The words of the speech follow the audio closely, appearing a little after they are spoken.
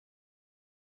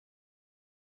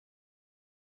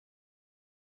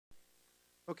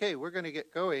Okay, we're going to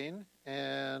get going,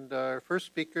 and our first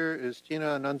speaker is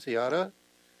Tina Annunziata.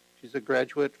 She's a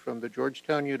graduate from the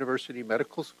Georgetown University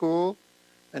Medical School,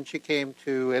 and she came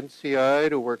to NCI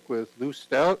to work with Lou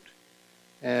Stout,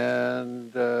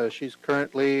 and she's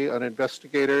currently an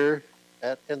investigator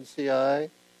at NCI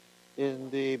in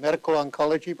the medical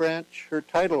oncology branch. Her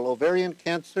title, Ovarian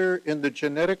Cancer in the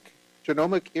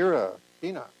Genomic Era.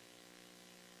 Tina.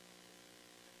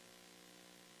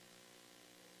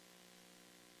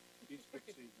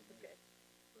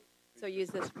 So use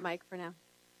this mic for now.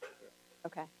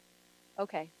 Okay.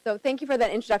 Okay. So thank you for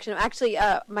that introduction. Actually,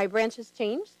 my branch has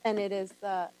changed, and it is.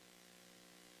 I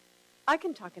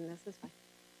can talk in this. It's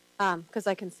fine, because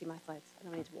I can see my slides. I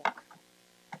don't need to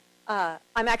walk.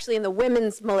 I'm actually in the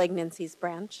women's malignancies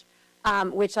branch,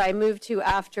 which I moved to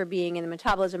after being in the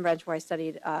metabolism branch, where I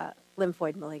studied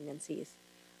lymphoid malignancies.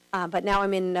 But now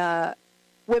I'm in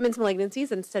women's malignancies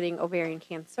and studying ovarian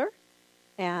cancer.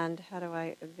 And how do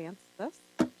I advance this?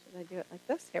 Should I do it like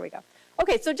this? Here we go.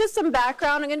 Okay, so just some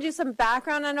background. I'm going to do some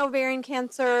background on ovarian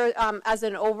cancer as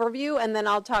an overview, and then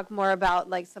I'll talk more about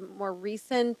like some more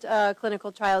recent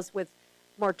clinical trials with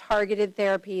more targeted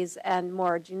therapies and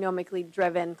more genomically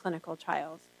driven clinical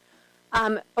trials.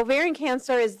 Ovarian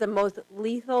cancer is the most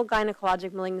lethal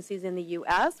gynecologic malignancies in the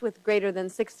U.S., with greater than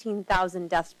 16,000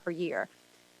 deaths per year.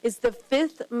 It's the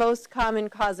 5th most common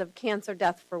cause of cancer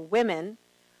death for women.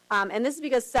 And this is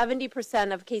because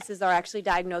 70% of cases are actually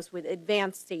diagnosed with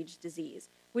advanced stage disease,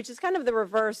 which is kind of the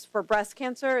reverse for breast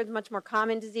cancer. It's a much more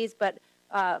common disease, but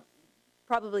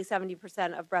probably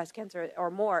 70% of breast cancer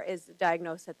or more is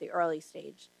diagnosed at the early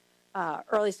stage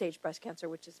breast cancer,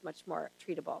 which is much more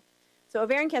treatable. So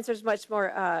ovarian cancer is much more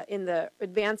in the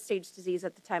advanced stage disease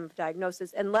at the time of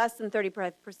diagnosis, and less than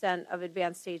 30% of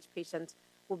advanced stage patients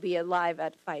will be alive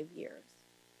at 5 years.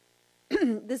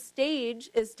 The stage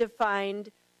is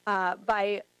defined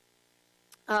by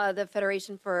the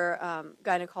Federation for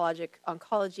Gynecologic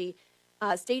Oncology.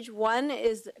 Stage 1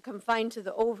 is confined to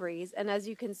the ovaries, and as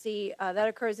you can see, that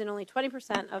occurs in only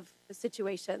 20% of the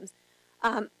situations.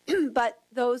 But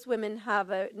those women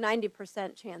have a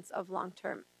 90% chance of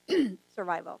long-term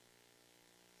survival.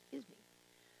 Excuse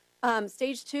me.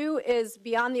 Stage 2 is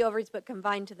beyond the ovaries but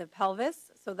confined to the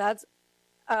pelvis, so that's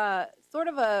sort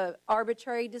of an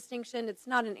arbitrary distinction. It's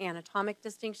not an anatomic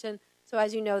distinction. So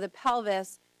as you know, the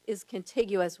pelvis is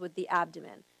contiguous with the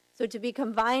abdomen. So to be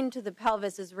confined to the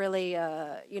pelvis is really,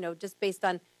 just based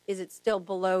on, is it still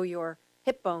below your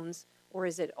hip bones or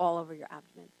is it all over your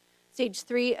abdomen? Stage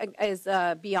 3 is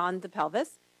beyond the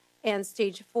pelvis, and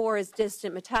stage 4 is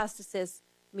distant metastasis,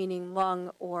 meaning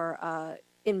lung or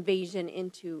invasion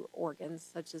into organs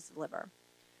such as the liver.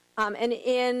 And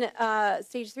in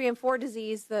stage 3 and 4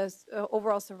 disease, the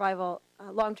overall survival,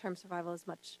 long-term survival is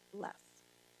much less.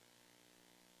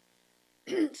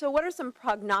 So what are some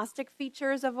prognostic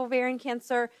features of ovarian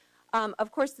cancer?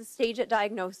 Of course, the stage at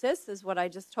diagnosis is what I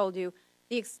just told you.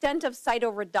 The extent of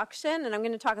cytoreduction, and I'm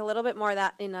going to talk a little bit more of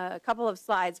that in a couple of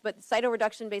slides, but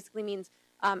cytoreduction basically means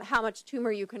how much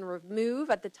tumor you can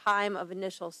remove at the time of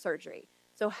initial surgery.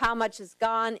 So how much is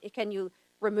gone? Can you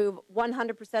remove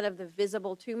 100% of the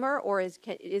visible tumor, or is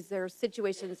there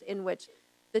situations in which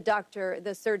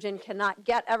the surgeon cannot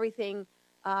get everything?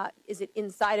 Is it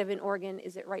inside of an organ?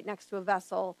 Is it right next to a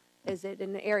vessel? Is it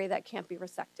in an area that can't be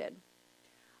resected?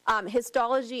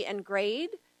 Histology and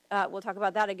grade, we'll talk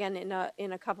about that again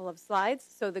in a couple of slides.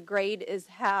 So the grade is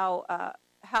how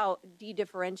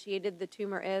dedifferentiated the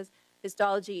tumor is.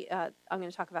 Histology, I'm going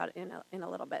to talk about it in a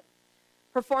little bit.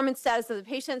 Performance status of the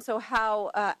patient, so how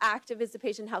active is the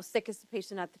patient, how sick is the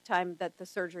patient at the time that the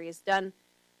surgery is done.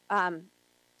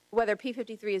 Whether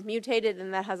P53 is mutated,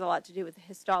 and that has a lot to do with the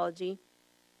histology.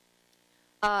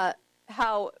 How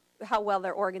well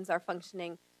their organs are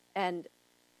functioning, and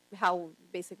how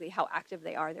active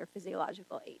they are, their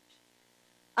physiological age.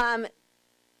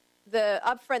 The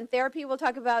upfront therapy we'll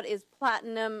talk about is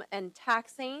platinum and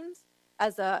taxanes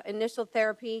as an initial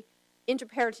therapy.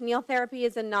 Intraperitoneal therapy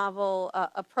is a novel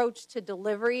approach to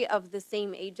delivery of the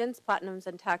same agents, platinums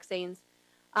and taxanes.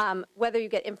 Whether you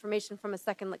get information from a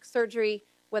second lick surgery,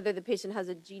 whether the patient has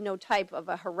a genotype of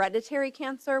a hereditary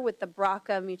cancer with the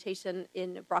BRCA mutation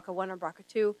in BRCA1 or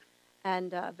BRCA2,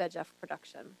 and VEGF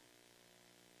production.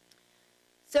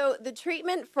 So the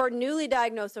treatment for newly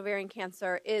diagnosed ovarian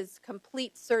cancer is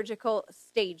complete surgical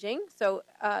staging. So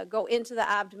go into the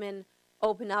abdomen,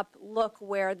 open up, look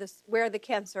where the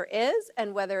cancer is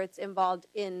and whether it's involved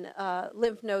in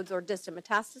lymph nodes or distant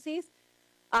metastases.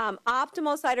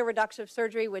 Optimal cytoreductive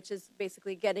surgery, which is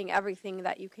basically getting everything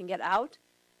that you can get out.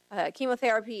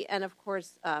 Chemotherapy, and of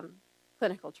course,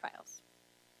 clinical trials.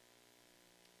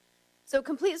 So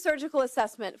complete surgical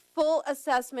assessment, full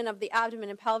assessment of the abdomen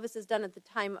and pelvis is done at the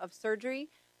time of surgery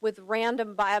with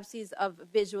random biopsies of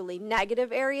visually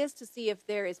negative areas to see if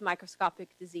there is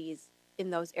microscopic disease in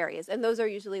those areas. And those are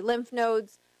usually lymph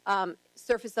nodes,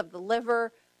 surface of the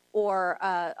liver, or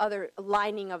other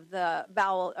lining of the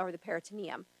bowel or the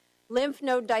peritoneum. Lymph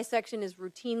node dissection is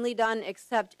routinely done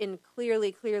except in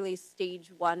clearly stage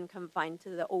 1 confined to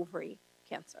the ovary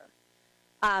cancer.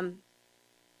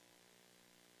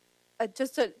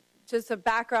 Just a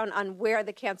background on where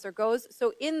the cancer goes.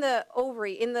 So in the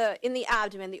ovary, in the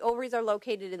abdomen, the ovaries are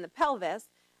located in the pelvis.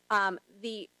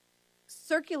 The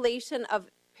circulation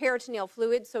of peritoneal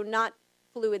fluid, so not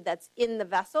fluid that's in the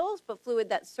vessels, but fluid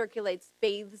that circulates,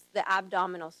 bathes the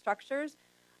abdominal structures,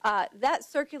 that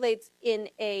circulates in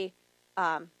a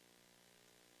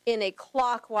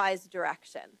clockwise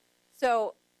direction.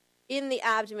 So in the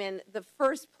abdomen, the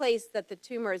first place that the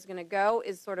tumor is going to go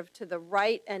is sort of to the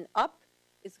right and up.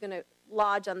 It's going to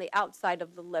lodge on the outside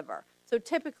of the liver. So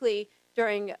typically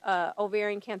during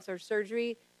ovarian cancer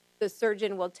surgery, the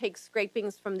surgeon will take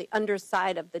scrapings from the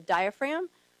underside of the diaphragm.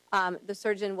 The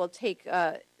surgeon will take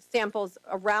samples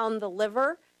around the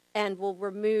liver and will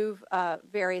remove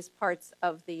various parts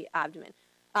of the abdomen.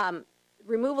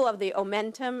 Removal of the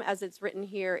omentum, as it's written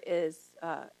here, is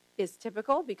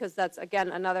typical because that's, again,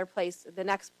 another place, the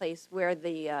next place where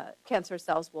the cancer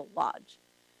cells will lodge.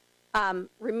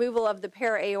 Removal of the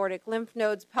para-aortic lymph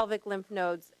nodes, pelvic lymph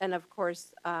nodes, and of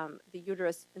course, the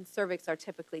uterus and cervix are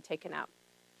typically taken out.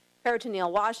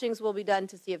 Peritoneal washings will be done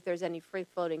to see if there's any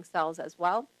free-floating cells as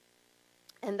well.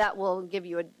 And that will give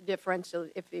you a differential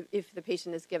if the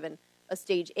patient is given a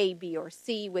stage A, B, or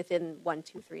C within 1,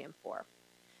 2, 3, and 4.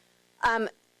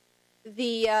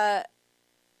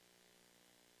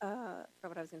 Forgot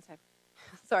what I was going to say.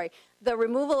 Sorry. The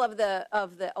removal of the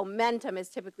omentum is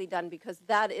typically done because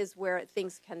that is where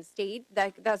things can stay.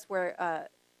 That's where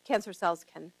cancer cells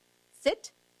can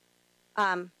sit.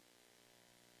 So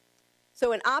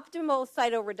an optimal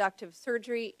cytoreductive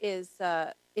surgery is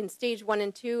in stage 1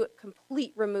 and 2,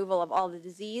 complete removal of all the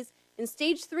disease. In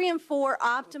stage 3 and 4,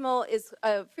 optimal is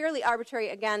fairly arbitrary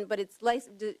again, but it's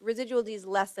residual disease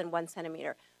less than 1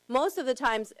 centimeter. Most of the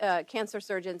times, cancer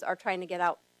surgeons are trying to get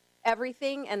out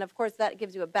everything, and of course that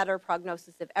gives you a better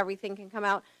prognosis if everything can come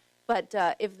out. But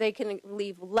if they can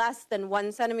leave less than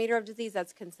 1 centimeter of disease,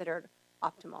 that's considered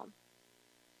optimal.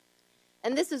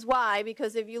 And this is why,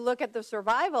 because if you look at the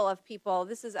survival of people,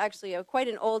 this is actually quite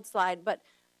an old slide, but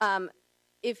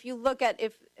if you look at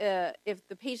if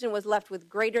the patient was left with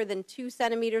greater than 2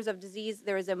 centimeters of disease,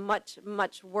 there is a much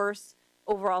worse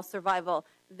overall survival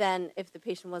than if the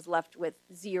patient was left with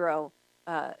 0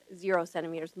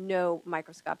 centimeters, no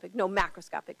macroscopic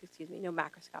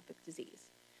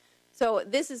disease. So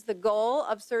this is the goal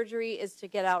of surgery, is to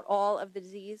get out all of the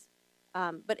disease.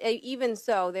 But even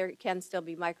so, there can still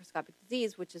be microscopic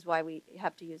disease, which is why we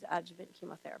have to use adjuvant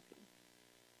chemotherapy.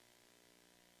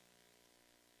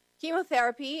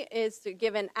 Chemotherapy is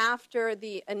given after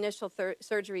the initial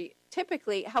surgery,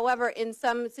 typically. However, in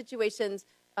some situations,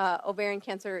 ovarian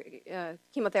cancer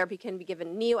chemotherapy can be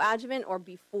given neoadjuvant or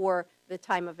before the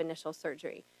time of initial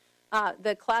surgery.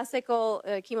 The classical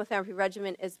chemotherapy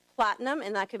regimen is platinum,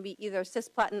 and that can be either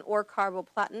cisplatin or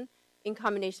carboplatin in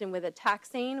combination with a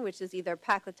taxane, which is either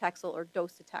paclitaxel or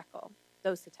docetaxel.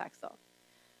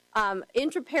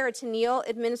 Intraperitoneal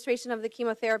administration of the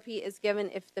chemotherapy is given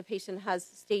if the patient has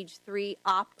stage 3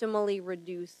 optimally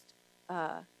reduced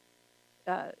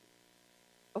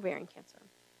ovarian cancer.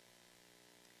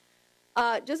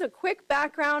 Just a quick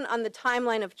background on the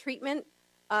timeline of treatment.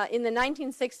 In the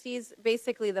 1960s,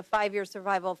 basically the 5-year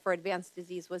survival for advanced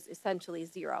disease was essentially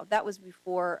 0. That was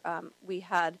before we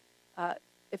had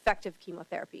effective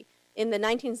chemotherapy. In the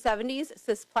 1970s,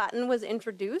 cisplatin was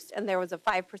introduced, and there was a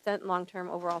 5% long-term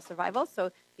overall survival.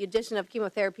 So the addition of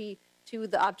chemotherapy to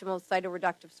the optimal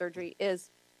cytoreductive surgery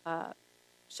is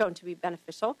shown to be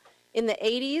beneficial. In the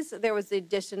 80s, there was the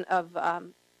addition of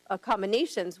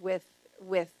combinations with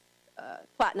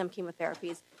platinum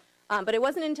chemotherapies. But it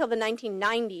wasn't until the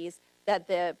 1990s that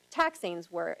the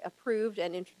taxanes were approved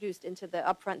and introduced into the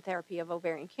upfront therapy of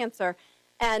ovarian cancer.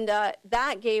 And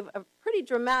that gave a pretty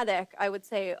dramatic, I would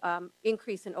say,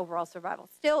 increase in overall survival.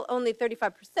 Still only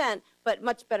 35%, but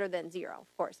much better than 0,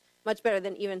 of course. Much better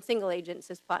than even single-agent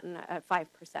cisplatin at 5%.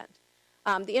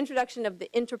 The introduction of the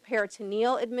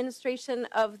intraperitoneal administration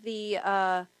of the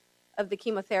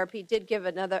chemotherapy did give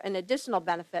an additional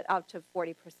benefit out to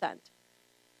 40%.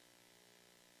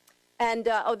 And,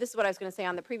 this is what I was going to say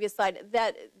on the previous slide,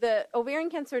 that the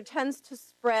ovarian cancer tends to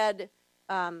spread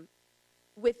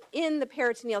within the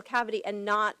peritoneal cavity and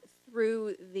not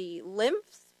through the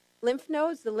lymphs. lymph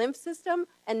nodes, the lymph system,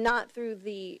 and not through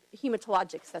the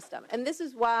hematologic system. And this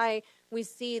is why we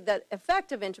see the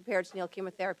effect of intraperitoneal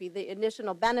chemotherapy, the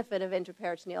additional benefit of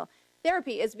intraperitoneal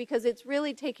therapy, is because it's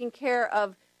really taking care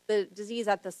of the disease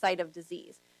at the site of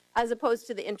disease, as opposed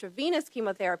to the intravenous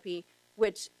chemotherapy,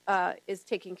 which is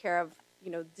taking care of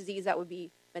disease that would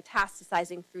be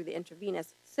metastasizing through the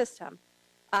intravenous system.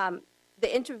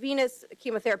 The intravenous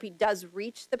chemotherapy does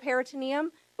reach the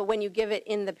peritoneum, but when you give it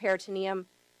in the peritoneum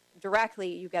directly,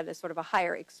 you get a sort of a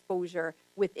higher exposure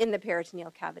within the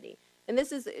peritoneal cavity. And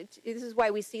this is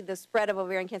why we see the spread of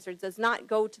ovarian cancer. It does not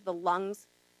go to the lungs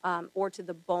or to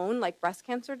the bone like breast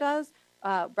cancer does.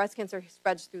 Breast cancer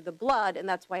spreads through the blood, and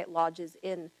that's why it lodges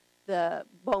in the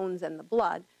bones and the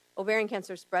blood. Ovarian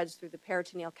cancer spreads through the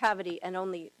peritoneal cavity, and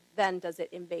only then does it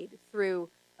invade through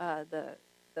the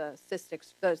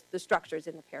structures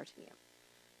in the peritoneum.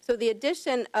 So the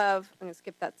addition of, I'm going to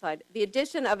skip that slide, the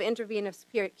addition of intravenous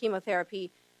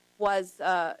chemotherapy was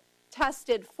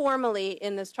tested formally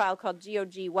in this trial called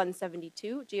GOG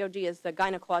 172. GOG is the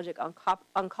Gynecologic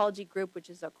Oncology Group, which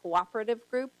is a cooperative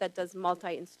group that does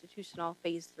multi-institutional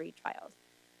phase 3 trials.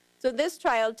 So this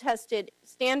trial tested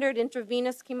standard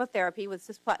intravenous chemotherapy with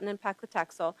cisplatin and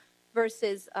paclitaxel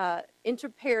versus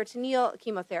intraperitoneal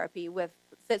chemotherapy with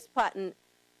cisplatin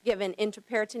given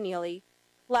intraperitoneally.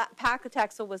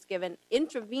 Paclitaxel was given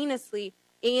intravenously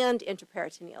and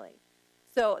intraperitoneally.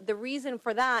 So the reason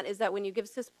for that is that when you give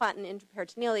cisplatin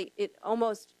intraperitoneally, it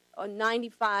almost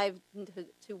 95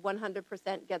 to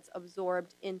 100% gets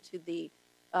absorbed into the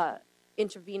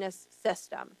intravenous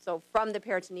system. So from the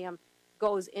peritoneum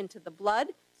goes into the blood,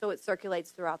 so it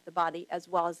circulates throughout the body as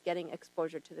well as getting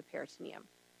exposure to the peritoneum.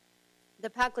 The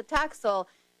paclitaxel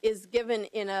is given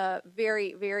in a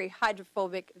very, very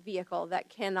hydrophobic vehicle that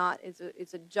cannot,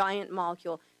 it's a giant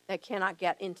molecule that cannot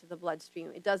get into the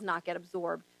bloodstream. It does not get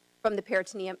absorbed from the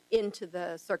peritoneum into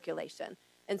the circulation.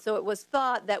 And so it was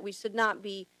thought that we should not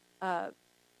be,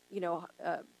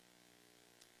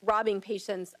 robbing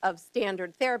patients of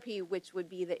standard therapy, which would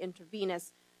be the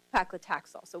intravenous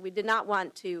paclitaxel. So we did not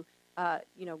want to,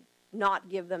 not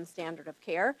give them standard of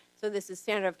care. So this is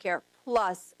standard of care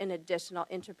plus an additional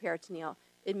intraperitoneal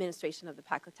administration of the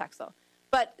paclitaxel.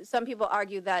 But some people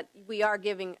argue that we are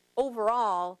giving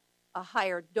overall a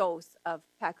higher dose of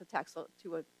paclitaxel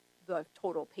to the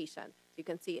total patient. So you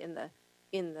can see in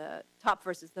the top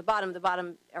versus the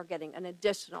bottom are getting an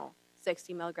additional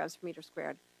 60 milligrams per meter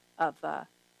squared of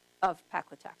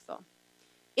paclitaxel.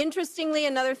 Interestingly,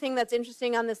 another thing that's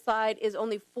interesting on this slide is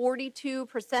only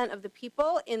 42% of the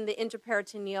people in the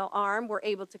intraperitoneal arm were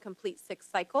able to complete 6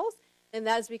 cycles. And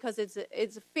that is because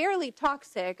it's fairly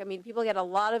toxic. I mean, people get a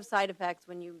lot of side effects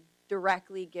when you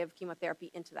directly give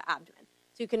chemotherapy into the abdomen.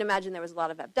 So you can imagine there was a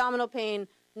lot of abdominal pain,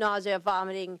 nausea,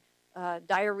 vomiting,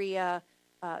 diarrhea,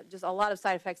 just a lot of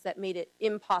side effects that made it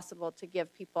impossible to give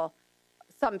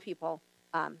some people,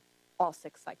 all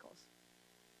 6 cycles.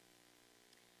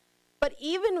 But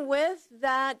even with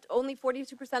that, only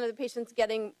 42% of the patients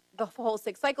getting the whole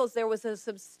 6 cycles, there was a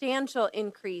substantial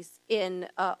increase in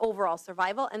overall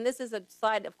survival. And this is a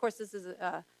slide, of course, this is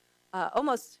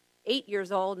almost 8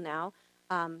 years old now.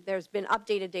 There's been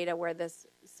updated data where this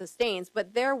sustains,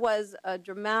 but there was a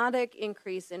dramatic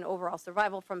increase in overall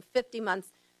survival from 50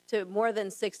 months to more than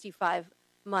 65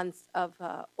 months of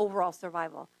overall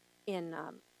survival in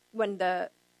when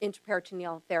the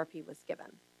intraperitoneal therapy was given.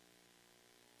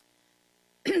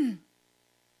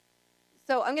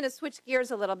 So I'm going to switch gears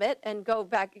a little bit and go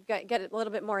back, get a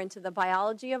little bit more into the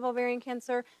biology of ovarian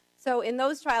cancer. So in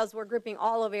those trials, we're grouping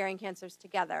all ovarian cancers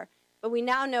together. But we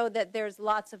now know that there's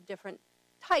lots of different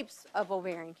types of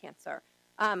ovarian cancer.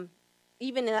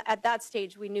 Even at that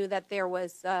stage, we knew that there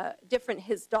was different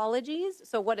histologies.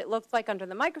 So what it looks like under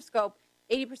the microscope,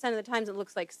 80% of the times it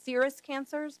looks like serous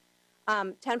cancers.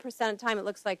 10% of the time it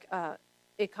looks like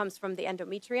it comes from the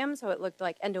endometrium, so it looked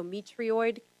like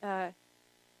endometrioid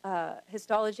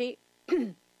histology.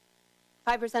 5%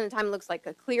 of the time it looks like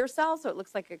a clear cell, so it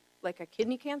looks like a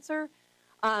kidney cancer.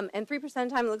 And 3% of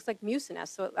the time it looks like mucinous,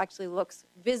 so it actually looks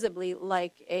visibly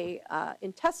like a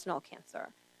intestinal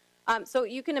cancer. So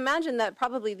you can imagine that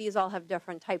probably these all have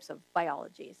different types of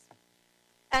biologies.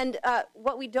 And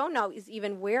what we don't know is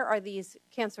even where are these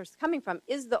cancers coming from?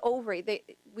 Is the ovary,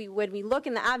 when we look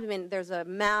in the abdomen, there's a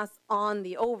mass on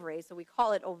the ovary, so we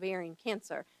call it ovarian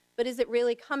cancer. But is it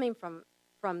really coming from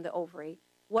the ovary?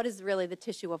 What is really the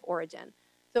tissue of origin?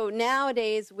 So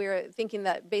nowadays, we're thinking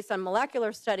that based on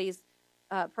molecular studies,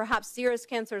 perhaps serous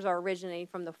cancers are originating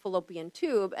from the fallopian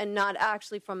tube and not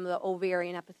actually from the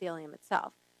ovarian epithelium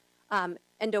itself.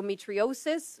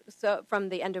 Endometriosis, so from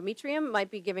the endometrium, might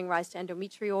be giving rise to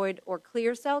endometrioid or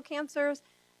clear cell cancers.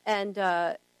 And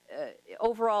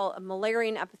overall, a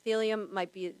Müllerian epithelium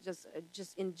might be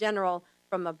just in general,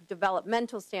 from a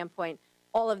developmental standpoint,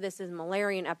 all of this is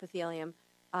Müllerian epithelium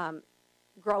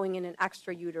growing in an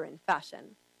extrauterine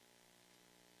fashion.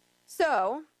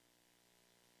 So,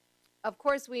 of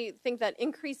course, we think that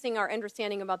increasing our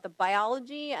understanding about the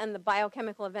biology and the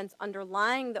biochemical events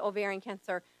underlying the ovarian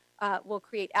cancer will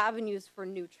create avenues for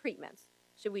new treatments.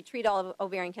 Should we treat all of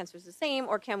ovarian cancers the same,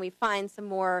 or can we find some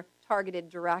more targeted,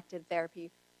 directed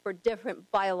therapy for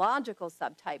different biological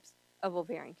subtypes of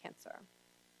ovarian cancer?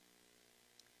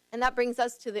 And that brings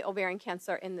us to the ovarian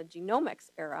cancer in the genomics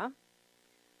era.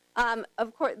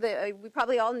 Of course, we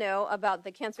probably all know about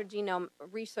the Cancer Genome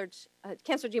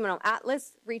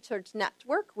Atlas Research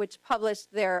Network, which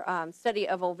published their study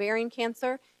of ovarian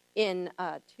cancer in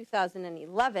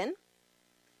 2011.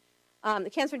 The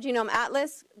Cancer Genome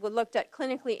Atlas looked at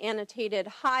clinically annotated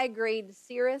high-grade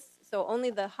serous, so only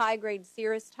the high-grade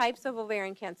serous types of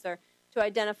ovarian cancer, to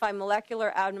identify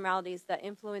molecular abnormalities that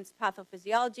influence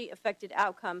pathophysiology, affected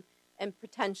outcome, and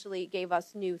potentially gave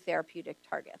us new therapeutic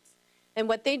targets. And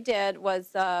what they did was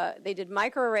they did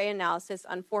microarray analysis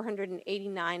on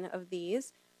 489 of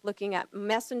these, looking at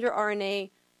messenger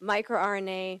RNA,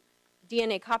 microRNA,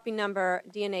 DNA copy number,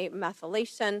 DNA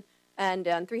methylation, and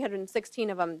 316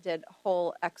 of them did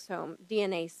whole exome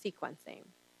DNA sequencing.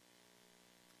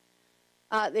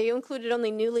 They included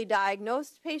only newly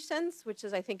diagnosed patients, which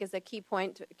I think is a key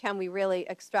point. Can we really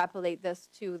extrapolate this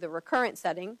to the recurrent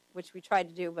setting, which we try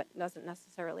to do but doesn't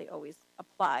necessarily always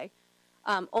apply.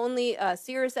 Only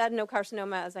serous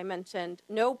adenocarcinoma, as I mentioned,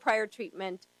 no prior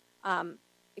treatment.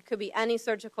 It could be any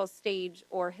surgical stage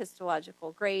or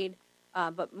histological grade,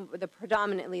 but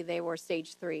predominantly they were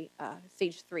stage 3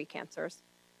 cancers.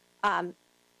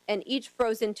 And each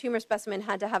frozen tumor specimen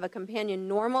had to have a companion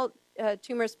normal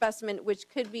tumor specimen, which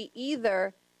could be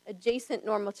either adjacent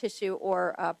normal tissue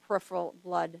or peripheral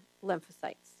blood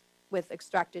lymphocytes with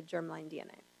extracted germline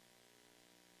DNA.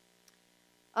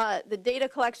 The data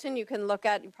collection you can look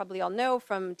at, you probably all know,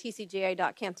 from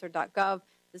tcga.cancer.gov.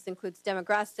 This includes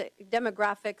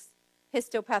demographics,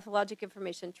 histopathologic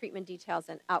information, treatment details,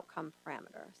 and outcome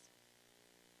parameters.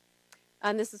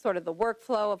 And this is sort of the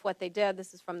workflow of what they did.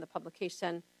 This is from the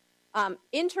publication.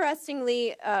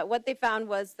 Interestingly, what they found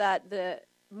was that the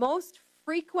most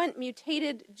frequent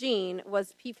mutated gene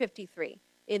was P53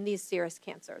 in these serous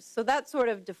cancers. So that sort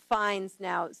of defines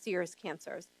now serous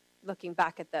cancers, looking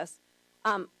back at this.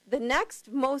 The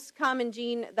next most common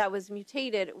gene that was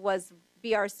mutated was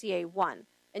BRCA1.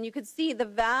 And you could see the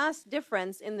vast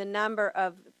difference in the number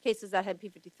of cases that had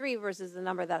P53 versus the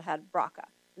number that had BRCA.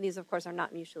 And these, of course, are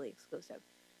not mutually exclusive.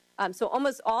 So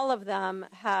almost all of them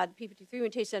had P53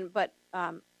 mutation, but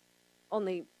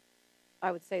only,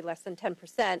 I would say, less than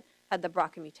 10% had the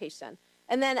BRCA mutation.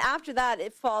 And then after that,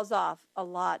 it falls off a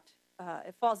lot.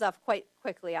 It falls off quite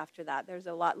quickly after that. There's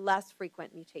a lot less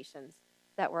frequent mutations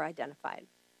that were identified.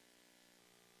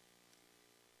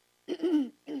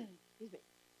 Excuse me.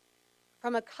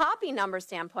 From a copy number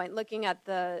standpoint, looking at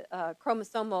the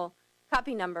chromosomal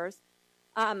copy numbers,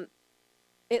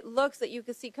 it looks that you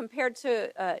can see compared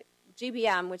to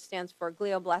GBM, which stands for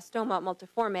glioblastoma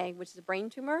multiforme, which is a brain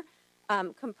tumor,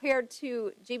 compared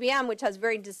to GBM, which has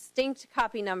very distinct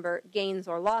copy number gains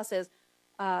or losses,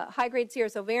 high-grade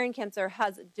serous ovarian cancer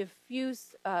has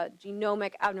diffuse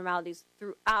genomic abnormalities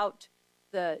throughout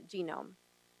the genome.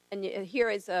 And here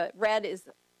is red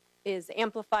is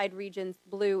amplified regions,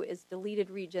 blue is deleted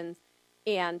regions,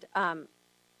 and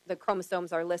the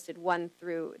chromosomes are listed 1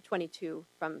 through 22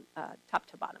 from top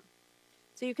to bottom.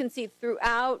 So you can see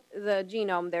throughout the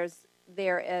genome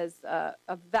there is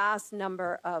a vast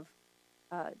number of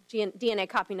DNA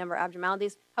copy number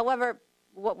abnormalities. However,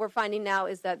 what we're finding now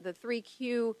is that the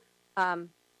 3Q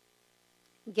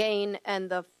gain and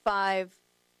the 5,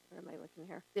 where am I looking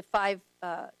here? The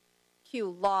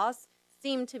 5Q loss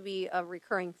seem to be a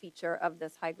recurring feature of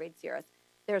this high-grade serous.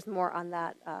 There's more on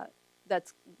that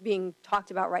that's being talked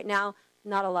about right now.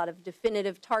 Not a lot of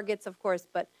definitive targets, of course,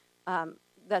 but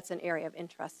that's an area of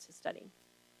interest to study.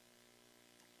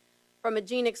 From a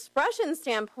gene expression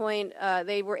standpoint,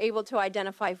 they were able to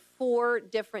identify 4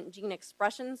 different gene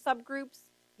expression subgroups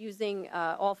using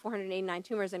all 489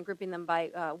 tumors and grouping them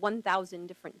by 1,000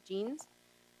 different genes.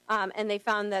 And they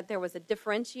found that there was a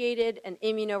differentiated, an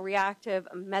immunoreactive,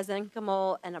 a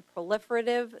mesenchymal, and a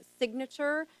proliferative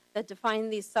signature that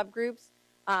defined these subgroups,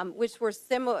 which were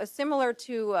similar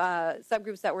to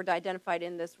subgroups that were identified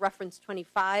in this reference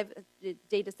 25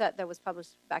 data set that was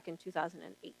published back in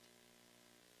 2008.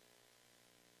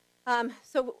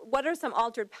 So what are some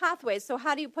altered pathways? So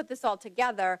how do you put this all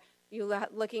together?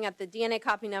 looking at the DNA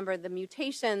copy number, the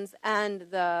mutations, and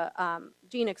the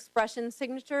gene expression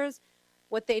signatures.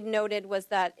 What they noted was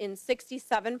that in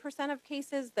 67% of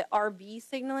cases, the RB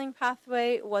signaling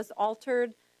pathway was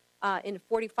altered. In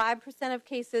 45% of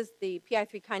cases, the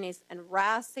PI3 kinase and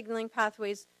RAS signaling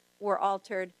pathways were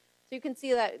altered. So you can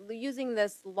see that using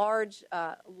this large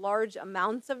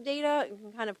amounts of data, you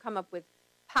can kind of come up with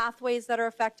pathways that are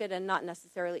affected and not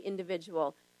necessarily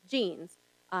individual genes.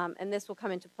 And this will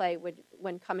come into play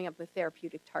when coming up with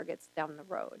therapeutic targets down the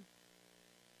road.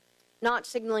 Notch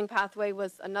signaling pathway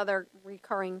was another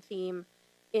recurring theme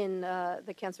in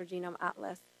the Cancer Genome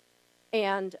Atlas.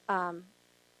 And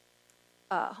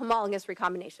homologous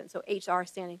recombination, so HR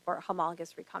standing for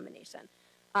homologous recombination.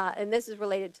 And this is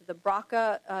related to the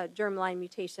BRCA germline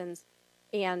mutations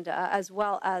and as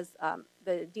well as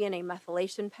the DNA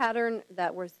methylation pattern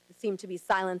that seemed to be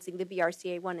silencing the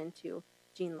BRCA1 and 2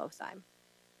 gene loci.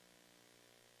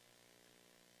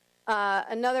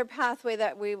 Another pathway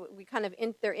that we kind of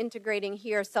they're integrating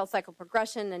here, cell cycle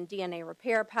progression and DNA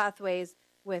repair pathways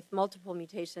with multiple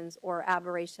mutations or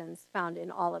aberrations found in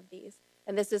all of these.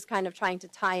 And this is kind of trying to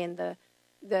tie in the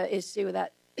issue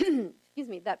that excuse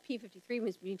me, that P53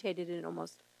 was mutated in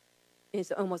almost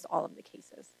all of the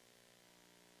cases.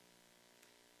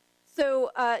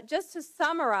 So just to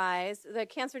summarize, the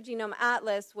Cancer Genome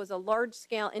Atlas was a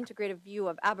large-scale integrative view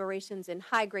of aberrations in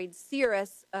high-grade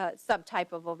serous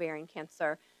subtype of ovarian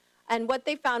cancer. And what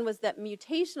they found was that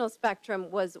mutational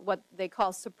spectrum was what they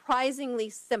call surprisingly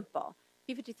simple.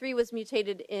 P53 was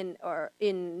mutated in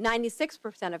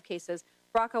 96% of cases.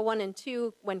 BRCA1 and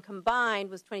 2, when combined,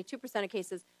 was 22% of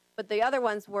cases, but the other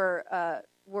ones were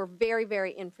very,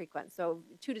 very infrequent. So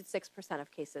 2 to 6% of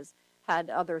cases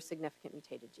had other significant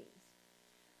mutated genes.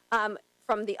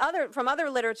 From other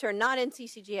literature, not in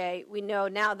CCGA, we know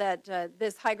now that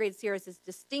this high-grade serous is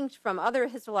distinct from other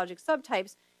histologic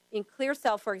subtypes. In clear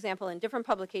cell, for example, in different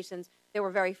publications, there were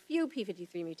very few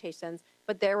P53 mutations,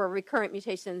 but there were recurrent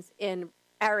mutations in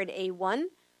ARID-A1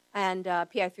 and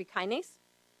PI3 kinase.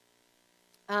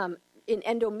 In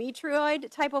endometrioid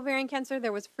type ovarian cancer,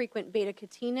 there was frequent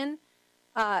beta-catenin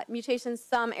mutations,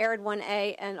 some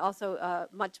ARID1A, and also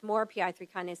much more PI3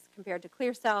 kinase compared to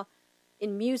clear cell.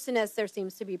 In mucinous, there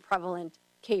seems to be prevalent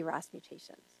KRAS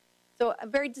mutations. So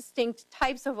very distinct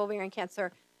types of ovarian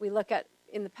cancer. We look at,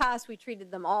 in the past, we treated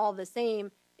them all the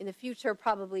same. In the future,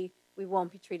 probably we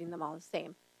won't be treating them all the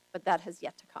same, but that has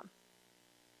yet to come.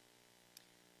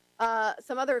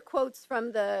 Some other quotes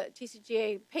from the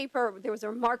TCGA paper. There was a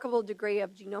remarkable degree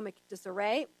of genomic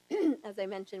disarray, as I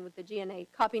mentioned, with the DNA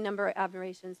copy number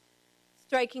aberrations,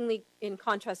 strikingly in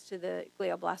contrast to the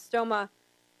glioblastoma,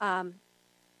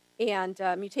 and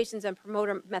mutations and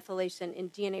promoter methylation in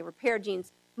DNA repair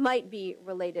genes might be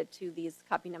related to these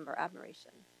copy number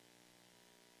aberrations.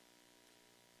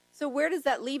 So where does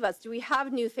that leave us? Do we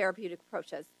have new therapeutic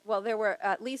approaches? Well, there were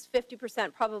at least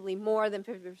 50%, probably more than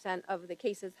 50% of the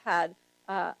cases had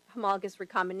homologous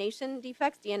recombination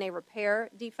defects, DNA repair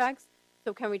defects.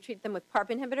 So can we treat them with PARP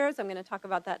inhibitors? I'm going to talk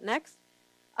about that next.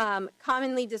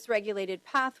 Commonly dysregulated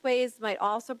pathways might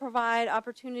also provide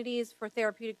opportunities for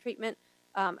therapeutic treatment.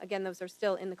 Again, those are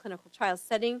still in the clinical trial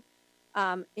setting.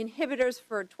 Inhibitors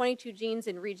for 22 genes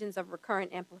in regions of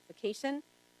recurrent amplification.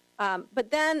 But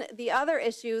then the other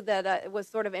issue that was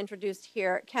sort of introduced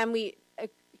here, can we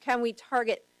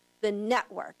target the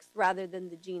networks rather than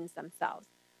the genes themselves?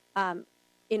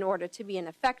 In order to be an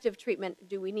effective treatment,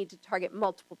 do we need to target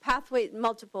multiple pathways,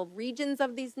 multiple regions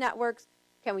of these networks?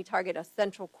 Can we target a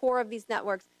central core of these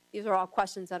networks? These are all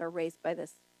questions that are raised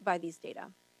by these data.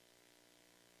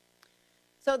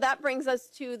 So that brings us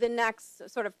to the next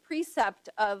sort of precept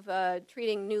of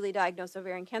treating newly diagnosed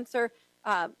ovarian cancer,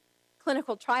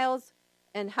 clinical trials,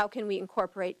 and how can we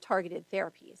incorporate targeted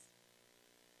therapies.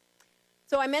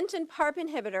 So I mentioned PARP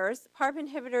inhibitors. PARP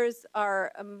inhibitors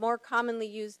are more commonly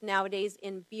used nowadays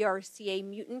in BRCA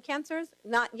mutant cancers,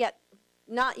 not yet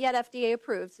FDA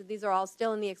approved, so these are all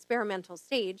still in the experimental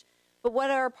stage. But what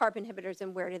are PARP inhibitors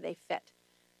and where do they fit?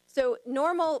 So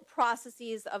normal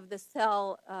processes of the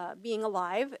cell being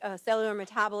alive, cellular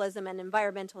metabolism and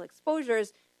environmental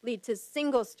exposures lead to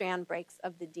single-strand breaks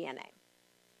of the DNA.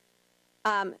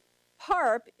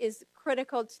 PARP is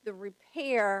critical to the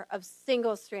repair of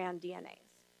single-strand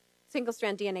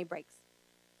DNA breaks.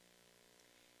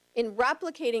 In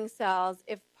replicating cells,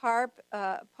 if PARP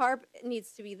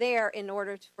needs to be there in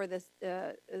order for the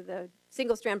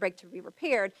single-strand break to be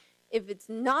repaired. If it's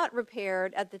not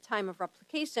repaired at the time of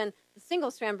replication, the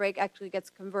single-strand break actually gets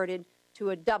converted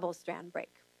to a double-strand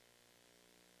break.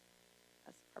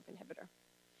 That's a PARP inhibitor.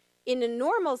 In a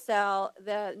normal cell,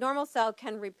 the normal cell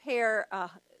can repair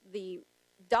the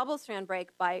double-strand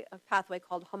break by a pathway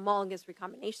called homologous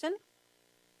recombination.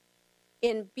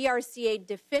 In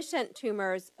BRCA-deficient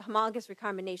tumors, homologous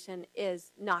recombination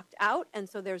is knocked out, and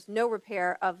so there's no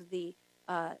repair of the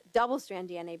double-strand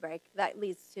DNA break. That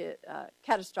leads to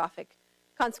catastrophic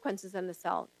consequences, and the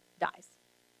cell dies.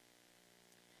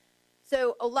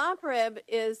 So olaparib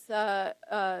is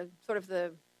sort of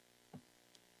the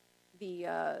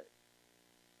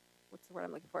what's the word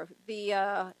I'm looking for?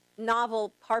 The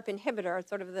novel PARP inhibitor,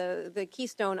 sort of the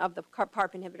keystone of the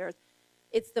PARP inhibitors.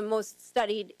 It's the most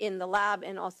studied in the lab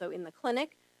and also in the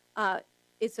clinic.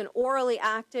 It's an orally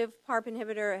active PARP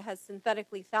inhibitor. It has synthetic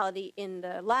lethality in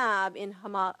the lab in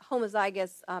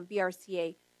homozygous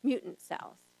BRCA mutant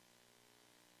cells.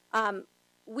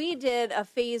 We did a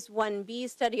phase 1b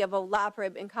study of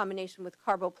olaparib in combination with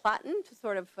carboplatin to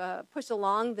sort of push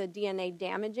along the DNA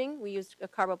damaging. We used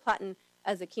carboplatin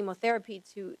as a chemotherapy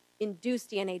to induce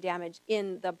DNA damage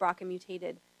in the BRCA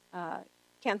mutated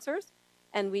cancers.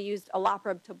 And we used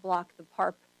olaparib to block the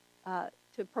PARP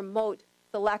to promote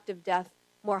selective death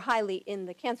more highly in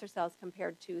the cancer cells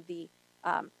compared to the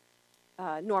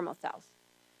normal cells.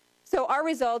 So our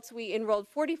results, we enrolled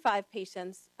 45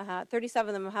 patients.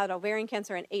 37 of them had ovarian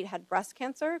cancer and 8 had breast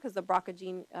cancer because the BRCA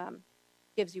gene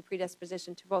gives you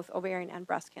predisposition to both ovarian and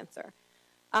breast cancer.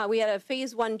 We had a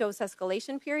phase 1 dose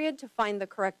escalation period to find the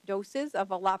correct doses of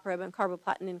olaparib and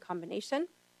carboplatin in combination.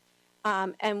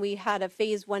 And we had a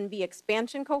phase 1b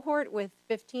expansion cohort with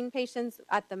 15 patients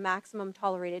at the maximum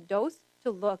tolerated dose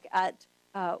to look at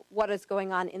what is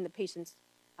going on in the patient's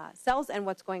cells and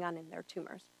what's going on in their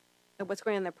tumors. What's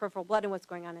going on in their peripheral blood and what's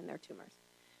going on in their tumors.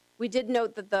 We did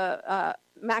note that the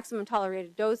maximum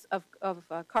tolerated dose of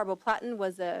carboplatin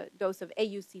was a dose of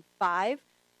AUC 5,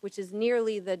 which is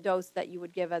nearly the dose that you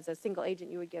would give as a single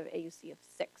agent. You would give AUC of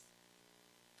 6.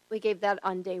 We gave that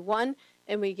on day 1,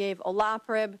 and we gave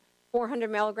olaparib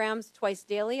 400 milligrams twice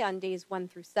daily on days 1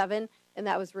 through 7, and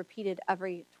that was repeated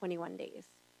every 21 days.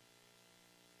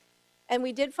 And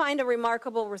we did find a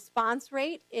remarkable response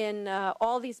rate in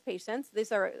all these patients.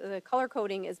 The color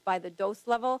coding is by the dose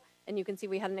level, and you can see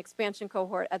we had an expansion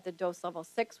cohort at the dose level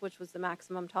 6, which was the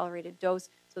maximum tolerated dose,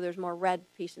 so there's more red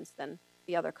patients than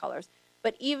the other colors.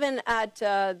 But even at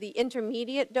the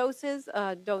intermediate doses,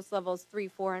 dose levels 3,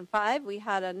 4, and 5, we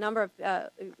had a number of,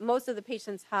 most of the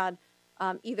patients had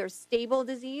either stable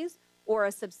disease or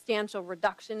a substantial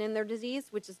reduction in their disease,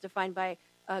 which is defined by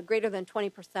greater than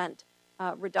 20%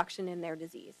 reduction in their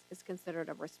disease is considered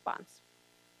a response.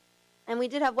 And we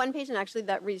did have one patient actually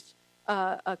that reached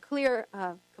a clear,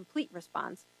 complete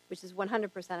response, which is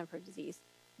 100% of her disease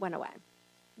went away.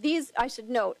 These, I should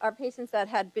note, are patients that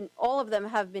had been, all of them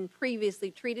have been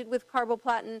previously treated with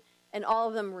carboplatin, and all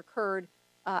of them recurred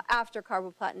after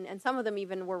carboplatin, and some of them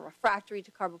even were refractory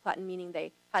to carboplatin, meaning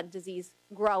they had disease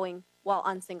growing while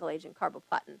on single-agent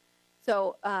carboplatin.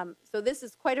 So, so this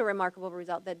is quite a remarkable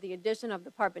result that the addition of the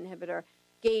PARP inhibitor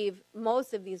gave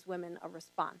most of these women a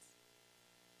response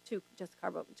to just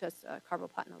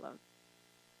carboplatin alone.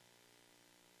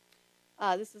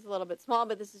 This is a little bit small,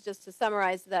 but this is just to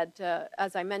summarize that,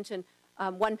 as I mentioned,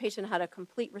 one patient had a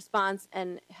complete response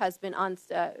and has been on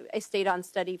stayed on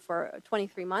study for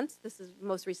 23 months. This is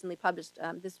most recently published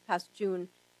this past June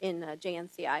in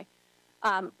JNCI.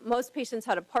 Most patients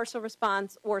had a partial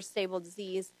response or stable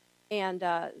disease, and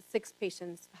 6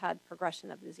 patients had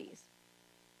progression of disease.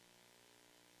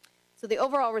 So the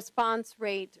overall response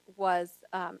rate was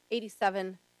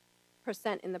 87%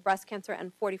 in the breast cancer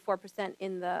and 44%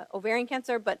 in the ovarian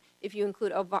cancer. But if you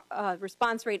include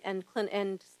response rate and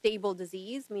stable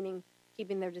disease, meaning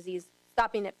keeping their disease,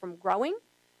 stopping it from growing,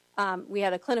 we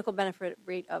had a clinical benefit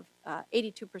rate of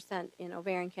 82% in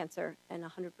ovarian cancer and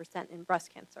 100% in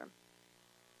breast cancer.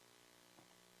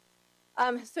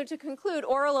 So to conclude,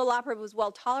 oral olaparib was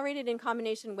well tolerated in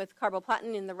combination with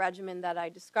carboplatin in the regimen that I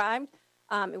described.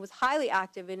 It was highly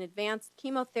active in advanced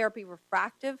chemotherapy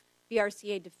refractive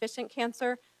BRCA deficient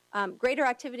cancer. Greater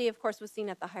activity, of course, was seen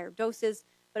at the higher doses,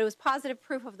 but it was positive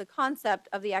proof of the concept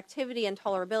of the activity and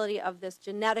tolerability of this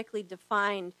genetically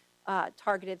defined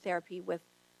targeted therapy with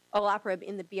olaparib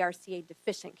in the BRCA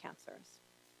deficient cancers.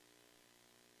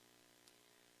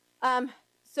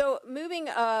 So moving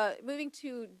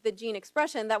to the gene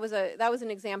expression, that was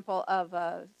an example of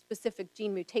a specific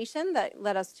gene mutation that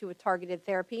led us to a targeted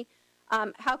therapy.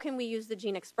 How can we use the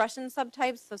gene expression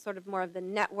subtypes, so sort of more of the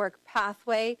network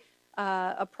pathway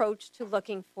approach to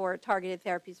looking for targeted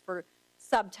therapies for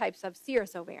subtypes of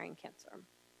serous ovarian cancer?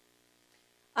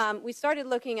 We started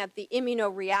looking at the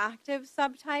immunoreactive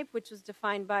subtype, which was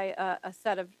defined by a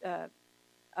set of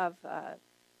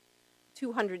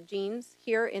 200 genes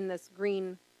here in this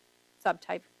green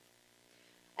subtype.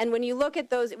 And when you look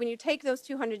at those, when you take those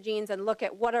 200 genes and look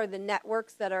at what are the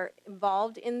networks that are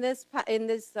involved in this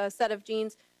set of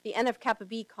genes, the NF-kappa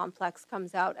B complex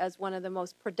comes out as one of the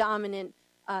most predominant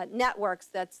networks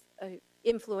that's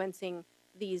influencing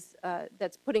these,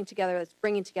 that's bringing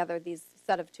together these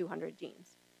set of 200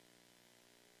 genes.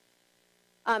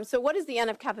 So what is the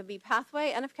NF-kappa B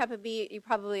pathway? NF-kappa B, you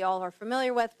probably all are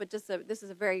familiar with, but just this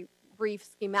is a very brief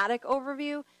schematic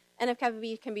overview. NF-kappa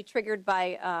B can be triggered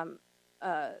by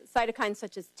cytokines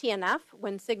such as TNF.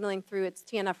 When signaling through its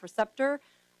TNF receptor,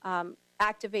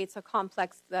 activates a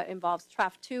complex that involves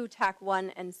TRAF2,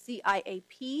 TAC1, and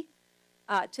CIAP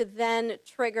to then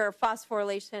trigger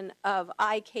phosphorylation of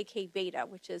IKK beta,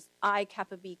 which is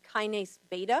I-kappa B kinase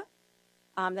beta.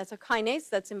 That's a kinase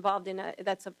that's involved in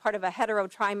that's a part of a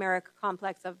heterotrimeric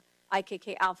complex of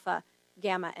IKK alpha,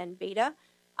 gamma, and beta.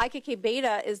 IKK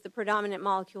beta is the predominant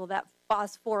molecule that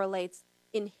phosphorylates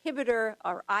inhibitor,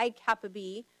 or I-kappa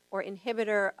B, or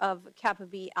inhibitor of kappa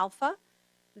B alpha.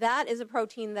 That is a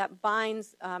protein that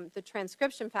binds the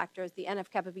transcription factors, the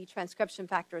NF-kappa B transcription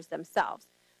factors themselves.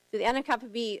 So the NF-kappa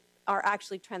B are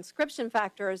actually transcription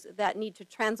factors that need to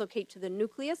translocate to the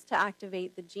nucleus to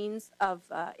activate the genes of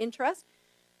interest.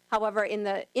 However, in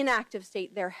the inactive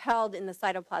state, they're held in the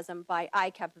cytoplasm by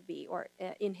I-kappa B, or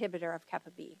inhibitor of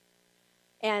kappa B.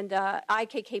 And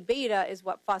IKK beta is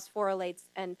what phosphorylates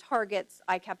and targets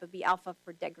I-kappa B alpha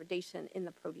for degradation in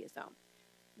the proteasome.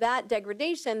 That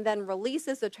degradation then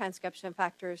releases the transcription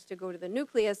factors to go to the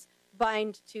nucleus,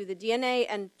 bind to the DNA,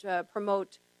 and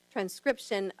promote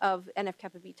transcription of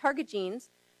NF-kappa B target genes.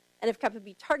 NF-kappa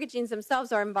B target genes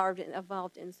themselves are involved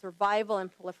in survival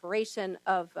and proliferation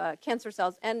of cancer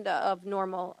cells and of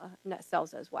normal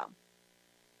cells as well.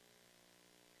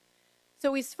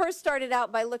 So we first started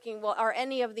out by looking, well, are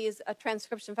any of these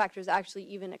transcription factors actually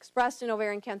even expressed in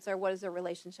ovarian cancer? What is their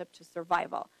relationship to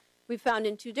survival? We found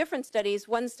in two different studies.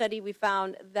 One study we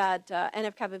found that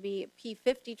NF-kappa B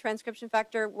P50 transcription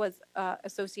factor was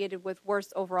associated with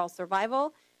worse overall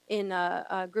survival in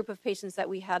a group of patients that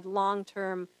we had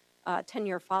long-term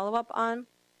 10-year follow-up on.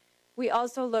 We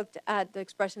also looked at the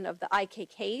expression of the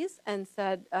IKKs and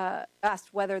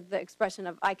asked whether the expression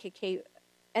of IKK,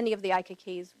 any of the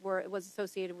IKKs was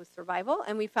associated with survival,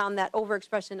 and we found that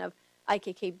overexpression of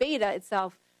IKK beta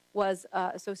itself was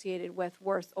associated with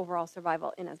worse overall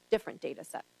survival in a different data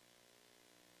set.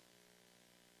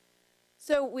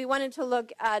 So we wanted to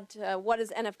look at what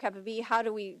is NF-kappa B, how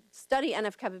do we study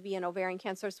NF-kappa B in ovarian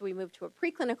cancer, so we moved to a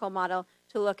preclinical model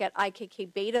to look at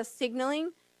IKK beta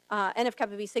signaling,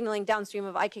 NF-kappa B signaling downstream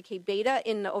of IKK beta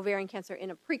in ovarian cancer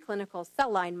in a preclinical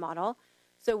cell line model.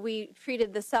 So we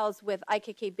treated the cells with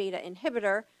IKK beta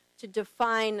inhibitor to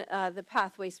define the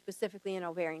pathway specifically in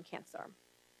ovarian cancer.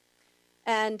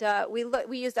 And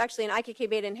we used actually an IKK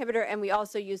beta inhibitor, and we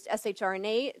also used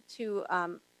shRNA to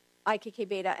IKK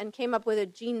beta and came up with a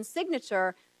gene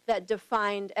signature that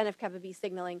defined NF-kappa B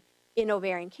signaling in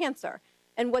ovarian cancer.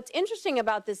 And what's interesting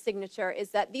about this signature is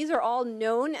that these are all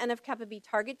known NF-kappa B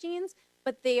target genes,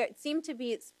 but they seem to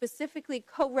be specifically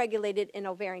co-regulated in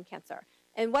ovarian cancer.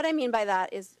 And what I mean by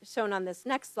that is shown on this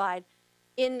next slide.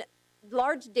 In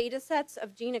large data sets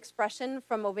of gene expression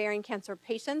from ovarian cancer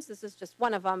patients, this is just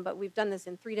one of them, but we've done this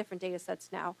in 3 different data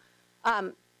sets now.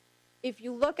 If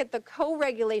you look at the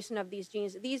co-regulation of these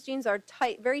genes are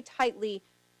very tightly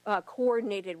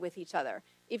coordinated with each other.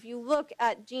 If you look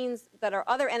at genes that are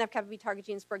other NF-kappa B target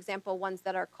genes, for example, ones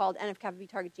that are called NF-kappa B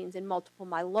target genes in multiple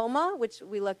myeloma, which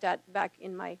we looked at back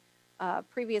in my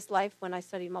previous life when I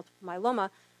studied multiple myeloma,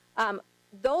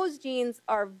 those genes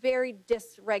are very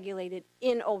dysregulated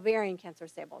in ovarian cancer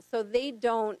samples. So they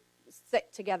don't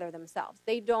sit together themselves.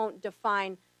 They don't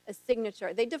define a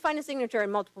signature. They define a signature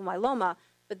in multiple myeloma,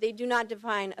 but they do not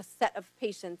define a set of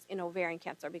patients in ovarian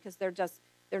cancer because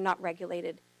they're not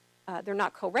regulated. They're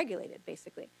not co-regulated,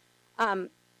 basically.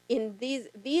 In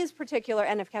these particular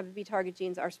NF-kappa B target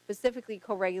genes are specifically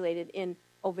co-regulated in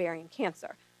ovarian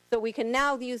cancer. So we can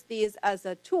now use these as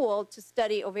a tool to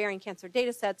study ovarian cancer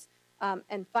data sets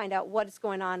and find out what is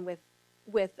going on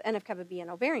with NF-kappa B in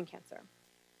ovarian cancer.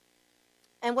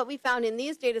 And what we found in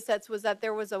these data sets was that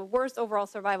there was a worse overall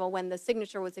survival when the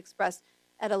signature was expressed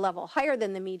at a level higher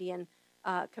than the median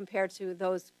compared to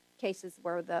those cases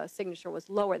where the signature was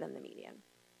lower than the median.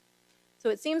 So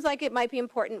it seems like it might be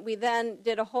important. We then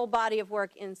did a whole body of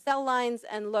work in cell lines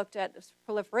and looked at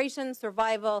proliferation,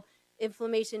 survival,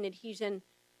 inflammation, adhesion,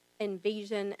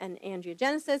 invasion, and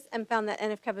angiogenesis, and found that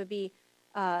NF-kappa B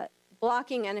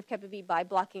blocking NF-kappa B by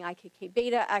blocking IKK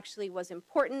beta actually was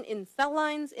important in cell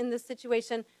lines in this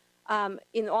situation,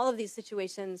 in all of these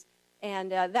situations,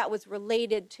 and that was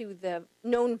related to the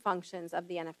known functions of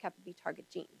the NF-kappa B target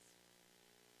genes.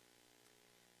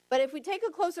 But if we take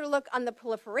a closer look on the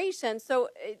proliferation, so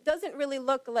it doesn't really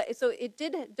look like, so it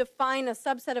did define a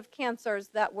subset of cancers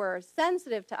that were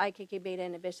sensitive to IKK beta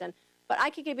inhibition, but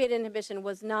IKK beta inhibition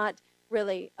was not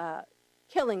really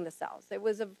killing the cells. It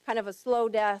was a kind of a slow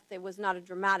death. It was not a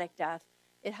dramatic death.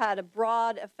 It had a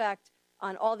broad effect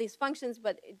on all these functions,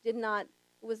 but it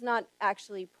was not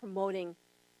actually promoting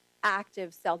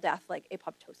active cell death like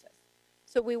apoptosis.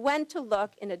 So we went to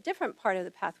look in a different part of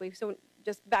the pathway. So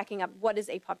just backing up, what is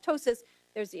apoptosis?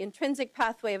 There's the intrinsic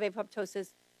pathway of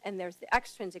apoptosis, and there's the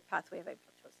extrinsic pathway of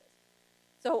apoptosis.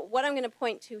 So what I'm going to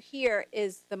point to here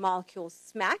is the molecule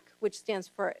SMAC, which stands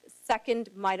for second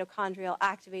mitochondrial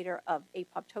activator of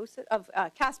apoptosis of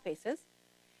caspases.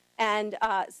 And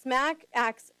SMAC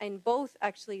acts in both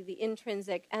actually the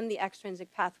intrinsic and the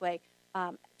extrinsic pathway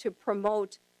to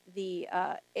promote the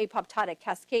apoptotic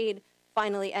cascade,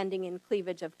 finally ending in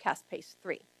cleavage of caspase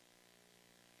 3.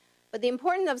 But the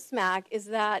importance of SMAC is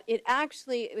that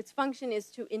its function is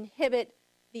to inhibit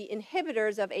the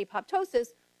inhibitors of apoptosis,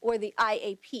 or the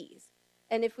IAPs.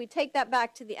 And if we take that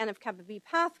back to the NF-kappa B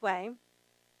pathway,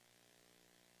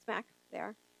 SMAC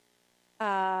there,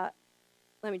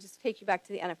 let me just take you back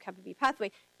to the NF-kappa B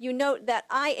pathway. You note that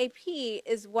IAP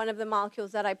is one of the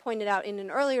molecules that I pointed out in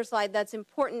an earlier slide that's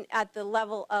important at the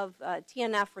level of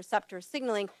TNF receptor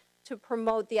signaling to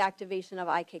promote the activation of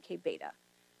IKK beta.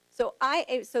 So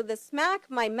the SMAC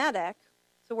mimetic,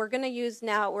 so we're going to use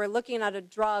now, we're looking at a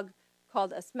drug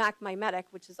called a SMAC mimetic,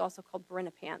 which is also called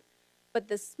birinapant. But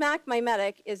the SMAC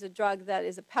mimetic is a drug that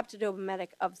is a peptidomimetic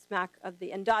of SMAC, of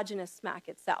the endogenous SMAC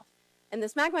itself. And the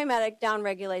SMAC mimetic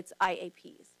downregulates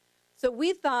IAPs. So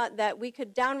we thought that we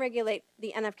could downregulate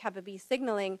the NF-kappa B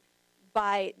signaling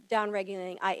by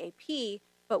downregulating IAP,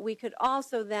 but we could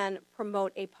also then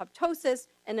promote apoptosis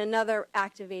and another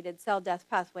activated cell death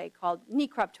pathway called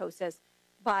necroptosis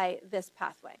by this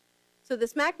pathway. So the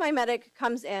SMAC mimetic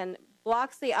comes in,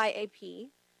 blocks the IAP,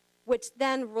 which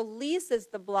then releases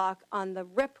the block on the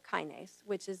RIP kinase,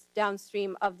 which is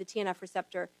downstream of the TNF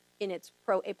receptor in its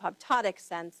pro-apoptotic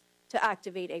sense to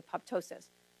activate apoptosis.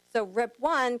 So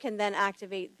RIP1 can then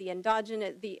activate the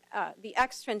endogenous, the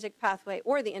extrinsic pathway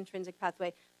or the intrinsic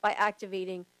pathway by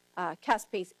activating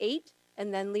caspase 8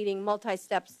 and then leading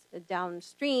multi-steps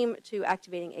downstream to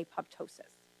activating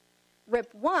apoptosis.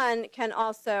 RIP1 can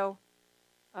also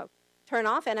turn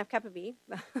off NF-kappa B.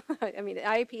 I mean,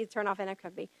 IAP turn off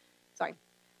NF-kappa B. Sorry.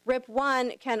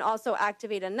 RIP1 can also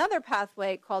activate another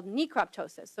pathway called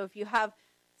necroptosis. So if you have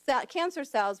cancer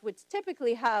cells which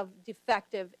typically have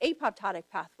defective apoptotic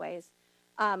pathways,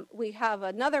 we have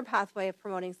another pathway of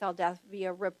promoting cell death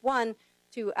via RIP1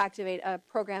 to activate a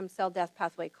programmed cell death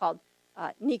pathway called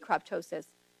necroptosis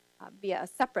via a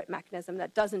separate mechanism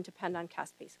that doesn't depend on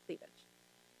caspase cleavage.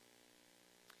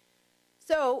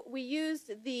 So we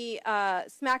used the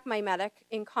SMAC mimetic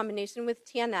in combination with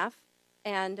TNF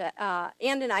and an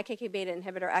IKK beta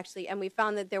inhibitor, actually, and we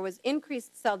found that there was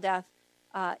increased cell death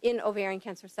in ovarian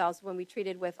cancer cells when we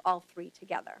treated with all three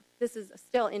together. This is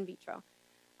still in vitro.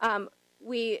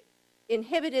 We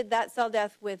inhibited that cell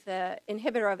death with an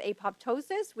inhibitor of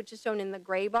apoptosis, which is shown in the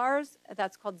gray bars.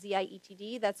 That's called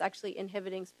ZIETD. That's actually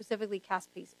inhibiting specifically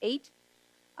caspase 8.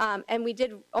 And we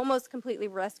did almost completely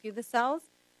rescue the cells.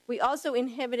 We also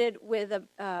inhibited with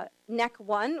a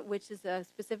NEC1, which is a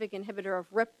specific inhibitor of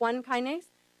RIP1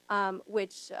 kinase,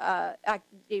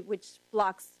 which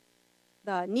blocks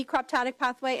the necroptotic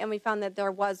pathway, and we found that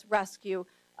there was rescue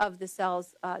of the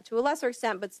cells to a lesser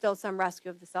extent, but still some rescue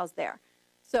of the cells there.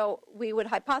 So we would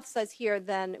hypothesize here,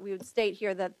 then we would state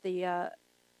here that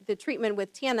the treatment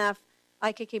with TNF,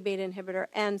 IKK beta inhibitor,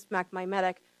 and SMAC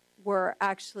mimetic were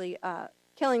actually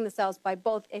killing the cells by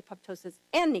both apoptosis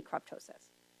and necroptosis.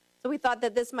 So we thought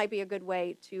that this might be a good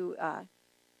way to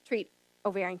treat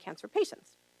ovarian cancer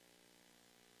patients.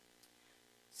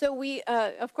 So we,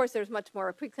 of course, there's much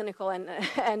more preclinical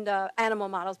and animal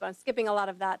models, but I'm skipping a lot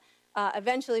of that.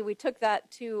 Eventually, we took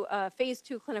that to a phase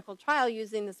 2 clinical trial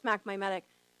using the SMAC mimetic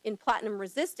in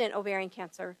platinum-resistant ovarian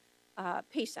cancer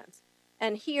patients.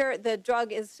 And here, the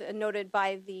drug is noted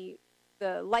by the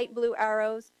light blue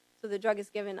arrows. So the drug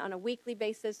is given on a weekly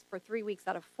basis for 3 weeks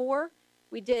out of 4.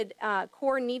 We did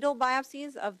core needle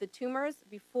biopsies of the tumors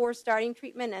before starting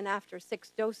treatment and after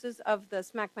 6 doses of the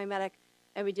SMAC mimetic.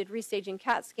 And we did restaging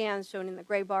CAT scans shown in the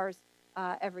gray bars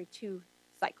every 2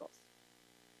 cycles.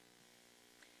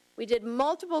 We did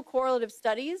multiple correlative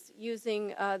studies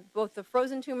using both the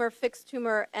frozen tumor, fixed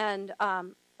tumor, and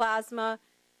plasma,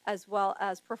 as well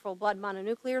as peripheral blood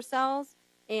mononuclear cells,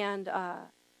 and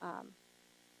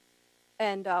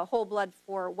whole blood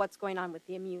for what's going on with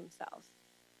the immune cells.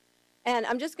 And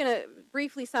I'm just going to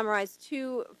briefly summarize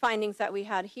two findings that we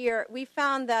had here. We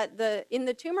found that in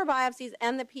the tumor biopsies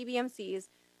and the PBMCs,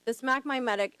 the SMAC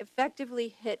mimetic effectively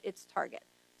hit its target.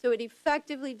 So it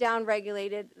effectively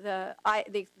downregulated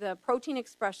the protein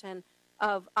expression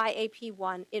of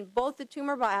IAP1 in both the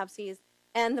tumor biopsies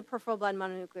and the peripheral blood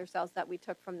mononuclear cells that we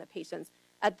took from the patients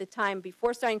at the time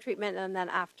before starting treatment and then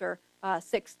after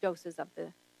 6 doses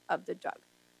of the drug.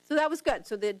 So that was good.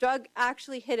 So the drug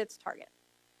actually hit its target.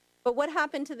 But what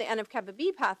happened to the NF-kappa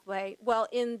B pathway? Well,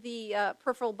 in the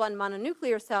peripheral blood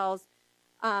mononuclear cells,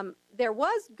 there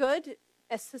was good,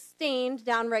 a sustained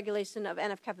downregulation of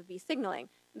NF-kappa B signaling.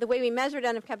 The way we measured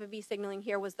NF-kappa B signaling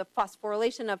here was the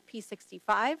phosphorylation of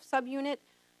P65 subunit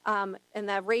and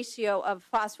the ratio of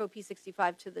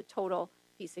phospho-P65 to the total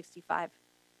P65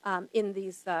 in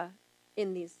these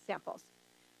samples.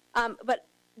 But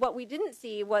what we didn't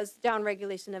see was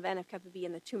downregulation of NF-kappa B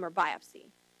in the tumor biopsy.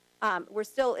 We're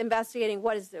still investigating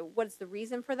what is the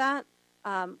reason for that.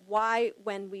 Why,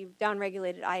 when we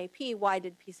downregulated IAP, why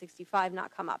did P65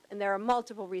 not come up? And there are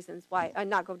multiple reasons why,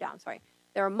 not go down, sorry.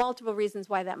 There are multiple reasons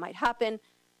why that might happen,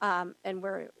 and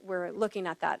we're looking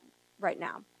at that right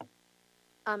now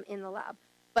in the lab.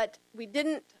 But we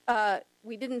didn't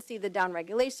see the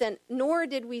downregulation, nor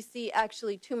did we see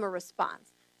actually tumor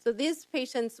response. So these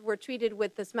patients were treated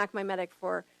with the SMAC mimetic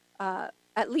for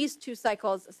at least 2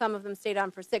 cycles. Some of them stayed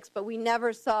on for 6, but we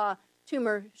never saw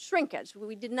tumor shrinkage.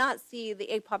 We did not see the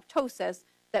apoptosis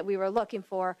that we were looking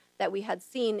for that we had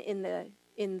seen in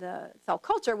the cell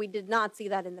culture. We did not see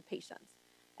that in the patients.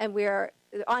 And the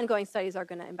ongoing studies are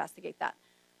going to investigate that.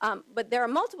 But there are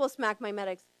multiple SMAC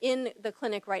mimetics in the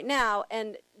clinic right now,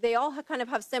 and they all kind of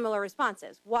have similar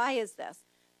responses. Why is this?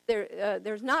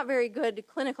 There's not very good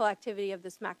clinical activity of the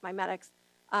SMAC mimetics.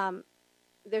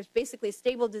 There's basically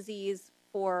stable disease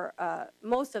for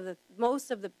most of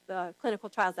the clinical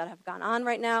trials that have gone on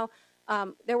right now.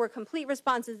 There were complete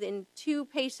responses in 2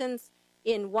 patients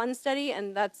in one study,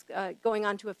 and that's going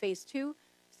on to a phase 2.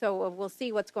 So we'll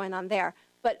see what's going on there.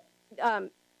 But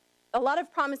a lot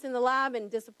of promise in the lab and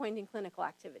disappointing clinical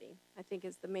activity, I think,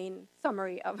 is the main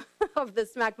summary of the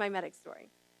SMAC mimetic story.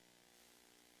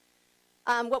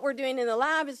 What we're doing in the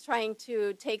lab is trying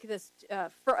to take this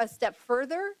for a step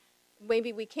further.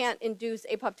 Maybe we can't induce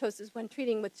apoptosis when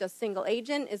treating with just single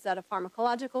agent. Is that a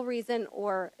pharmacological reason,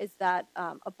 or is that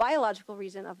a biological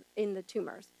reason in the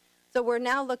tumors? So we're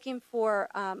now looking for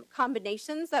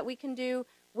combinations that we can do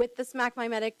with the SMAC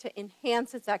mimetic to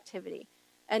enhance its activity.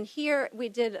 And here we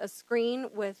did a screen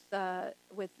with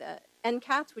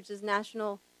NCATS, which is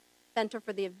National Center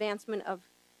for the Advancement of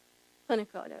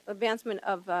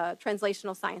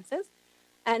Translational Sciences.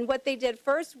 And what they did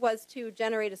first was to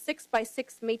generate a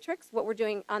 6x6 matrix. What we're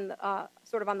doing on the,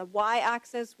 sort of on the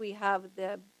y-axis, we have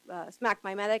the SMAC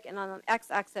mimetic, and on the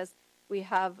x-axis, we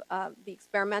have the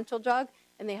experimental drug.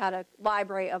 And they had a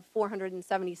library of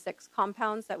 476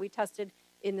 compounds that we tested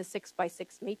in the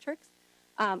 6x6 matrix.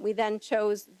 We then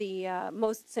chose the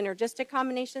most synergistic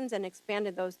combinations and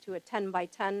expanded those to a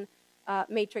 10x10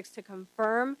 matrix to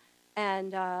confirm,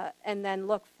 and then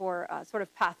look for sort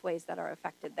of pathways that are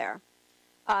affected there.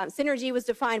 Synergy was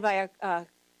defined by a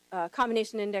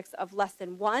combination index of less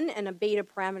than 1 and a beta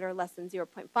parameter less than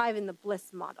 0.5 in the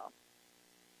Bliss model.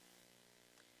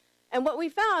 And what we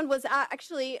found was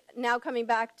actually, now coming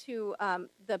back to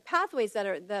the pathways that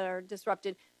are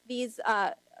disrupted, these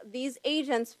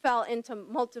agents fell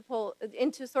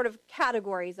into sort of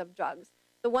categories of drugs.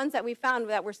 The ones that we found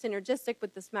that were synergistic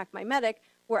with the SMAC mimetic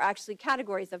were actually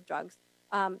categories of drugs.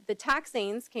 The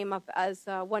taxanes came up as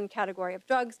one category of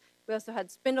drugs. We also had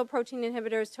spindle protein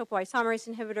inhibitors,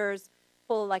 topoisomerase inhibitors,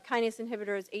 folate kinase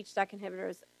inhibitors, HDAC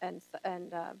inhibitors,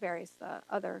 and various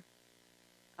other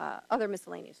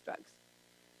miscellaneous drugs.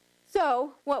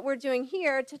 So what we're doing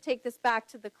here to take this back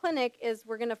to the clinic is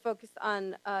we're going to focus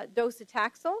on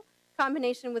docetaxel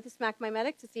combination with the SMAC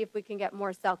mimetic to see if we can get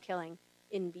more cell killing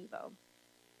in vivo.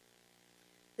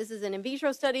 This is an in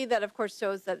vitro study that, of course,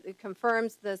 shows that it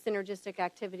confirms the synergistic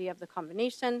activity of the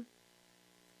combination.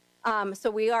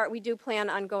 So we do plan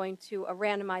on going to a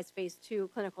randomized phase 2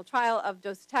 clinical trial of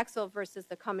docetaxel versus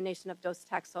the combination of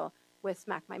docetaxel with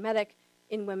SMAC mimetic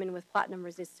in women with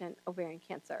platinum-resistant ovarian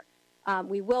cancer.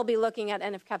 We will be looking at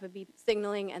NF-kappa B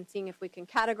signaling and seeing if we can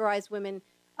categorize women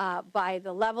by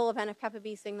the level of NF-kappa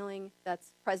B signaling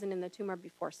that's present in the tumor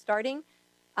before starting,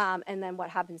 and then what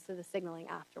happens to the signaling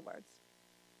afterwards.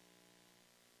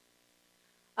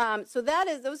 So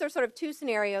those are sort of 2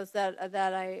 scenarios that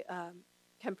I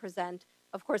can present.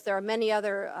 Of course, there are many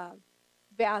other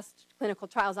vast clinical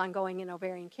trials ongoing in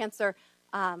ovarian cancer.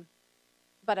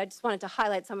 but I just wanted to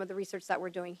highlight some of the research that we're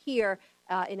doing here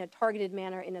in a targeted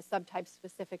manner, in a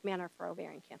subtype-specific manner for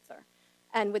ovarian cancer.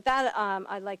 And with that,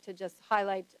 I'd like to just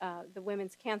highlight the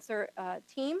women's cancer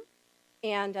team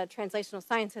and translational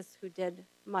scientists who did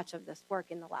much of this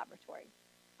work in the laboratory.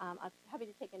 I'm happy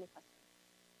to take any questions.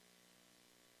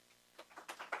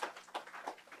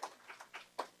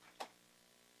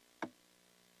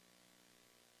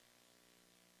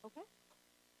 Okay.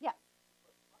 Yeah.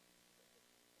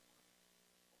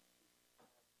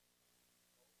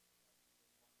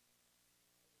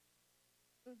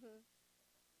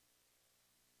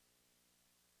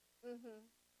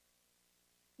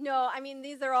 No, I mean,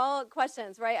 these are all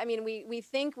questions, right? I mean, we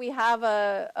think we have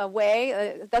a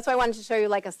way. That's why I wanted to show you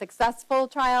like a successful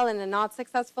trial and a not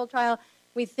successful trial.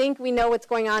 We think we know what's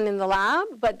going on in the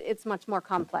lab, but it's much more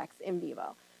complex in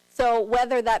vivo. So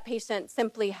whether that patient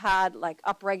simply had like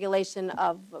upregulation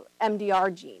of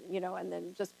MDR gene, you know, and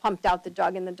then just pumped out the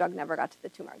drug and the drug never got to the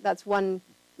tumor. That's one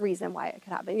reason why it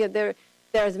could happen. You know,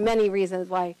 there's many reasons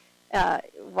why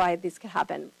this could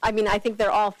happen. I mean, I think they're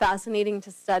all fascinating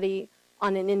to study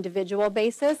on an individual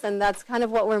basis, and that's kind of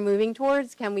what we're moving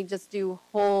towards. Can we just do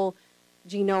whole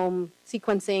genome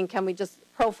sequencing? Can we just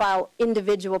profile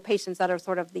individual patients that are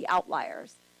sort of the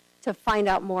outliers to find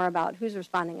out more about who's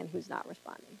responding and who's not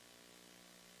responding?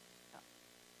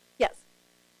 Yes?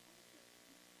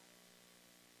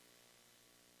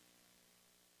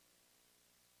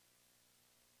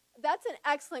 That's an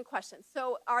excellent question.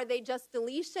 So are they just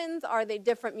deletions? Are they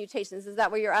different mutations? Is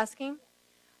that what you're asking?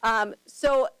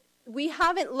 So we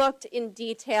haven't looked in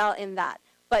detail in that,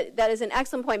 but that is an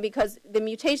excellent point because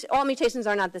all mutations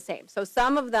are not the same. So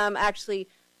some of them actually,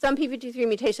 some p53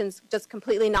 mutations just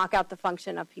completely knock out the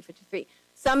function of p53.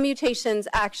 Some mutations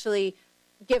actually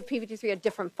give p53 a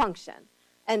different function.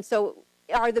 And so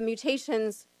are the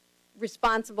mutations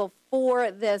responsible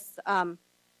for this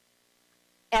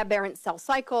aberrant cell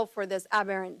cycle, for this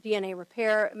aberrant DNA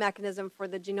repair mechanism, for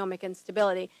the genomic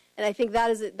instability? And I think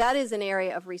that is an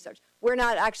area of research. We're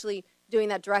not actually doing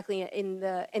that directly in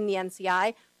the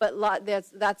NCI, but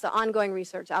that's ongoing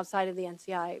research outside of the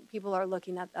NCI. People are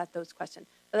looking at those questions.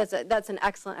 But that's an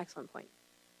excellent point.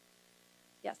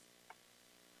 Yes.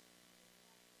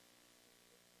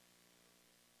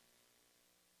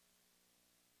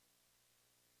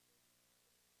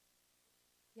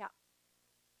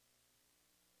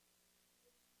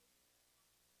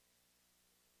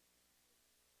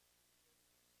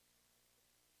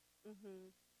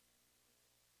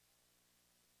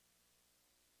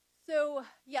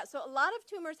 Yeah. So a lot of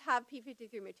tumors have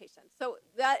p53 mutations. So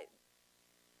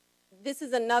this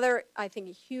is another, I think,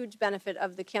 a huge benefit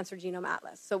of the Cancer Genome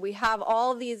Atlas. So we have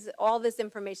all this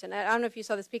information. I don't know if you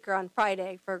saw the speaker on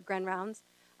Friday for Grand Rounds.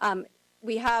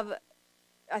 We have,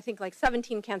 I think, like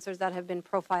 17 cancers that have been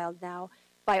profiled now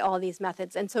by all these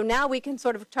methods. And so now we can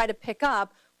sort of try to pick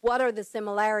up what are the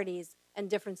similarities and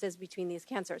differences between these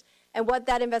cancers. And what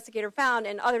that investigator found,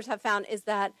 and others have found, is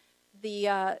that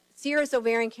the serous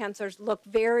ovarian cancers look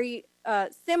very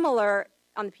similar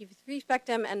on the p53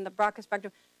 spectrum and the BRCA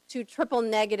spectrum to triple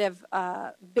negative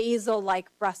basal-like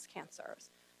breast cancers.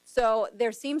 So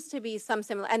there seems to be some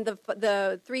similar, and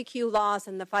the 3q loss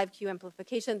and the 5q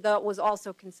amplification, that was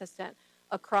also consistent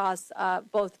across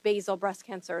both basal breast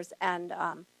cancers and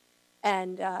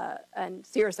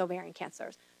serous ovarian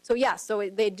cancers. So yes, so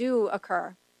they do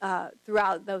occur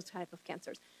throughout those type of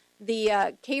cancers.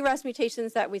 The KRAS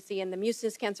mutations that we see in the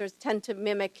mucinous cancers tend to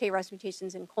mimic KRAS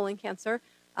mutations in colon cancer,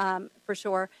 for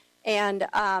sure. And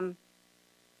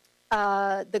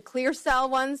the clear cell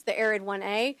ones, the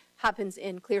ARID1A, happens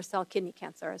in clear cell kidney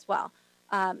cancer as well.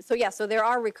 So there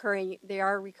are recurring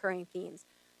themes.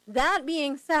 That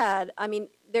being said, I mean,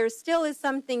 there still is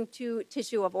something to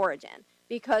tissue of origin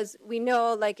because we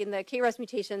know, like in the KRAS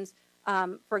mutations,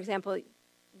 for example,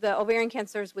 the ovarian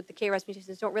cancers with the KRAS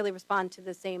mutations don't really respond to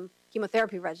the same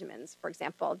chemotherapy regimens, for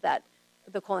example, that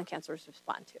the colon cancers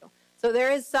respond to. So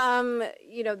there is some,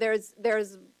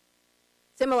 there's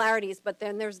similarities, but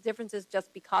then there's differences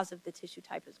just because of the tissue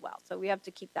type as well. So we have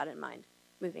to keep that in mind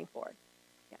moving forward.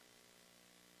 Yeah.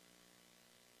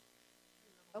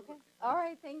 Okay. All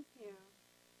right. Thank you.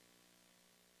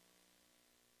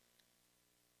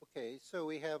 Okay, so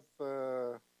we have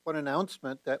one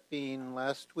announcement, that being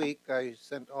last week I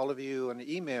sent all of you an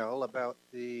email about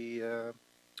the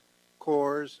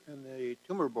cores and the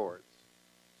tumor boards.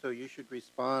 So you should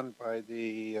respond by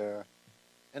the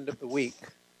end of the week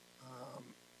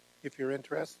if you're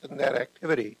interested in that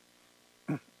activity.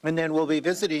 And then we'll be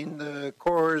visiting the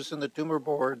cores and the tumor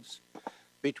boards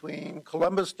between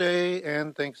Columbus Day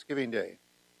and Thanksgiving Day.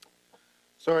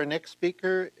 So our next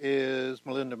speaker is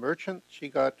Melinda Merchant. She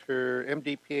got her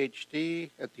MD PhD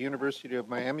at the University of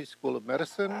Miami School of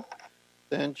Medicine.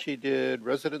 Then she did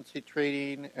residency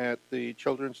training at the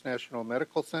Children's National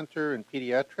Medical Center in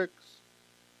pediatrics.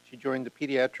 She joined the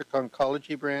pediatric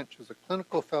oncology branch as a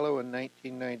clinical fellow in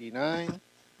 1999.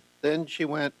 Then she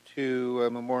went to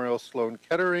Memorial Sloan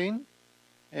Kettering,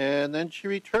 and then she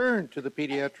returned to the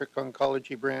pediatric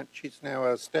oncology branch. She's now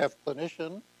a staff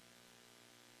clinician.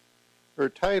 Her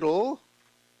title,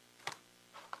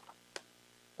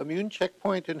 Immune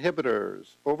Checkpoint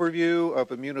Inhibitors, Overview of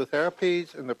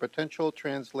Immunotherapies and the Potential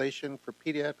Translation for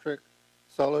Pediatric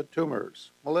Solid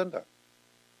Tumors. Melinda.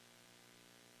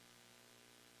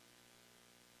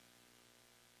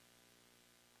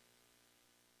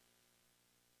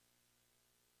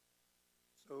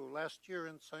 So last year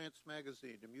in Science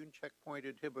magazine, immune checkpoint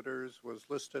inhibitors was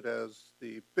listed as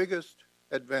the biggest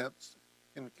advance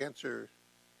in cancer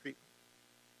treatment.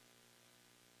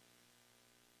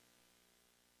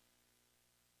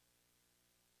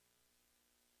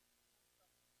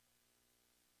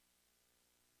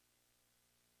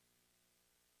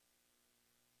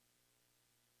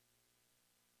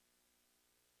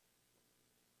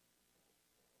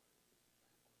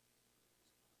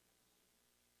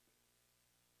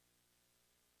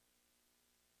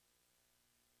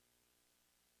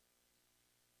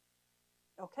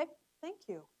 Okay, thank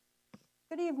you.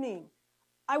 Good evening.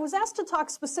 I was asked to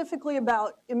talk specifically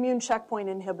about immune checkpoint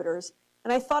inhibitors,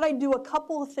 and I thought I'd do a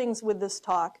couple of things with this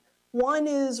talk. One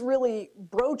is really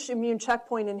broach immune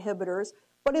checkpoint inhibitors,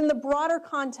 but in the broader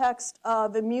context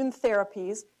of immune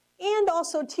therapies, and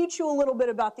also teach you a little bit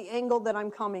about the angle that I'm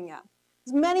coming at.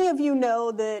 As many of you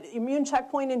know that immune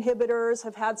checkpoint inhibitors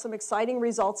have had some exciting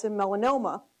results in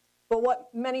melanoma, but what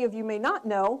many of you may not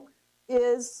know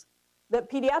is that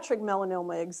pediatric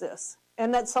melanoma exists,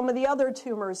 and that some of the other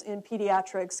tumors in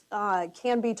pediatrics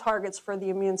can be targets for the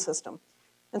immune system.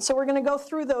 And so we're going to go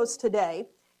through those today.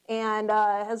 And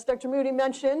as Dr. Moody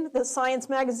mentioned, the Science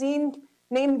magazine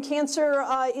named cancer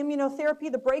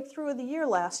immunotherapy the breakthrough of the year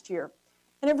last year.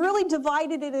 And I've really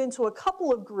divided it into a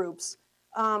couple of groups,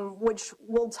 which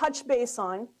we'll touch base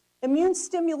on. Immune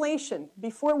stimulation,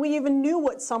 before we even knew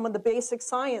what some of the basic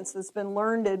science that's been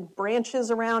learned in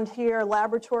branches around here,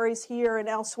 laboratories here and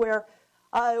elsewhere,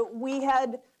 we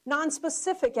had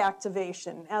nonspecific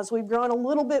activation. As we've grown a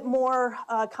little bit more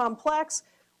complex,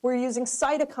 we're using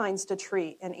cytokines to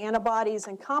treat and antibodies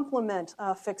and complement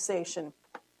fixation.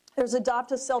 There's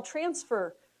adoptive cell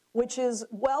transfer, which is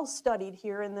well studied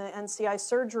here in the NCI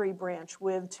surgery branch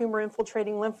with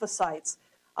tumor-infiltrating lymphocytes.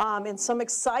 And some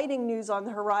exciting news on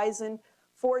the horizon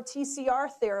for TCR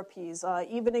therapies,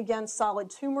 even against solid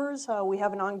tumors. We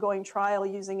have an ongoing trial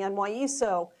using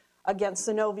NYESO against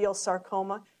synovial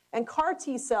sarcoma. And CAR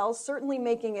T cells certainly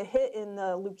making a hit in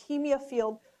the leukemia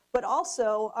field, but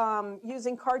also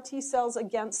using CAR T cells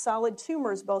against solid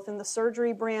tumors, both in the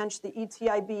surgery branch, the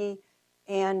ETIB,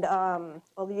 and,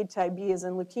 well, the ETIB is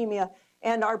in leukemia,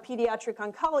 and our pediatric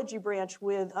oncology branch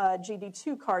with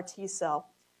GD2 CAR T cell.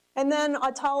 And then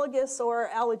autologous or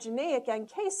allogeneic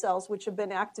NK cells, which have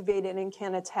been activated and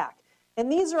can attack.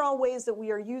 And these are all ways that we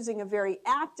are using a very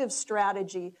active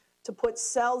strategy to put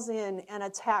cells in and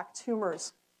attack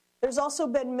tumors. There's also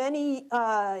been many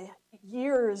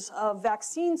years of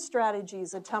vaccine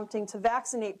strategies attempting to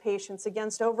vaccinate patients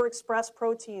against overexpressed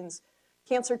proteins.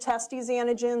 Cancer testis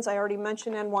antigens, I already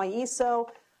mentioned NYESO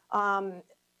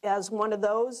as one of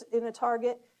those in a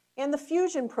target. And the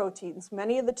fusion proteins.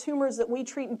 Many of the tumors that we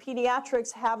treat in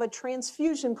pediatrics have a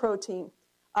transfusion protein,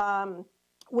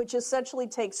 which essentially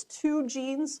takes two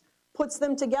genes, puts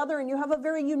them together, and you have a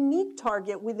very unique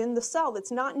target within the cell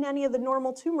that's not in any of the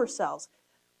normal tumor cells.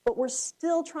 But we're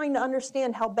still trying to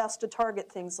understand how best to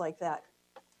target things like that.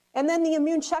 And then the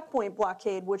immune checkpoint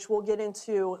blockade, which we'll get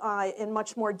into in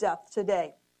much more depth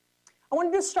today. I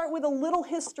wanted to start with a little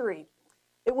history.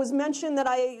 It was mentioned that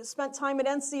I spent time at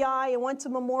NCI and went to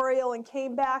Memorial and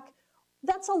came back.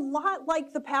 That's a lot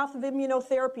like the path of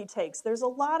immunotherapy takes. There's a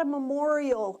lot of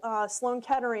Memorial, Sloan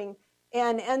Kettering,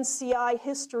 and NCI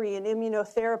history in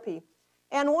immunotherapy.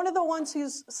 And one of the ones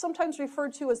who's sometimes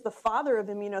referred to as the father of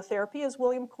immunotherapy is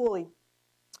William Cooley.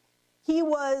 He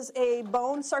was a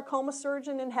bone sarcoma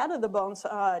surgeon and head of the bone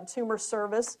tumor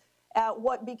service at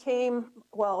what became,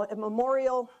 well, at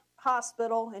Memorial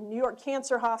Hospital and New York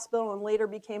Cancer Hospital, and later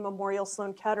became Memorial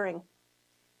Sloan Kettering.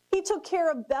 He took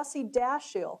care of Bessie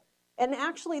Dashiell, and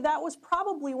actually that was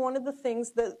probably one of the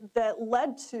things that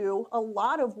led to a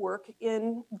lot of work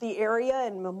in the area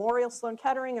in Memorial Sloan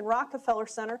Kettering and Rockefeller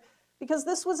Center, because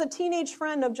this was a teenage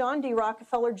friend of John D.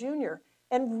 Rockefeller Jr.,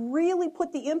 and really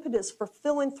put the impetus for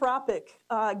philanthropic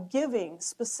giving,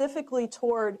 specifically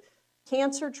toward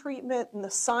cancer treatment and the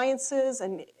sciences,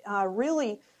 and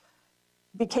really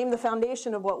became the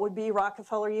foundation of what would be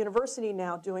Rockefeller University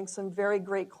now, doing some very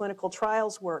great clinical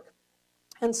trials work.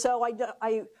 And so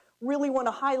I really want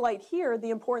to highlight here the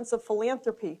importance of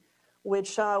philanthropy,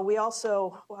 which we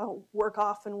also work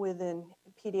often with in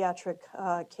pediatric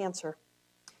cancer.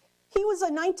 He was a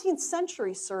 19th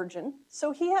century surgeon,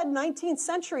 so he had 19th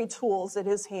century tools at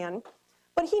his hand,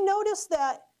 but he noticed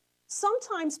that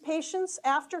sometimes patients,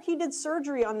 after he did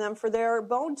surgery on them for their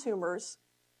bone tumors,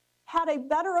 had a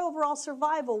better overall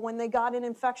survival when they got an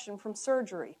infection from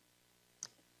surgery.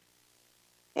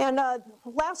 And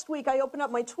last week I opened up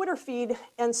my Twitter feed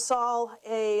and saw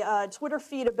a Twitter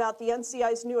feed about the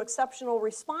NCI's new Exceptional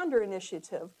Responder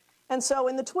Initiative. And so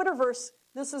in the Twitterverse,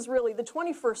 this is really the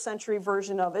 21st century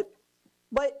version of it.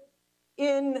 But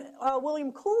in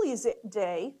William Cooley's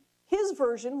day, his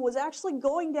version was actually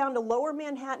going down to Lower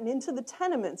Manhattan into the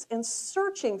tenements and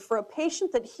searching for a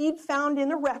patient that he'd found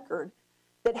in a record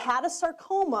that had a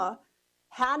sarcoma,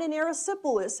 had an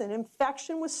erysipelas, an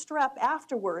infection with strep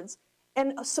afterwards,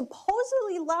 and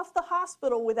supposedly left the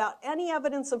hospital without any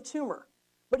evidence of tumor.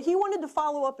 But he wanted to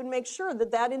follow up and make sure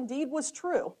that that indeed was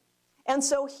true. And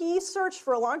so he searched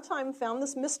for a long time and found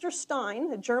this Mr.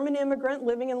 Stein, a German immigrant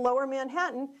living in Lower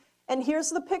Manhattan, and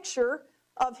here's the picture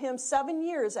of him 7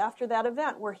 years after that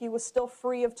event where he was still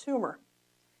free of tumor.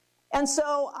 And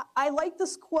so I like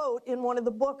this quote in one of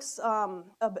the books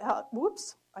about,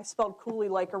 whoops, I spelled Cooley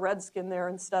like a redskin there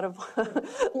instead of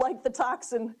like the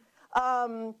toxin.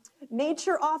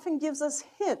 Nature often gives us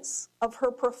hints of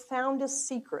her profoundest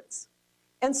secrets.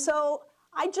 And so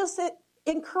I just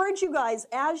encourage you guys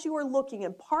as you are looking,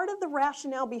 and part of the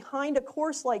rationale behind a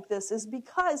course like this is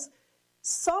because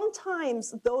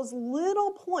sometimes those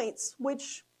little points,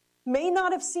 which may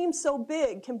not have seemed so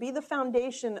big, can be the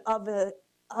foundation of a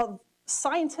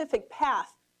scientific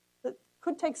path that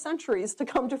could take centuries to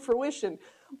come to fruition.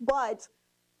 But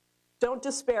don't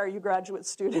despair, you graduate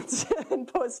students and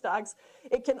postdocs.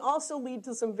 It can also lead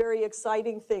to some very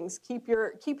exciting things. Keep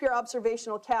your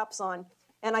observational caps on.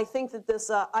 And I think that this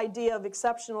idea of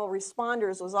exceptional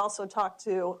responders was also talked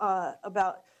to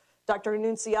about Dr.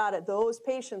 Annunziata. Those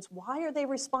patients, why are they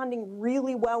responding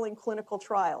really well in clinical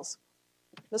trials?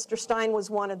 Mr. Stein was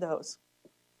one of those.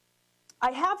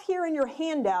 I have here in your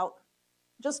handout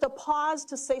just a pause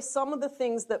to say some of the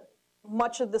things that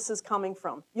much of this is coming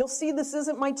from. You'll see this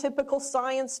isn't my typical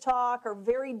science talk or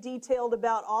very detailed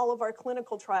about all of our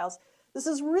clinical trials. This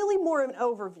is really more an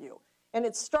overview. And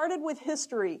it started with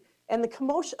history. And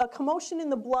A Commotion in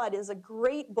the Blood is a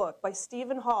great book by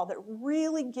Stephen Hall that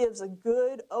really gives a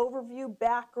good overview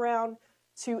background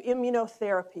to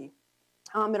immunotherapy.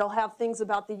 It'll have things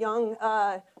about the young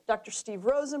Dr. Steve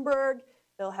Rosenberg.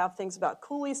 It'll have things about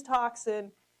Cooley's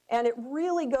toxin. And it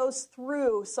really goes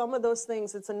through some of those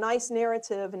things. It's a nice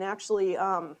narrative and actually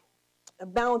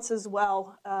balances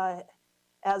well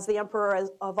as the Emperor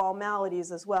of All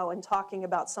Maladies as well in talking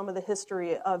about some of the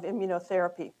history of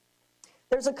immunotherapy.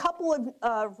 There's a couple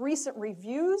of recent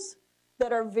reviews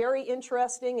that are very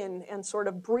interesting and sort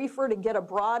of briefer to get a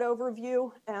broad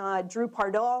overview. Drew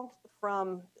Pardall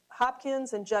from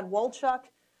Hopkins and Jed Wolchuk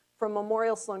from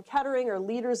Memorial Sloan Kettering are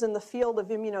leaders in the field of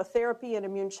immunotherapy and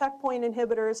immune checkpoint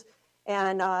inhibitors.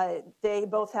 And they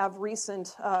both have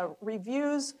recent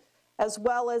reviews, as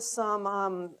well as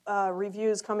some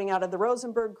reviews coming out of the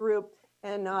Rosenberg group.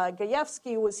 And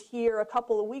Gajewski was here a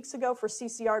couple of weeks ago for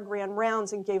CCR Grand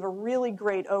Rounds and gave a really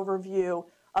great overview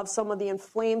of some of the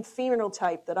inflamed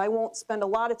phenotype that I won't spend a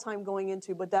lot of time going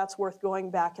into, but that's worth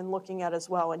going back and looking at as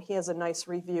well. And he has a nice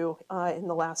review in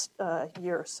the last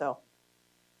year or so.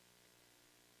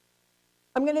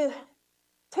 I'm going to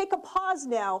take a pause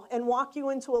now and walk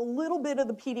you into a little bit of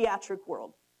the pediatric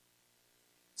world.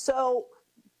 So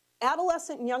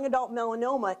adolescent and young adult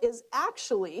melanoma is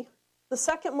actually the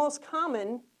second most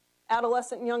common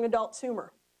adolescent and young adult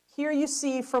tumor. Here you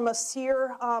see from a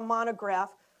SEER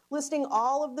monograph listing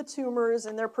all of the tumors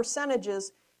and their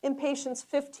percentages in patients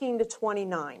 15 to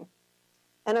 29.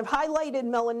 And I've highlighted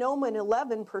melanoma in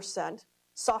 11%,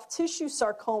 soft tissue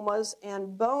sarcomas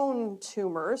and bone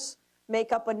tumors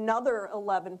make up another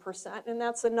 11%, and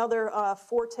that's another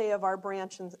forte of our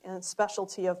branch and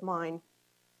specialty of mine.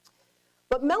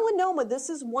 But melanoma, this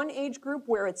is one age group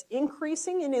where it's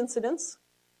increasing in incidence,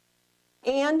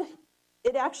 and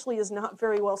it actually is not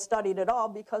very well studied at all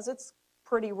because it's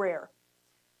pretty rare.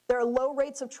 There are low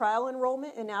rates of trial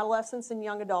enrollment in adolescents and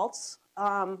young adults,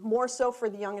 more so for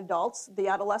the young adults. The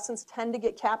adolescents tend to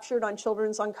get captured on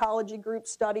children's oncology group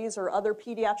studies or other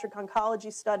pediatric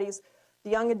oncology studies. The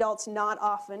young adults, not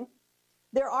often.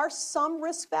 There are some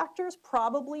risk factors,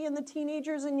 probably in the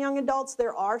teenagers and young adults.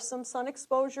 There are some sun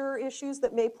exposure issues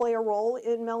that may play a role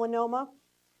in melanoma.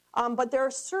 But there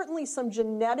are certainly some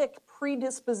genetic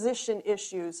predisposition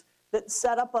issues that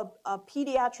set up a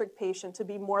pediatric patient to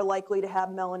be more likely to have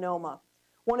melanoma.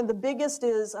 One of the biggest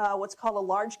is what's called a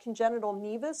large congenital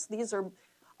nevus. These are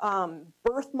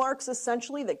birthmarks,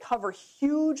 essentially, that cover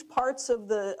huge parts of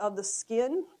the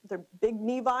skin. They're big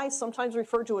nevi, sometimes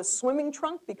referred to as swimming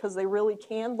trunk, because they really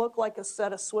can look like a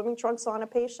set of swimming trunks on a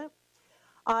patient.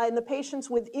 And the patients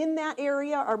within that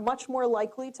area are much more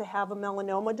likely to have a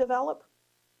melanoma develop.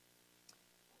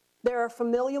 There are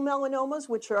familial melanomas,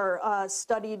 which are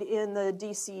studied in the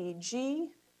DCG.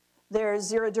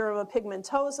 There's xeroderma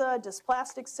pigmentosa,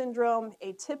 dysplastic syndrome,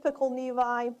 atypical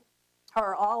nevi,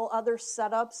 are all other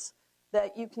setups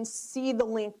that you can see the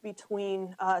link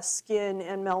between skin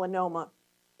and melanoma.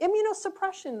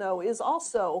 Immunosuppression, though, is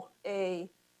also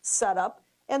a setup,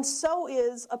 and so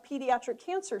is a pediatric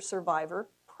cancer survivor.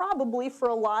 Probably for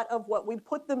a lot of what we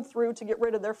put them through to get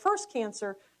rid of their first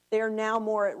cancer, they are now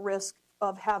more at risk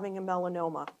of having a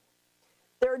melanoma.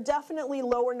 There are definitely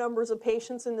lower numbers of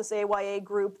patients in this AYA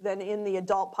group than in the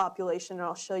adult population, and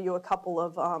I'll show you a couple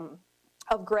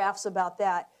of graphs about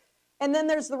that. And then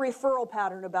there's the referral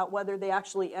pattern about whether they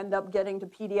actually end up getting to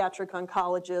pediatric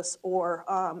oncologists or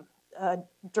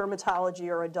dermatology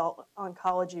or adult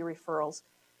oncology referrals.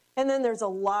 And then there's a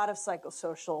lot of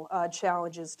psychosocial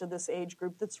challenges to this age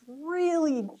group that's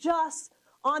really just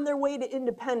on their way to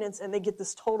independence, and they get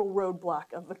this total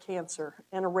roadblock of a cancer,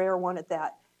 and a rare one at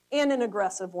that, and an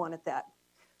aggressive one at that.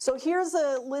 So here's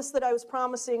a list that I was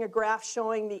promising, a graph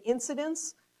showing the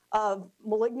incidence of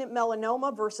malignant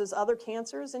melanoma versus other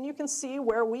cancers, and you can see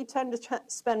where we tend to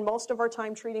spend most of our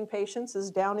time treating patients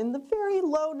is down in the very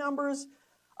low numbers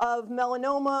of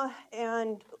melanoma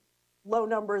and low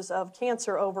numbers of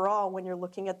cancer overall when you're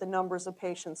looking at the numbers of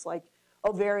patients like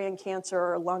ovarian cancer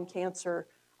or lung cancer.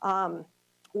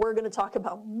 We're going to talk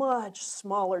about much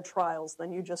smaller trials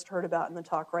than you just heard about in the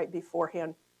talk right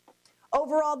beforehand.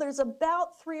 Overall, there's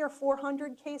about 300 or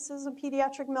 400 cases of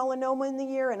pediatric melanoma in the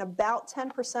year, and about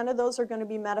 10% of those are going to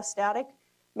be metastatic,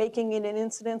 making it an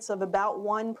incidence of about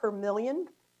 1 per million.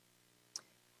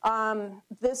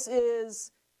 This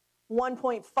is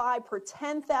 1.5 per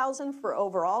 10,000 for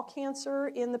overall cancer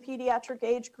in the pediatric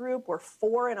age group, or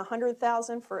 4 in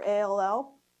 100,000 for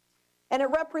ALL. And it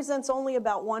represents only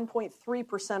about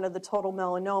 1.3% of the total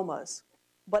melanomas.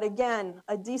 But again,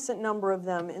 a decent number of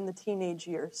them in the teenage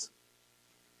years.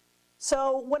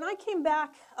 So when I came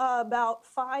back about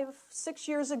 5-6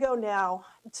 years ago now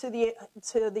to the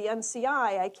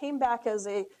NCI, I came back as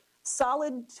a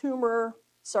solid tumor,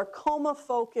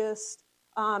 sarcoma-focused,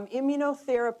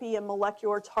 immunotherapy and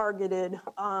molecular targeted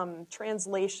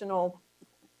translational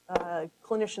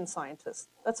clinician scientist.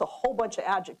 That's a whole bunch of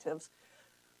adjectives.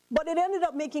 But it ended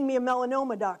up making me a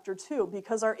melanoma doctor too,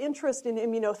 because our interest in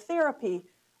immunotherapy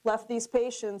left these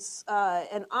patients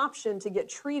an option to get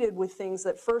treated with things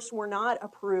that first were not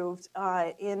approved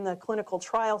in the clinical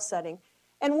trial setting.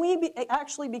 And we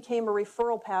actually became a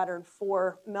referral pattern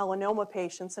for melanoma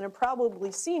patients, and have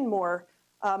probably seen more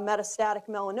metastatic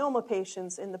melanoma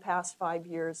patients in the past 5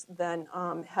 years than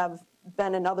have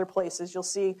been in other places. You'll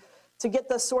see, to get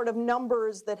the sort of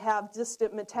numbers that have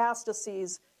distant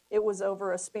metastases, it was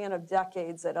over a span of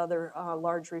decades at other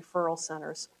large referral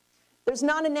centers. There's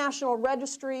not a national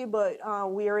registry, but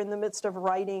we are in the midst of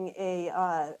writing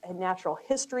a natural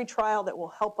history trial that will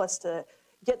help us to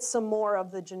get some more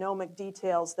of the genomic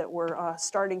details that we're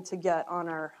starting to get on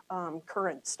our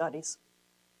current studies.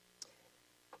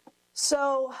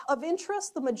 So of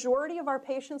interest, the majority of our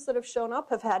patients that have shown up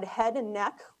have had head and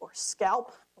neck or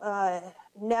scalp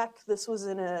neck. This was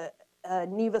in a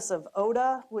nevus of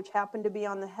Oda, which happened to be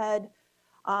on the head,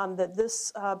 that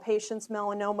this patient's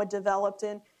melanoma developed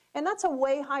in. And that's a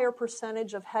way higher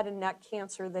percentage of head and neck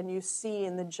cancer than you see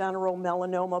in the general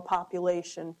melanoma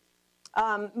population.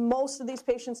 Most of these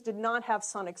patients did not have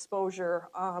sun exposure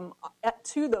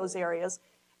to those areas.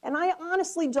 And I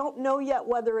honestly don't know yet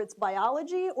whether it's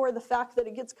biology or the fact that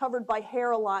it gets covered by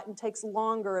hair a lot and takes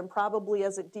longer, and probably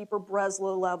is at deeper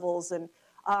Breslow levels and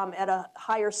at a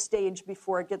higher stage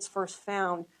before it gets first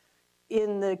found,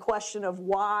 in the question of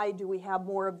why do we have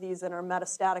more of these in our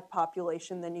metastatic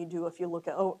population than you do if you look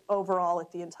at overall at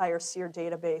the entire SEER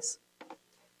database.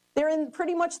 They're in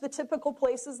pretty much the typical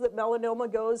places that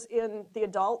melanoma goes in the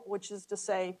adult, which is to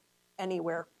say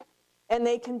anywhere. And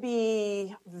they can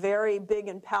be very big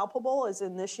and palpable, as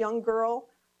in this young girl,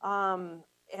 and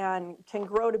can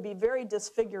grow to be very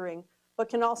disfiguring, but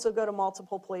can also go to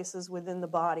multiple places within the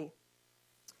body.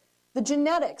 The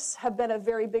genetics have been a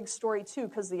very big story too,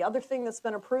 because the other thing that's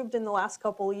been approved in the last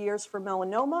couple of years for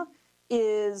melanoma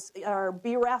is our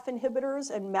BRAF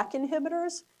inhibitors and MEK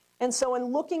inhibitors. And so in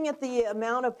looking at the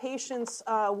amount of patients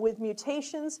with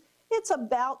mutations, it's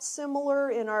about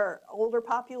similar in our older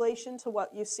population to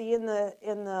what you see in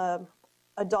the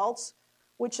adults,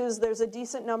 which is there's a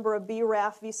decent number of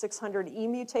BRAF V600E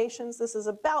mutations. This is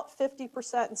about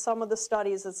 50% in some of the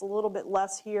studies. It's a little bit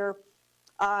less here.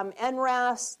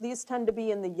 NRAS, these tend to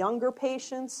be in the younger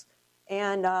patients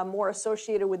and more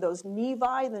associated with those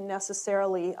nevi than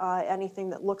necessarily anything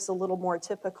that looks a little more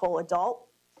typical adult.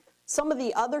 Some of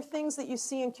the other things that you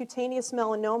see in cutaneous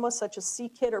melanoma, such as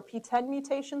c-KIT or PTEN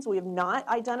mutations, we have not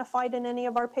identified in any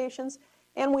of our patients.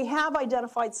 And we have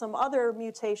identified some other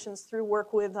mutations through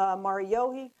work with Mari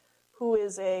Yohi, who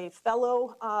is a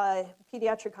fellow,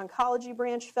 pediatric oncology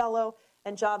branch fellow,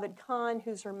 and Javed Khan,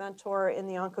 who's her mentor in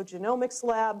the oncogenomics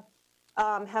lab,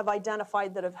 have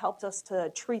identified that have helped us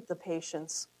to treat the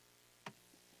patients.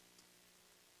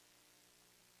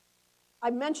 I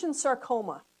mentioned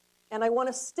sarcoma, and I want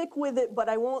to stick with it, but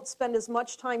I won't spend as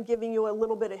much time giving you a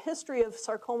little bit of history of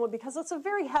sarcoma because it's a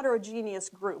very heterogeneous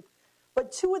group. But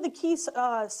two of the key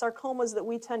sarcomas that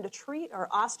we tend to treat are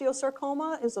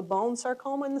osteosarcoma, is a bone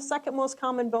sarcoma, and the second most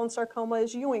common bone sarcoma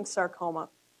is Ewing sarcoma.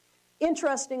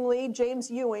 Interestingly, James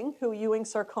Ewing, who Ewing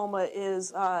sarcoma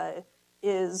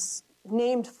is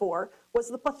named for, was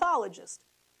the pathologist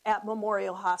at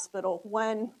Memorial Hospital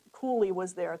when Cooley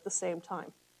was there at the same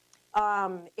time.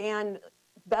 And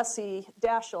Bessie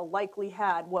Daschle likely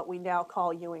had what we now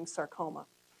call Ewing sarcoma.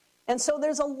 And so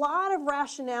there's a lot of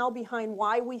rationale behind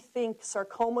why we think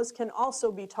sarcomas can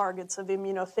also be targets of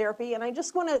immunotherapy, and I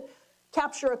just want to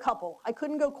capture a couple. I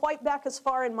couldn't go quite back as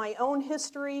far in my own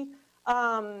history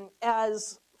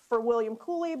as for William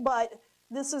Cooley, but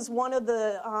this is one of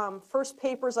the first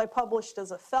papers I published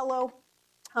as a fellow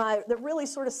that really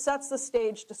sort of sets the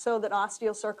stage to show that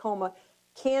osteosarcoma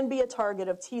can be a target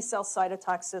of T-cell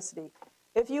cytotoxicity.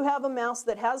 If you have a mouse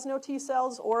that has no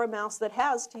T-cells or a mouse that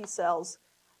has T-cells,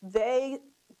 they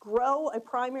grow a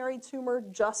primary tumor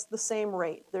just the same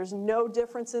rate. There's no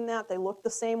difference in that. They look the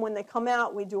same when they come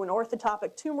out. We do an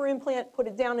orthotopic tumor implant, put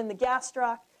it down in the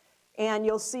gastroc, and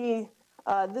you'll see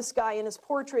this guy in his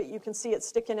portrait. You can see it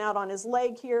sticking out on his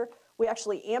leg here. We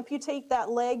actually amputate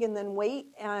that leg and then wait,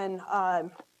 and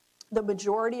the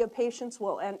majority of patients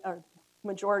will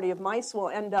majority of mice will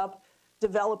end up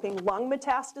developing lung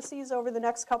metastases over the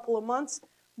next couple of months.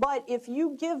 But if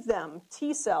you give them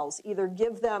T-cells, either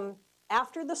give them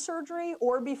after the surgery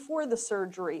or before the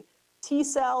surgery,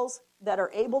 T-cells that are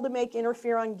able to make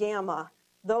interferon gamma,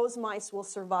 those mice will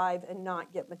survive and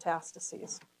not get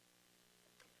metastases.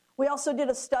 We also did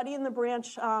a study in the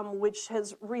branch which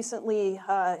has recently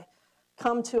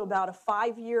come to about a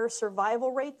 5-year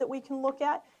survival rate that we can look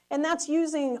at. And that's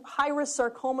using high-risk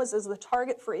sarcomas as the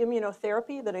target for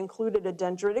immunotherapy that included a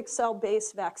dendritic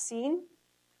cell-based vaccine.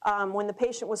 When the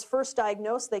patient was first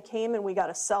diagnosed, they came and we got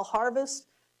a cell harvest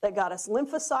that got us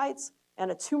lymphocytes and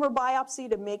a tumor biopsy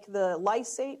to make the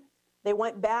lysate. They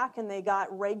went back and they got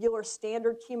regular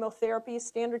standard chemotherapy.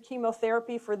 Standard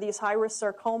chemotherapy for these high-risk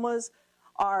sarcomas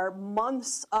are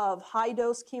months of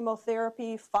high-dose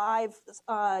chemotherapy, 5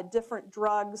 different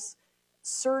drugs,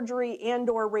 surgery,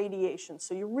 and/or radiation.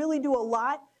 So you really do a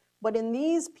lot. But in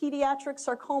these pediatric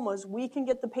sarcomas, we can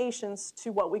get the patients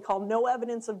to what we call no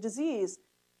evidence of disease,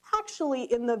 actually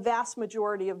in the vast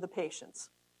majority of the patients.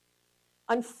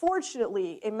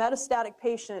 Unfortunately, a metastatic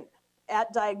patient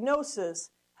at diagnosis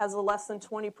has a less than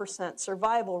 20%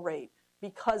 survival rate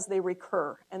because they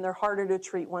recur, and they're harder to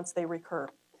treat once they recur.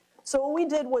 So what we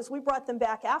did was we brought them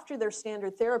back after their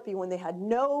standard therapy when they had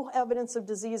no evidence of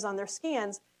disease on their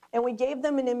scans, and we gave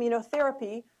them an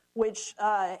immunotherapy which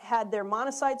had their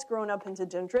monocytes grown up into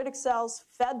dendritic cells,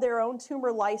 fed their own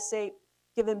tumor lysate,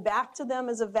 given back to them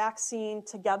as a vaccine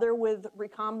together with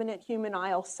recombinant human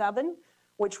IL-7,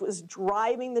 which was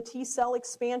driving the T-cell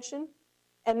expansion,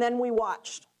 and then we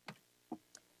watched.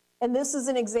 And this is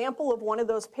an example of one of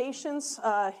those patients.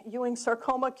 Ewing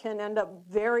sarcoma can end up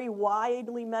very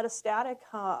widely metastatic,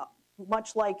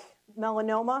 much like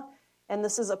melanoma. And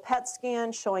this is a PET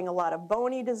scan showing a lot of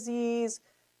bony disease.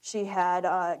 She had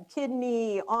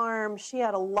kidney, arm. She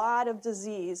had a lot of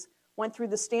disease. Went through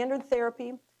the standard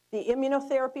therapy. The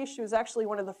immunotherapy, she was actually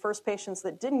one of the first patients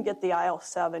that didn't get the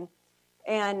IL-7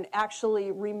 and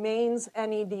actually remains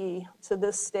NED to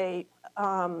this state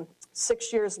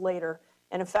 6 years later.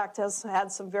 And in fact, has had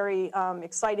some very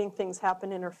exciting things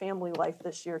happen in her family life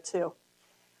this year too.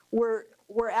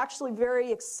 We're actually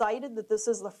very excited that this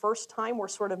is the first time we're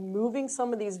sort of moving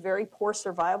some of these very poor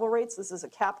survival rates. This is a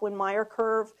Kaplan-Meier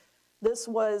curve This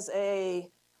was a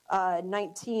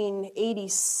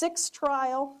 1986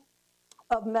 trial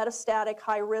of metastatic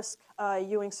high-risk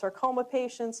Ewing sarcoma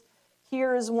patients.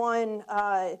 Here's one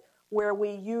where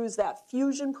we use that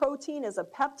fusion protein as a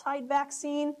peptide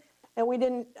vaccine, and we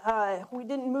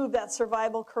didn't move that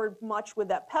survival curve much with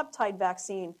that peptide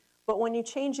vaccine, but when you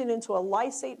change it into a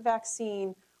lysate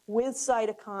vaccine with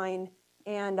cytokine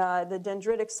and the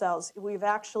dendritic cells, we've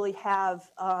actually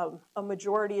have a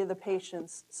majority of the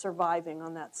patients surviving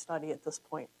on that study at this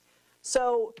point.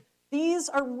 So these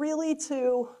are really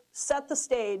to set the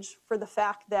stage for the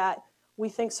fact that we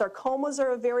think sarcomas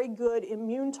are a very good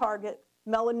immune target,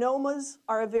 melanomas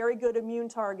are a very good immune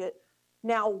target.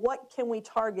 Now, what can we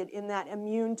target in that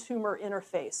immune-tumor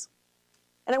interface?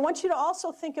 And I want you to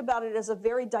also think about it as a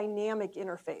very dynamic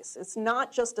interface. It's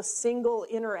not just a single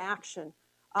interaction.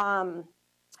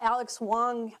 Alex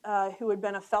Wong, who had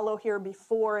been a fellow here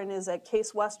before and is at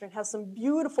Case Western, has some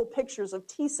beautiful pictures of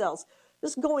T cells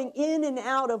just going in and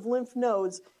out of lymph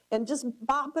nodes and just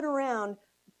bopping around,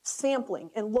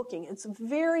 sampling and looking. It's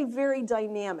very, very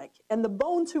dynamic. And the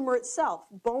bone tumor itself,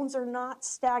 bones are not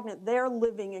stagnant. They're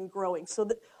living and growing. So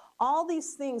that all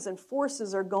these things and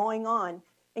forces are going on.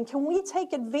 And can we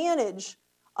take advantage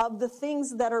of the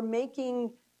things that are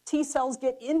making T cells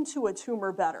get into a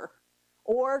tumor better?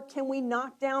 Or can we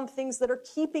knock down things that are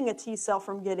keeping a T cell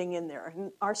from getting in there?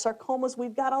 In our sarcomas,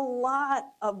 we've got a lot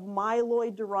of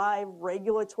myeloid-derived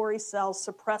regulatory cells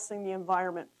suppressing the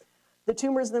environment. The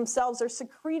tumors themselves are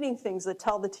secreting things that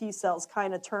tell the T cells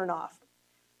kind of turn off.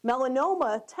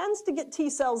 Melanoma tends to get T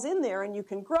cells in there and you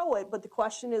can grow it, but the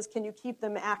question is, can you keep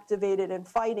them activated and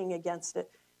fighting against it?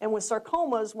 And with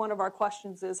sarcomas, one of our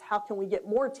questions is, how can we get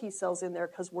more T cells in there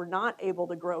because we're not able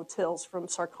to grow TILs from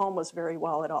sarcomas very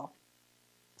well at all.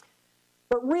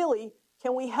 But really,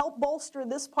 can we help bolster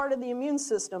this part of the immune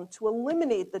system to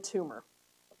eliminate the tumor?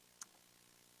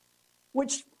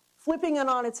 Which, flipping it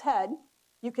on its head,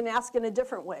 you can ask in a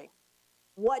different way.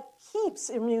 What keeps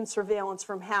immune surveillance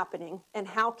from happening, and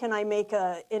how can I make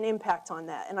an impact on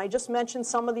that? And I just mentioned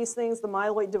some of these things, the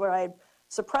myeloid-derived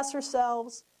suppressor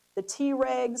cells, the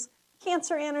Tregs.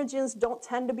 Cancer antigens don't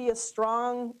tend to be as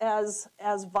strong as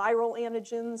viral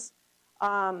antigens.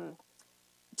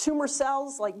 Tumor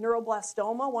cells like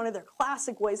neuroblastoma, one of their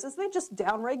classic ways is they just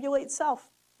downregulate self.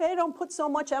 They don't put so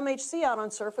much MHC out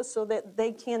on surface so that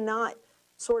they cannot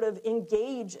sort of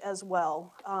engage as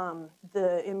well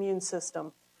the immune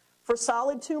system. For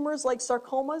solid tumors like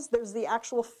sarcomas, there's the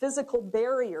actual physical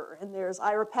barrier, and there's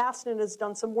Ira Paston has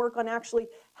done some work on actually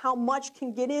how much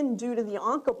can get in due to the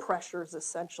oncopressures,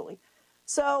 essentially.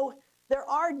 So there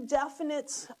are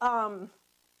definite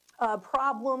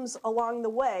problems along the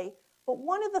way, but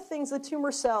one of the things that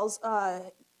tumor cells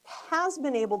has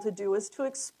been able to do is to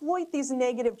exploit these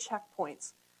negative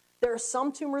checkpoints. There are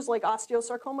some tumors like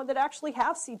osteosarcoma that actually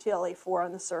have CTLA-4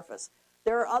 on the surface.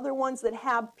 There are other ones that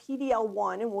have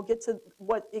PD-L1, and we'll get to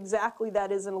what exactly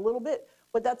that is in a little bit,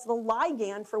 but that's the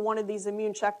ligand for one of these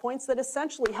immune checkpoints that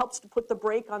essentially helps to put the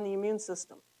brake on the immune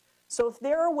system. So if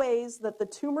there are ways that the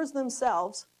tumors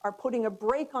themselves are putting a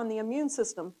brake on the immune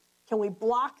system, can we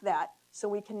block that so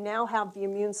we can now have the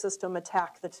immune system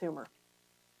attack the tumor?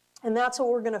 And that's what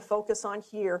we're going to focus on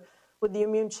here with the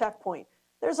immune checkpoint.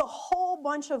 There's a whole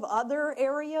bunch of other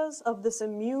areas of this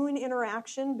immune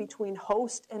interaction between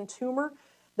host and tumor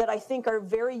that I think are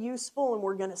very useful, and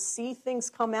we're going to see things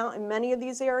come out in many of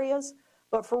these areas.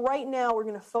 But for right now, we're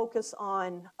going to focus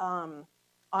on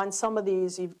some of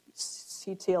these.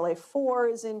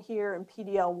 CTLA-4 is in here, and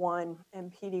PD-L1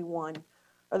 and PD-1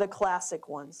 are the classic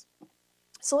ones.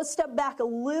 So let's step back a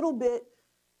little bit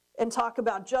and talk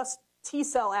about just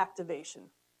T-cell activation.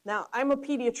 Now, I'm a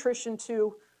pediatrician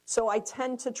too, so I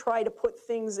tend to try to put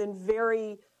things in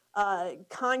very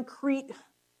concrete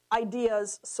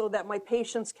ideas so that my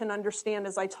patients can understand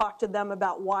as I talk to them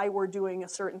about why we're doing a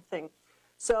certain thing.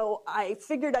 So I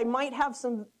figured I might have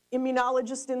some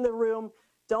immunologists in the room.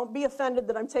 Don't be offended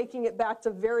that I'm taking it back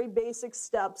to very basic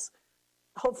steps.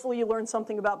 Hopefully you learn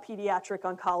something about pediatric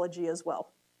oncology as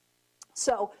well.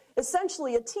 So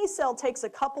essentially, a T cell takes a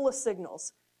couple of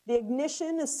signals. The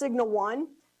ignition is signal 1.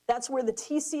 That's where the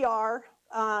TCR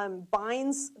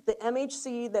binds the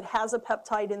MHC that has a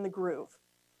peptide in the groove.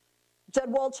 Jed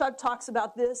Wolchuk talks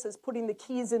about this as putting the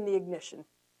keys in the ignition.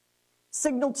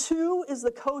 Signal 2 is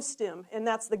the co-stim, and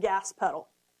that's the gas pedal.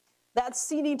 That's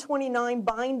CD29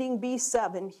 binding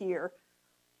B7 here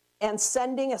and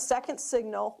sending a second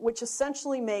signal, which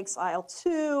essentially makes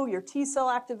IL-2, your T cell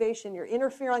activation, your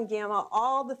interferon gamma,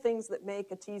 all the things that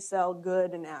make a T cell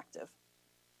good and active.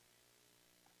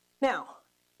 Now,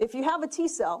 if you have a T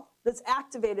cell that's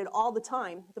activated all the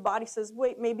time, the body says,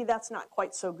 wait, maybe that's not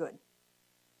quite so good.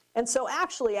 And so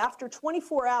actually, after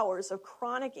 24 hours of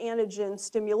chronic antigen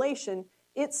stimulation,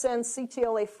 it sends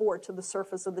CTLA-4 to the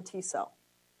surface of the T cell.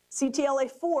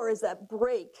 CTLA-4 is that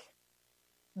break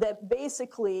that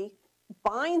basically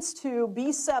binds to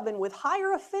B7 with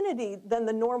higher affinity than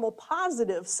the normal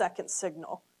positive second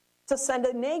signal to send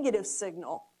a negative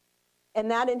signal. And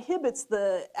that inhibits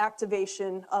the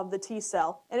activation of the T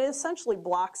cell, and it essentially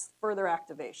blocks further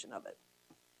activation of it.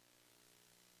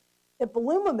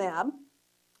 Ipilimumab,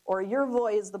 or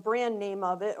Yervoy is the brand name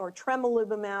of it, or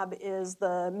tremelimumab is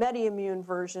the MediImmune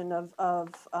version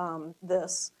of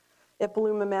this.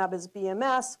 Ipilimumab is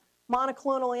BMS.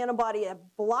 Monoclonal antibody, it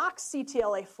blocks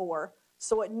CTLA-4,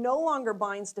 so it no longer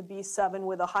binds to B7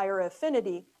 with a higher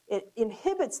affinity. It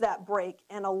inhibits that break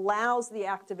and allows the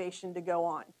activation to go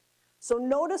on. So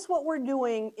notice what we're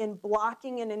doing in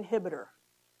blocking an inhibitor.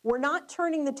 We're not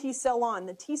turning the T cell on.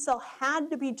 The T cell had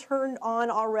to be turned on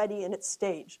already in its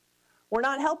stage. We're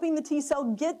not helping the T cell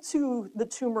get to the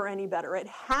tumor any better. It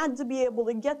had to be able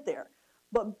to get there.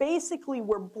 But basically,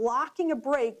 we're blocking a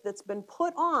break that's been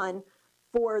put on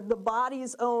for the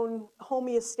body's own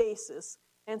homeostasis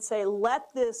and say,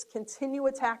 let this continue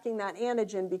attacking that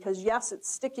antigen because, yes, it's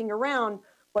sticking around,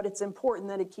 but it's important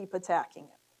that it keep attacking it.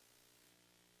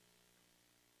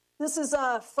 This is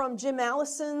from Jim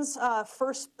Allison's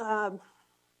first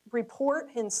report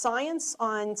in Science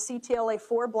on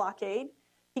CTLA-4 blockade.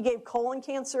 He gave colon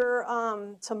cancer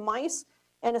to mice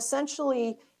and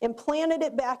essentially implanted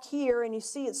it back here, and you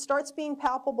see it starts being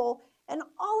palpable, and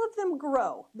all of them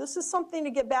grow. This is something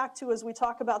to get back to as we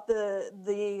talk about the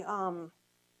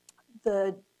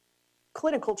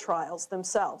clinical trials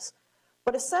themselves.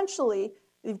 But essentially,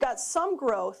 you've got some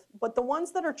growth, but the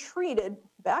ones that are treated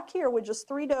back here with just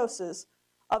 3 doses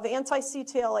of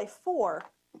anti-CTLA-4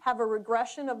 have a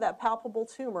regression of that palpable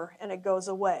tumor, and it goes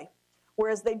away.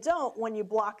 Whereas they don't when you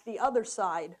block the other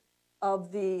side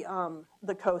of the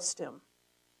co-stim.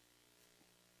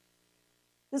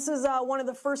 This is one of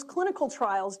the first clinical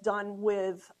trials done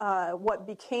with what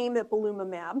became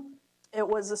ipilimumab. It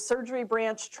was a surgery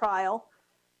branch trial,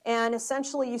 and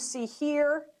essentially you see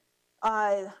here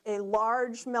a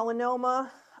large melanoma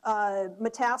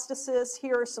metastasis.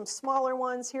 Here are some smaller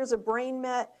ones. Here's a brain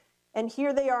met, and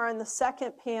here they are in the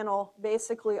second panel,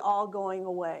 basically all going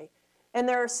away. And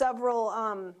there are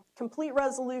several complete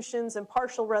resolutions and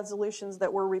partial resolutions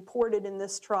that were reported in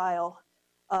this trial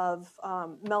of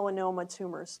melanoma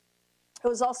tumors. It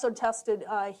was also tested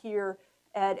here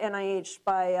at NIH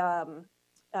by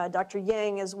Dr.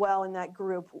 Yang as well in that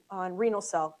group on renal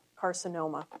cell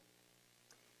carcinoma.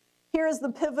 Here is the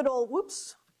pivotal,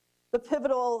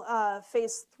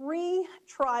 phase 3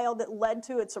 trial that led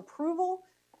to its approval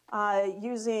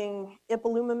using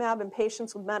ipilimumab in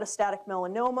patients with metastatic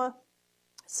melanoma.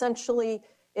 Essentially,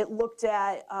 it looked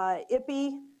at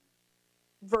ipi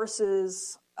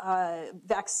versus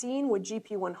vaccine with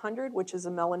GP100, which is a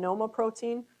melanoma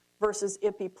protein, versus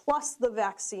ipi plus the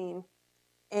vaccine,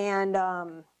 and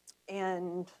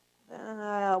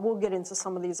we'll get into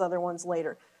some of these other ones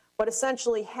later. But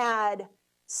essentially had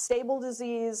stable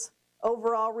disease,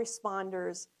 overall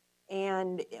responders,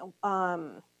 and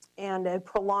a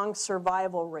prolonged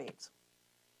survival rate.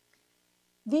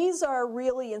 These are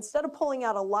really, instead of pulling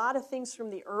out a lot of things from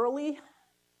the early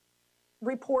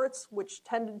reports, which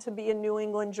tended to be in New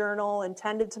England Journal and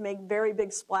tended to make very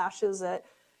big splashes at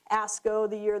ASCO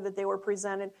the year that they were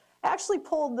presented, I actually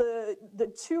pulled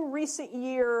the 2 recent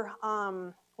year,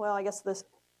 well, I guess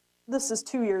this is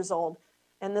 2 years old,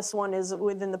 and this one is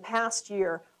within the past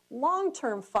year,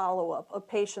 long-term follow-up of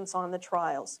patients on the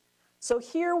trials. So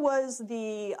here was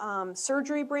the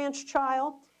surgery branch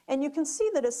trial, and you can see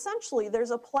that essentially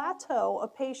there's a plateau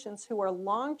of patients who are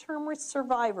long-term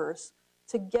survivors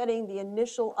to getting the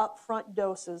initial upfront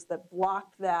doses that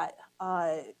blocked that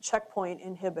checkpoint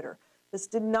inhibitor. This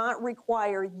did not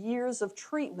require years of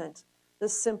treatment.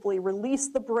 This simply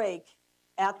released the brake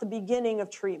at the beginning of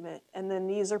treatment, and then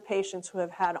these are patients who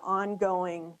have had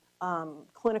ongoing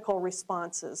clinical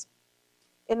responses.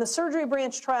 In the surgery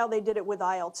branch trial, they did it with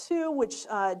IL-2,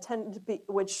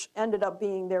 which ended up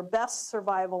being their best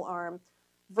survival arm,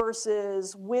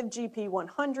 versus with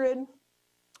GP100,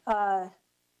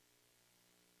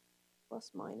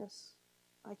 plus minus.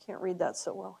 I can't read that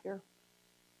so well here.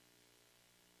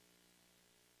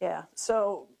 Yeah,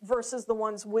 so versus the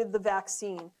ones with the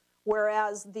vaccine.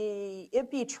 Whereas the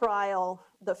IPI trial,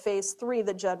 the phase 3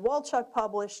 that Jed Walchuk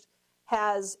published,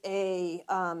 has a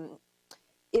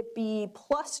IPI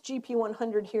plus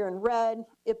GP100 here in red.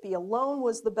 IPI alone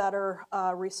was the better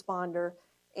responder,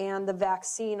 and the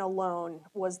vaccine alone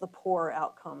was the poor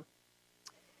outcome.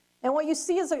 And what you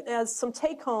see as some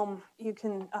take-home, you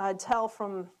can tell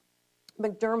from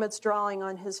McDermott's drawing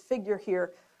on his figure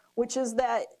here, which is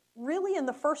that really in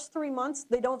the first 3 months,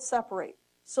 they don't separate.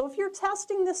 So if you're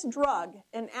testing this drug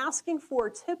and asking for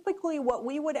typically what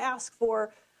we would ask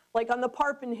for, like on the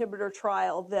PARP inhibitor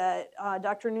trial that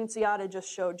Dr. Nunziata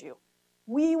just showed you,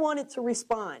 we want it to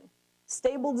respond.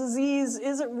 Stable disease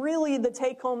isn't really the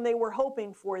take-home they were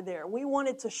hoping for there. We want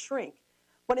it to shrink.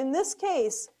 But in this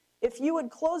case, if you would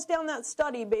close down that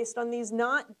study based on these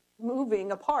not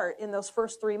moving apart in those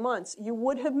first 3 months, you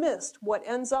would have missed what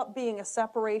ends up being a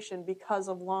separation because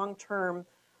of long-term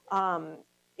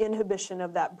inhibition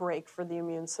of that brake for the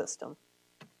immune system.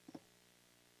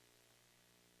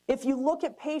 If you look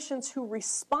at patients who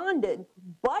responded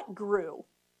but grew,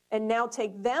 and now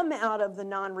take them out of the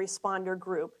non-responder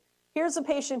group, here's a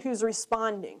patient who's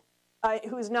responding,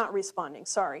 who's not responding,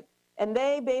 sorry. And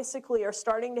they basically are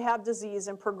starting to have disease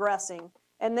and progressing,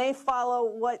 and they follow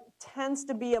what tends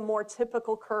to be a more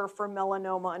typical curve for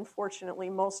melanoma. Unfortunately,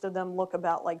 most of them look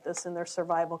about like this in their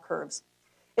survival curves.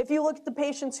 If you look at the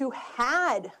patients who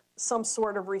had some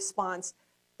sort of response,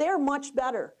 they're much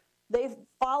better. They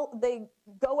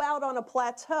go out on a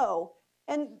plateau,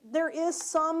 and there is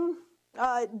some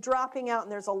dropping out,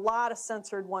 and there's a lot of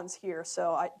censored ones here,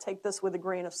 so I take this with a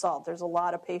grain of salt. There's a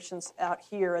lot of patients out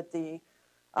here at the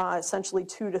essentially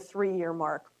 2 to 3 year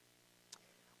mark.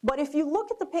 But if you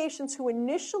look at the patients who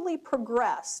initially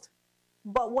progressed,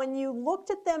 but when you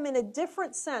looked at them in a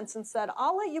different sense and said,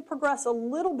 I'll let you progress a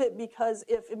little bit because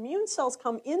if immune cells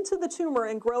come into the tumor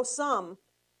and grow some,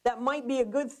 that might be a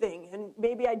good thing, and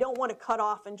maybe I don't want to cut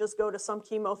off and just go to some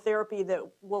chemotherapy that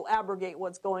will abrogate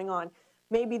what's going on.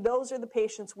 Maybe those are the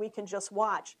patients we can just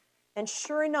watch. And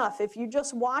sure enough, if you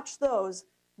just watch those,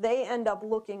 they end up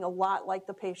looking a lot like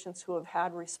the patients who have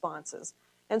had responses.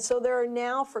 And so there are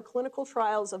now, for clinical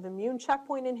trials of immune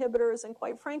checkpoint inhibitors and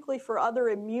quite frankly for other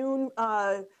immune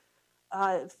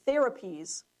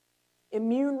therapies,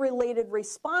 immune-related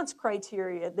response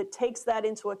criteria that takes that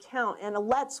into account and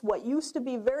lets what used to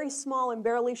be very small and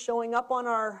barely showing up on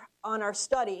our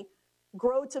study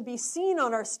grow to be seen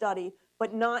on our study,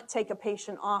 but not take a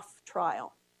patient off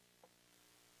trial.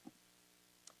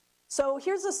 So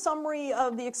here's a summary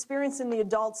of the experience in the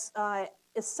adults,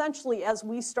 essentially as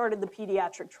we started the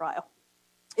pediatric trial.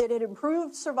 It had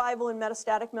improved survival in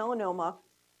metastatic melanoma.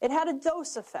 It had a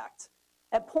dose effect.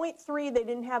 At 0.3, they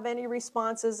didn't have any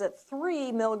responses. At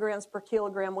 3 milligrams per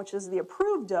kilogram, which is the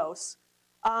approved dose,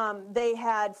 they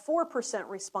had 4%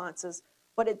 responses.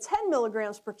 But at 10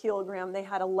 milligrams per kilogram, they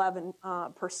had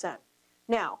 11%.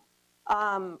 Now,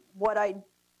 what I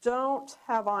don't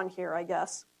have on here, I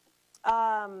guess,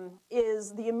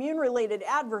 is the immune-related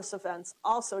adverse events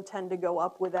also tend to go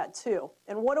up with that too.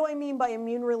 And what do I mean by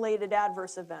immune-related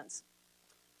adverse events?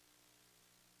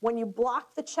 When you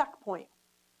block the checkpoint,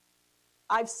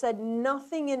 I've said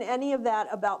nothing in any of that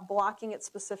about blocking it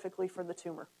specifically for the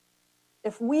tumor.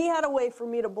 If we had a way for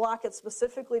me to block it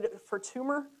specifically for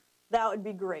tumor, that would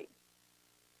be great.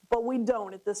 But we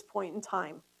don't at this point in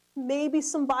time. Maybe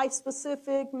some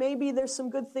bispecific, maybe there's some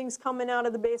good things coming out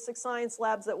of the basic science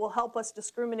labs that will help us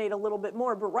discriminate a little bit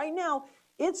more. But right now,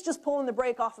 it's just pulling the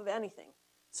brake off of anything.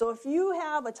 So if you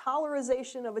have a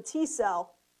tolerization of a T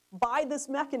cell by this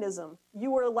mechanism,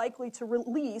 you are likely to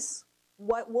release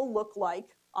what will look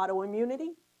like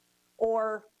autoimmunity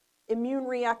or immune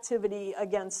reactivity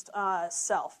against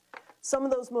self. Some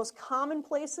of those most common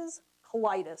places,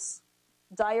 colitis,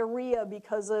 diarrhea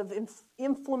because of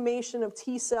inflammation of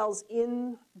T cells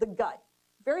in the gut,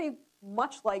 very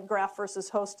much like graft versus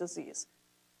host disease.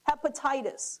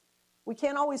 Hepatitis, we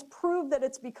can't always prove that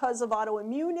it's because of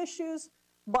autoimmune issues,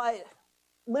 but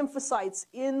lymphocytes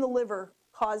in the liver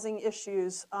causing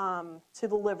issues to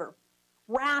the liver.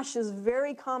 Rash is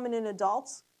very common in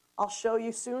adults. I'll show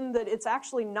you soon that it's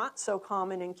actually not so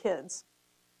common in kids.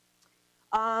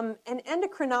 And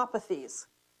endocrinopathies.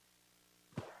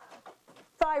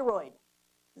 Thyroid.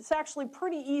 It's actually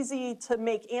pretty easy to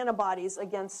make antibodies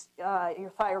against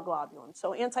your thyroglobulin.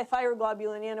 So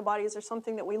anti-thyroglobulin antibodies are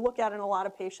something that we look at in a lot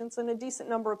of patients, and a decent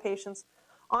number of patients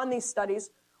on these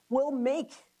studies will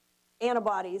make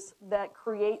antibodies that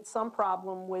create some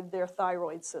problem with their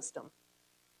thyroid system.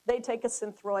 They take a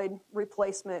synthroid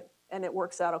replacement, and it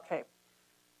works out okay.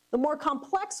 The more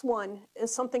complex one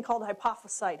is something called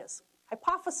hypophysitis.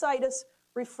 Hypophysitis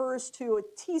refers to a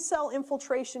T cell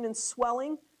infiltration and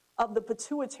swelling of the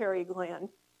pituitary gland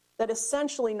that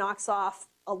essentially knocks off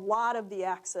a lot of the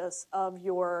access of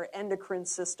your endocrine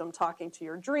system, talking to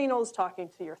your adrenals, talking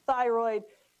to your thyroid,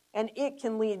 and it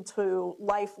can lead to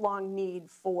lifelong need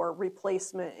for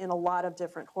replacement in a lot of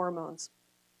different hormones.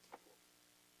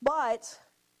 But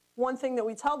one thing that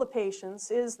we tell the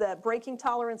patients is that breaking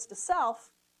tolerance to self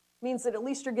means that at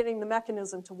least you're getting the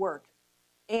mechanism to work.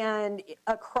 And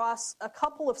across a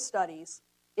couple of studies,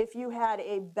 if you had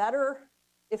an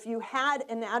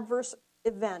adverse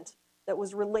event that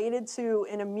was related to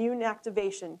an immune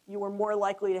activation, you were more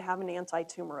likely to have an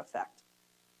anti-tumor effect.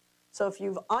 So if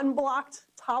you've unblocked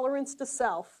tolerance to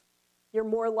self, you're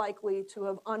more likely to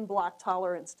have unblocked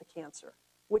tolerance to cancer,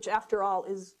 which after all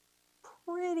is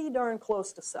pretty darn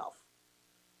close to self.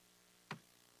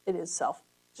 It is self,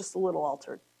 just a little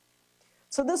altered.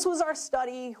 So this was our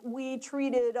study. We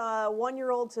treated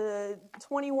 1-year-old to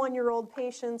 21-year-old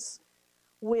patients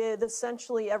with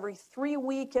essentially every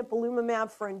 3-week ipilimumab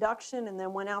for induction, and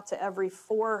then went out to every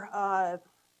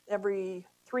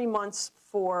 3 months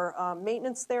for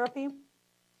maintenance therapy.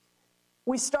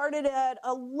 We started at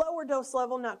a lower dose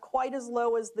level, not quite as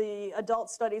low as the adult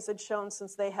studies had shown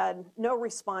since they had no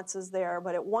responses there,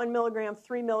 but at 1 milligram,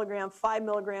 3 milligram, 5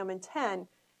 milligram, and 10.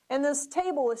 And this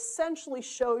table essentially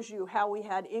shows you how we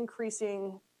had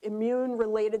increasing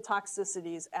immune-related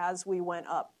toxicities as we went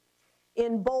up.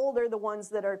 In bold are the ones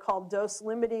that are called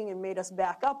dose-limiting and made us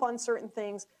back up on certain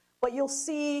things, but you'll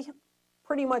see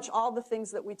pretty much all the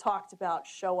things that we talked about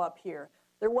show up here.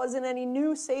 There wasn't any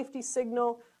new safety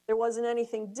signal. There wasn't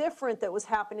anything different that was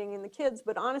happening in the kids,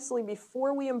 but honestly,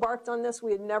 before we embarked on this,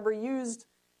 we had never used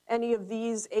any of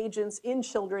these agents in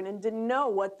children and didn't know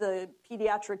what the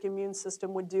pediatric immune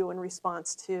system would do in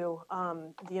response to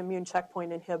the immune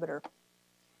checkpoint inhibitor.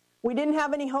 We didn't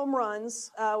have any home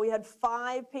runs. We had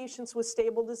 5 patients with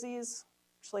stable disease.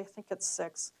 Actually, I think it's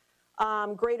 6.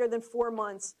 Greater than 4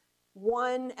 months.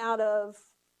 1 out of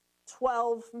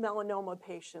 12 melanoma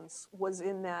patients was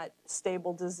in that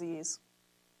stable disease.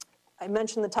 I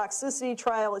mentioned the toxicity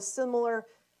trial is similar,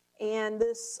 and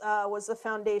this was the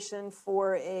foundation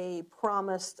for a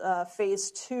promised phase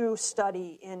 2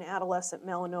 study in adolescent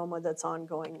melanoma that's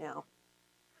ongoing now.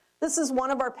 This is one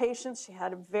of our patients. She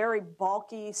had a very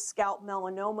bulky scalp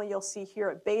melanoma you'll see here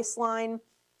at baseline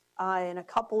in a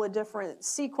couple of different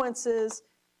sequences.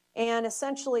 And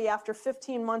essentially, after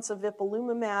 15 months of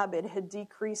ipilimumab, it had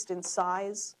decreased in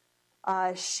size.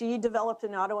 She developed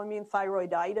an autoimmune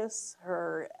thyroiditis.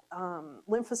 Her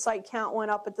lymphocyte count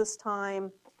went up at this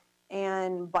time.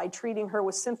 And by treating her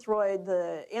with Synthroid,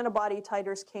 the antibody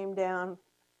titers came down.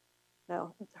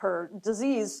 No, her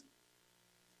disease,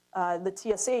 the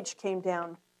TSH came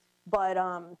down. But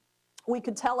we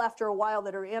could tell after a while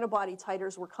that her antibody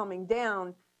titers were coming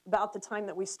down about the time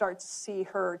that we start to see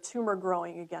her tumor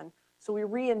growing again. So we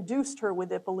re-induced her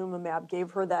with ipilimumab, gave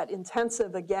her that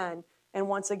intensive again, and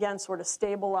once again sort of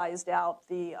stabilized out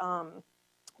the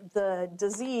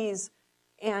disease,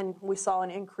 and we saw an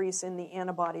increase in the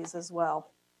antibodies as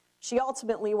well. She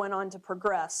ultimately went on to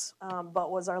progress,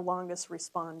 but was our longest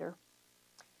responder.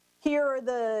 Here are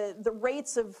the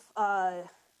rates of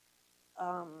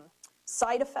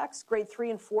side effects, grade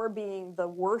 3 and 4 being the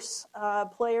worst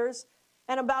players.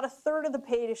 And about 1/3 of the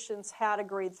patients had a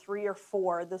grade 3 or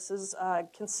 4. This is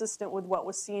consistent with what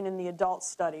was seen in the adult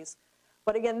studies.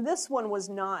 But again, this one was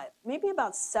not. Maybe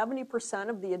about 70%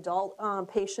 of the adult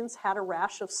patients had a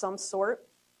rash of some sort.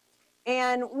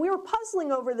 And we were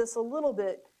puzzling over this a little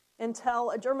bit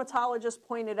until a dermatologist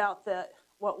pointed out that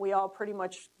what we all pretty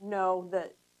much know,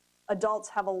 that adults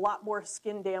have a lot more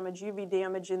skin damage, UV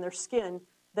damage in their skin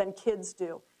than kids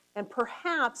do. And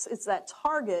perhaps it's that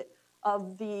target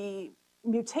of the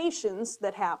mutations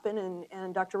that happen,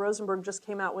 and Dr. Rosenberg just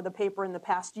came out with a paper in the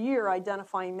past year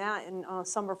identifying that in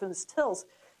some of his TILs.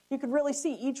 You could really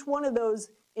see each one of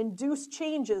those induced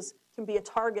changes can be a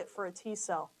target for a T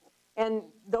cell. And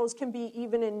those can be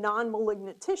even in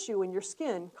non-malignant tissue in your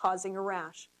skin causing a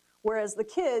rash. Whereas the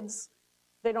kids,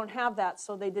 they don't have that,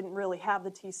 so they didn't really have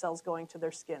the T cells going to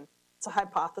their skin. It's a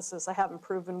hypothesis. I haven't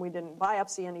proven, we didn't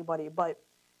biopsy anybody, but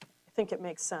I think it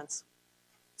makes sense.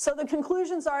 So the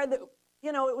conclusions are that,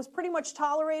 you know, it was pretty much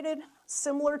tolerated,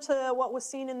 similar to what was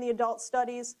seen in the adult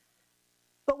studies,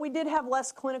 but we did have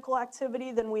less clinical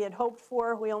activity than we had hoped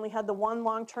for. We only had the 1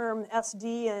 long-term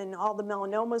SD and all the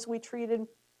melanomas we treated.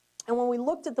 And when we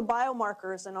looked at the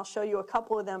biomarkers, and I'll show you a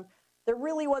couple of them, there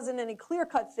really wasn't any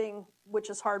clear-cut thing, which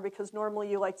is hard because normally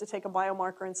you like to take a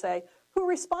biomarker and say, who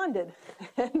responded?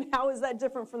 And how is that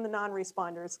different from the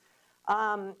non-responders?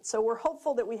 So we're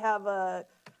hopeful that we have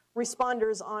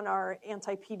responders on our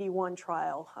anti-PD-1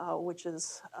 trial, which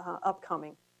is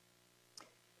upcoming.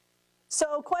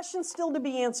 So questions still to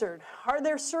be answered. Are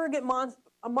there surrogate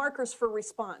markers for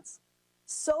response?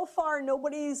 So far,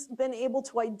 nobody's been able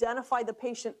to identify the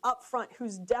patient up front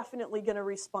who's definitely going to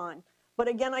respond. But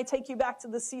again, I take you back to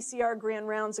the CCR Grand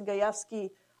Rounds of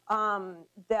Gajewski,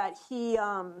 that he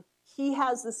he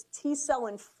has this T cell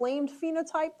inflamed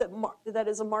phenotype that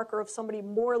is a marker of somebody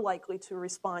more likely to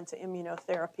respond to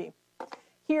immunotherapy.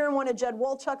 Here in one of Jed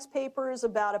Wolchuk's papers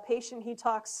about a patient he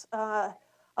talks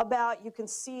about, you can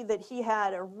see that he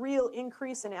had a real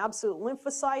increase in absolute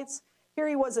lymphocytes. Here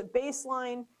he was at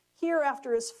baseline. Here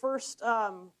after his first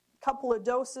couple of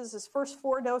doses, his first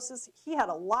 4 doses, he had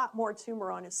a lot more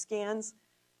tumor on his scans.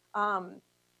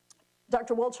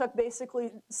 Dr. Wolchuk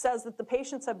basically says that the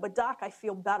patient said, but doc, I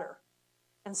feel better.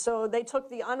 And so they took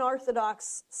the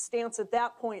unorthodox stance at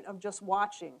that point of just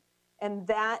watching. And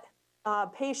that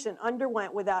patient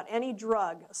underwent, without any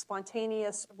drug, a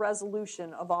spontaneous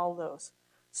resolution of all those.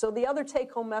 So the other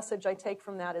take-home message I take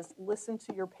from that is listen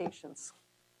to your patients.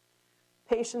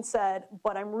 Patient said,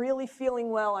 but I'm really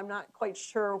feeling well. I'm not quite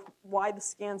sure why the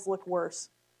scans look worse.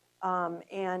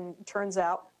 And turns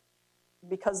out,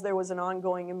 because there was an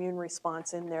ongoing immune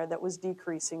response in there that was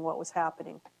decreasing what was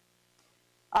happening.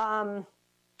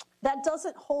 That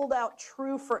doesn't hold out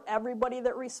true for everybody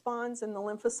that responds in the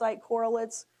lymphocyte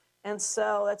correlates, and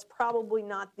so that's probably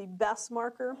not the best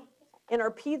marker. In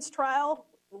our PEDS trial,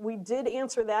 we did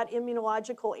answer that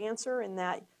immunological answer in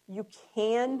that you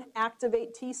can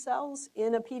activate T cells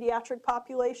in a pediatric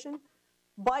population,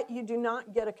 but you do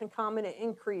not get a concomitant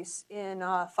increase in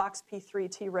FOXP3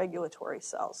 T regulatory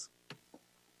cells.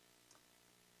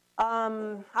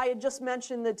 I had just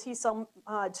mentioned the T cell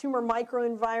tumor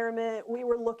microenvironment. We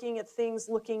were looking at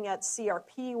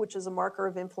CRP, which is a marker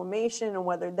of inflammation, and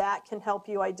whether that can help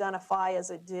you identify, as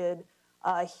it did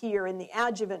here in the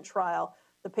adjuvant trial,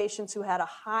 the patients who had a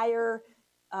higher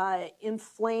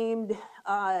inflamed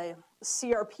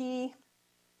CRP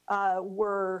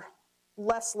were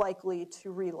less likely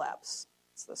to relapse.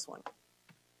 It's this one.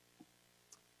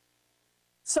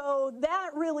 So that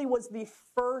really was the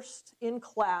first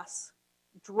in-class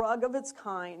drug of its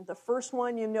kind. The first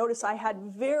one, you notice I had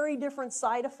very different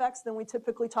side effects than we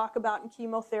typically talk about in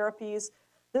chemotherapies.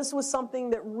 This was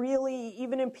something that really,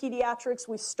 even in pediatrics,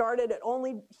 we started it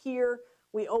only here.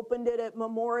 We opened it at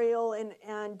Memorial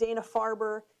and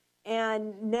Dana-Farber.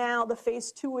 And now the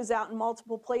phase 2 is out in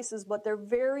multiple places, but they're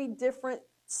very different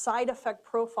side effect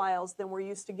profiles than we're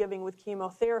used to giving with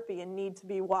chemotherapy and need to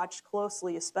be watched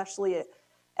closely, especially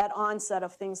at onset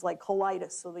of things like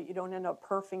colitis, so that you don't end up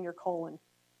perfing your colon.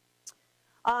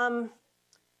 The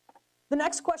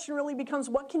next question really becomes,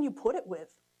 what can you put it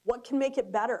with? What can make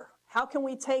it better? How can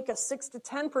we take a 6 to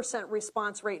 10%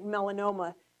 response rate in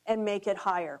melanoma and make it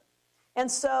higher? And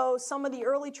so some of the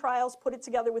early trials put it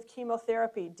together with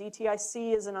chemotherapy.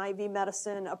 DTIC is an IV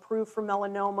medicine approved for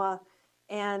melanoma,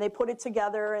 and they put it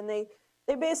together, and they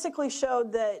basically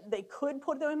showed that they could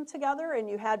put them together and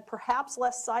you had perhaps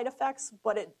less side effects,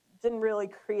 but it didn't really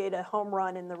create a home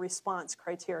run in the response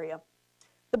criteria.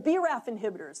 The BRAF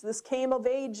inhibitors, this came of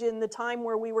age in the time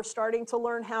where we were starting to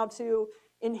learn how to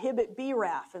inhibit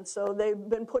BRAF, and so they've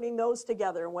been putting those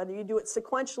together. Whether you do it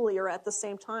sequentially or at the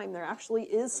same time, there actually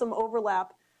is some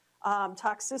overlap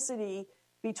toxicity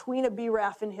between a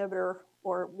BRAF inhibitor,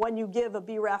 or when you give a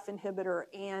BRAF inhibitor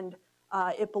and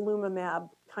ipilimumab,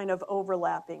 kind of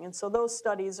overlapping. And so those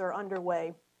studies are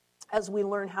underway as we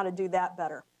learn how to do that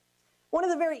better. One of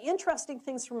the very interesting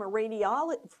things from an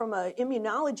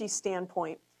immunology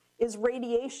standpoint is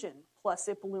radiation plus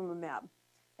ipilimumab.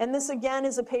 And this again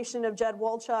is a patient of Jed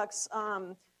Wolchuk's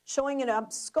showing an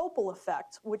abscopal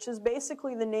effect, which is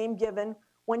basically the name given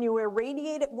when you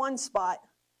irradiate at one spot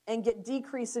and get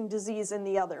decrease in disease in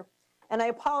the other. And I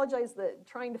apologize that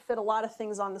trying to fit a lot of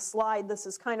things on the slide, this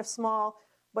is kind of small,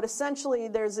 but essentially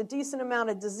there's a decent amount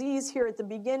of disease here at the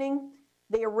beginning.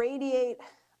 They irradiate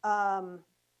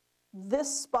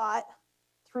this spot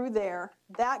through there.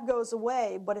 That goes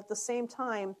away, but at the same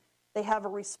time, they have a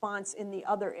response in the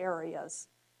other areas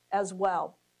as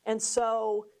well. And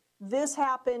so this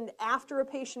happened after a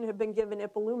patient had been given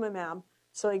ipilimumab.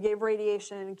 So they gave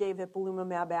radiation and gave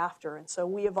ipilimumab after. And so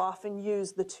we have often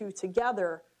used the two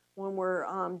together when we're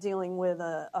dealing with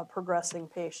a progressing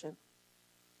patient.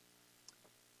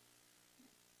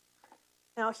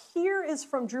 Now here is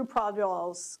from Drew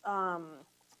Prodwell's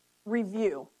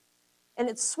review. And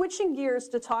it's switching gears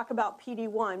to talk about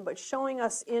PD-1, but showing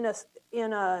us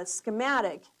in a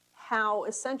schematic how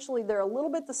essentially they're a little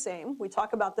bit the same. We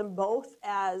talk about them both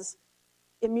as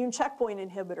immune checkpoint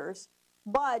inhibitors,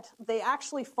 but they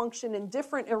actually function in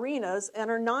different arenas and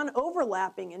are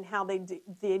non-overlapping in how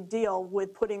they deal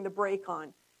with putting the brake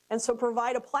on. And so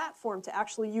provide a platform to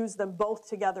actually use them both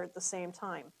together at the same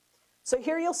time. So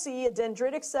here you'll see a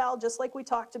dendritic cell, just like we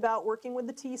talked about, working with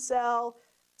the T cell,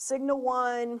 signal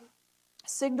 1,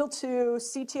 signal 2,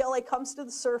 CTLA comes to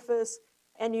the surface,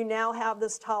 and you now have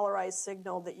this tolerized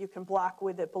signal that you can block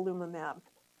with ipilimumab.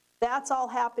 That's all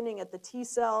happening at the T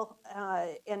cell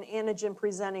and antigen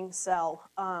presenting cell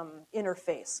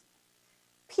interface.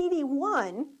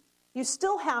 PD-1, you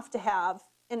still have to have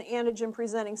an antigen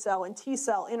presenting cell and T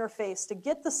cell interface to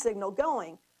get the signal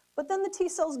going, but then the T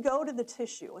cells go to the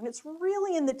tissue, and it's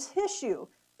really in the tissue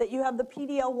that you have the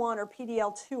PD-L1 or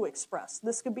PD-L2 expressed.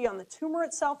 This could be on the tumor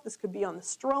itself, this could be on the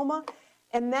stroma,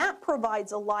 and that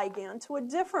provides a ligand to a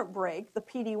different break, the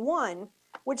PD-1,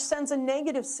 which sends a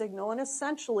negative signal and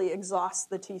essentially exhausts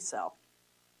the T cell.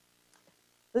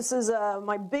 This is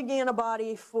my big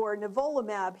antibody for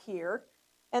nivolumab here,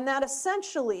 and that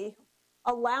essentially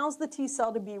allows the T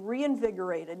cell to be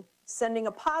reinvigorated, sending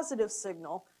a positive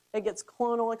signal that gets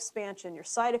clonal expansion, your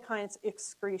cytokine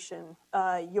excretion,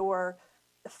 your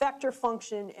effector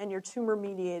function, and your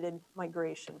tumor-mediated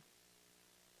migration.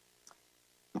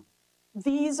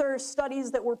 These are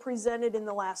studies that were presented in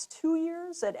the last 2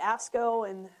 years at ASCO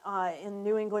and in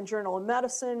New England Journal of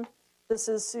Medicine. This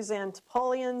is Suzanne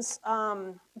Topalian's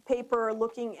paper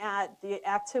looking at the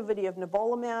activity of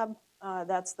nivolumab.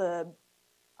 That's the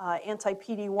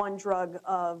anti-PD-1 drug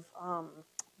of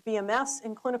BMS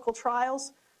in clinical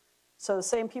trials. So the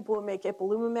same people who make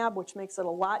ipilimumab, which makes it a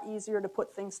lot easier to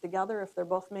put things together if they're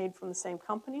both made from the same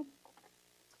company.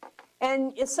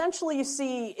 And essentially you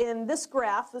see in this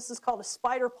graph, this is called a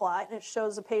spider plot, and it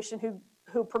shows a patient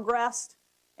who progressed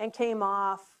and came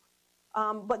off.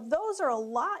 But those are a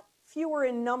lot fewer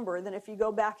in number than if you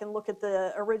go back and look at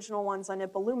the original ones on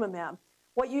ipilimumab.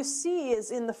 What you see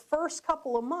is in the first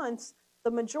couple of months,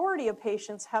 the majority of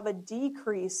patients have a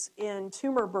decrease in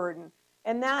tumor burden,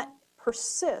 and that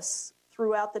persists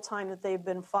throughout the time that they've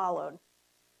been followed.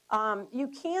 You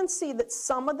can see that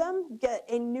some of them get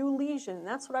a new lesion.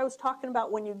 That's what I was talking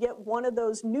about when you get one of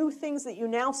those new things that you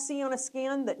now see on a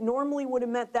scan that normally would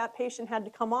have meant that patient had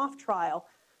to come off trial.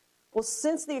 Well,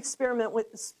 since the experience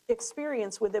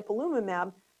with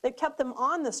ipilimumab, they kept them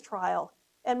on this trial,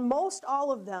 and most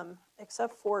all of them,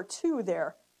 except for 2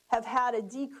 there, have had a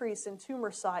decrease in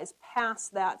tumor size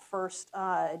past that first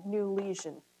new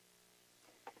lesion.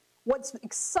 What's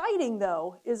exciting,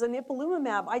 though, is in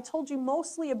ipilimumab, I told you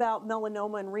mostly about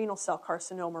melanoma and renal cell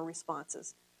carcinoma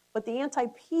responses, but the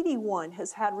anti-PD-1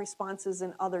 has had responses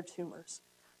in other tumors.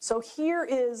 So here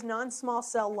is non-small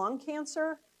cell lung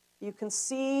cancer. You can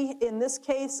see, in this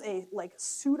case, a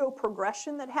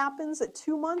pseudo-progression that happens at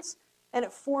 2 months, and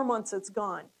at 4 months it's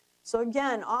gone. So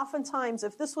again, oftentimes,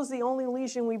 if this was the only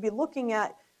lesion we'd be looking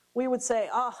at, we would say,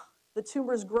 the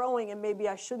tumor's growing and maybe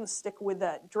I shouldn't stick with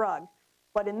that drug.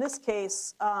 But in this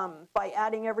case, by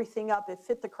adding everything up, it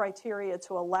fit the criteria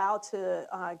to allow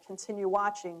to continue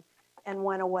watching and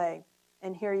went away.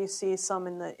 And here you see some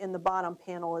in the bottom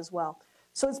panel as well.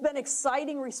 So it's been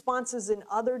exciting responses in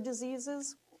other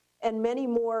diseases, and many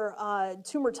more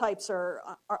tumor types are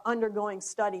undergoing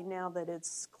study now that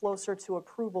it's closer to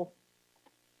approval.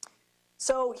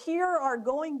 So here are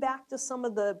going back to some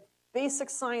of the basic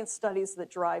science studies that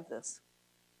drive this.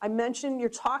 I mentioned you're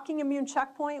talking immune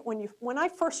checkpoint. When I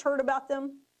first heard about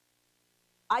them,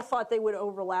 I thought they would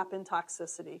overlap in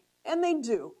toxicity, and they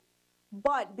do.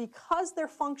 But because their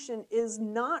function is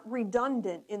not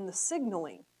redundant in the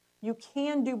signaling, you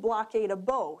can do blockade of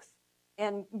both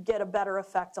and get a better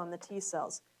effect on the T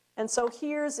cells. And so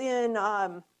here's in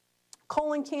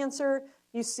colon cancer,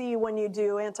 you see when you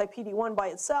do anti-PD-1 by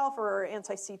itself or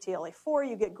anti-CTLA-4,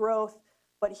 you get growth.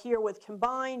 But here with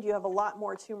combined, you have a lot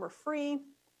more tumor-free.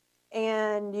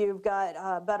 And you've got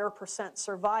a better percent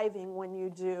surviving when you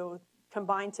do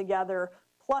combine together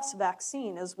plus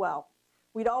vaccine as well.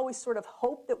 We'd always sort of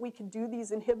hoped that we could do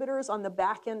these inhibitors on the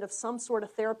back end of some sort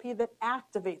of therapy that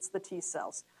activates the T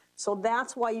cells. So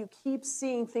that's why you keep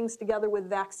seeing things together with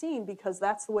vaccine, because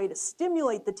that's the way to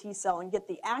stimulate the T cell and get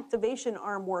the activation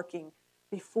arm working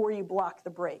before you block the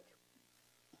brake.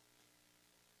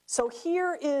 So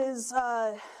here is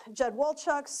Jed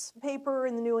Wolchuk's paper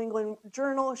in the New England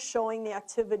Journal showing the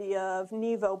activity of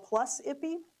Nivo plus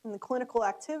IPI in the clinical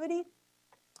activity.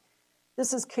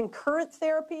 This is concurrent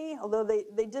therapy, although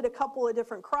they did a couple of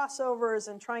different crossovers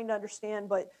and trying to understand,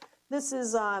 but this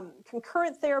is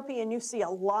concurrent therapy, and you see a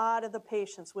lot of the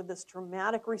patients with this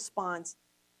dramatic response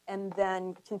and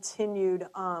then continued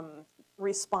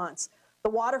response. The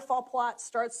waterfall plot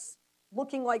starts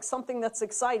looking like something that's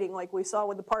exciting, like we saw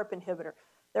with the PARP inhibitor.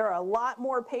 There are a lot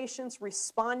more patients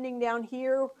responding down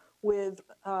here with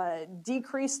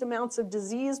decreased amounts of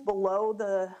disease below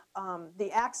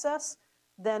the axis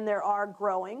than there are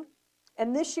growing.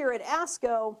 And this year at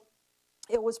ASCO,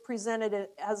 it was presented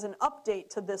as an update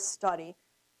to this study.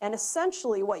 And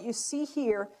essentially what you see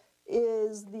here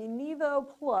is the Nivo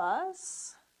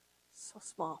plus, so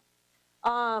small,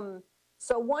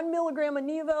 So 1 milligram of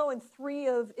Nevo and 3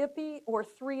 of IPI, or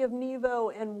 3 of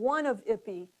Nevo and 1 of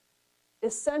IPI,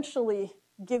 essentially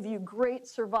give you great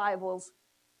survivals.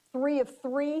 3 of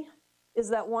 3 is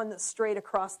that one that's straight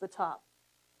across the top.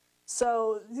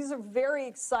 So these are very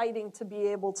exciting to be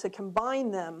able to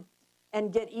combine them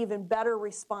and get even better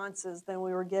responses than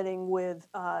we were getting with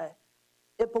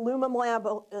ipilimumab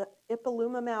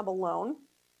alone.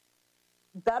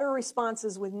 Better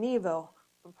responses with Nevo,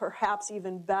 perhaps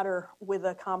even better with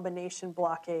a combination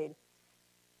blockade.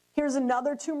 Here's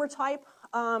another tumor type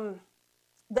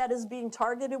that is being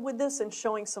targeted with this and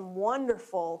showing some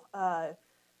wonderful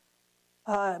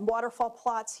waterfall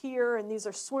plots here, and these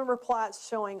are swimmer plots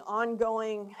showing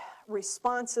ongoing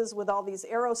responses with all these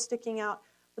arrows sticking out.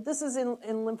 But this is in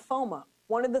lymphoma.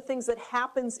 One of the things that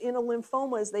happens in a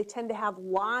lymphoma is they tend to have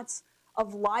lots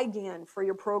of ligand for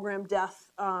your program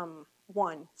death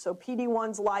one. So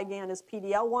PD-1's ligand is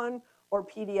PD-L1 or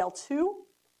PD-L2.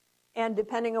 And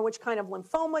depending on which kind of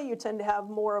lymphoma, you tend to have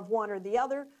more of one or the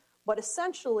other. But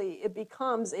essentially, it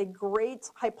becomes a great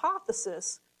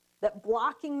hypothesis that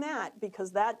blocking that,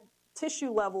 because that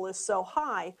tissue level is so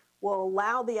high, will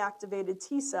allow the activated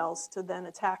T cells to then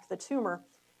attack the tumor.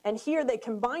 And here they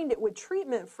combined it with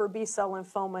treatment for B-cell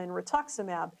lymphoma and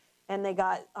rituximab, and they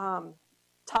got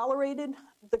tolerated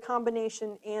the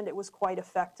combination, and it was quite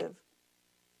effective.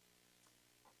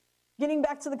 Getting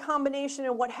back to the combination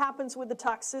and what happens with the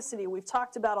toxicity, we've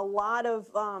talked about a lot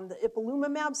of the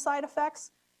ipilimumab side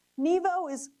effects.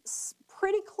 Nevo is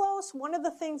pretty close. One of the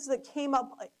things that came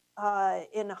up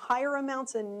in higher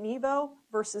amounts in Nevo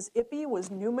versus IPI was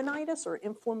pneumonitis, or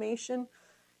inflammation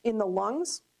in the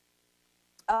lungs.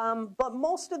 But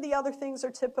most of the other things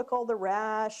are typical. The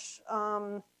rash,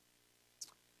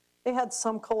 they had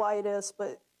some colitis,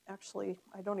 but actually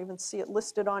I don't even see it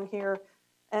listed on here,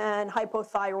 and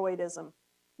hypothyroidism.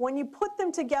 When you put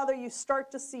them together, you start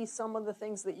to see some of the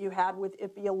things that you had with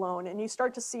IPI alone, and you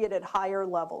start to see it at higher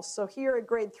levels. So here at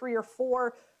grade 3 or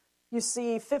 4, you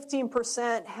see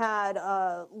 15% had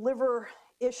liver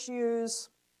issues.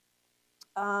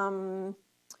 They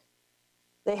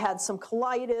had some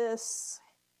colitis.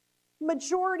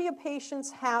 Majority of patients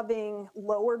having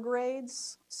lower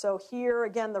grades. So here,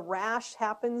 again, the rash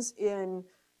happens in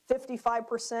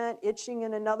 55%, itching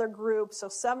in another group. So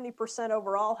 70%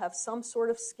 overall have some sort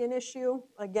of skin issue.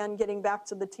 Again, getting back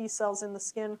to the T cells in the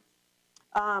skin.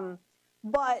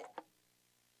 But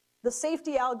the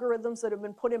safety algorithms that have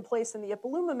been put in place in the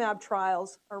ipilimumab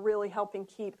trials are really helping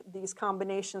keep these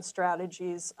combination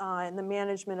strategies and the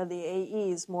management of the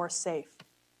AEs more safe.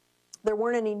 There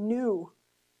weren't any new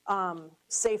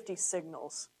safety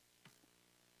signals.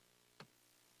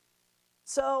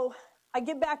 So I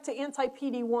get back to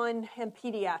anti-PD-1 and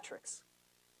pediatrics.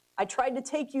 I tried to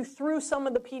take you through some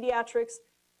of the pediatrics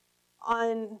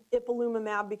on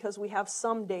ipilimumab because we have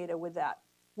some data with that.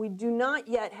 We do not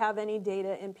yet have any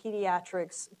data in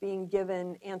pediatrics being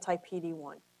given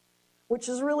anti-PD-1, which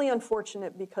is really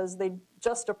unfortunate because they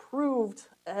just approved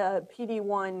a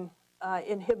PD-1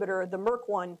 inhibitor, the Merck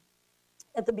one,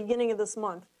 at the beginning of this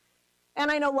month.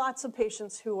 And I know lots of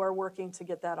patients who are working to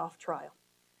get that off trial.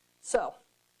 So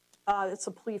it's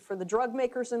a plea for the drug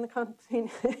makers in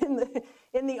the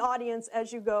in the audience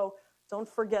as you go. Don't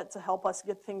forget to help us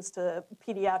get things to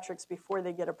pediatrics before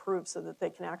they get approved so that they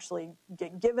can actually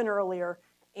get given earlier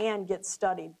and get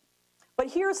studied. But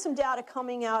here's some data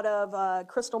coming out of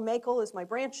Crystal Makel is my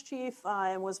branch chief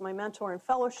and was my mentor in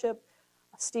fellowship.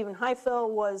 Stephen Heifel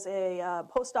was a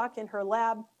postdoc in her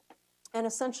lab and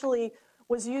essentially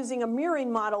was using a mirroring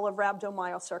model of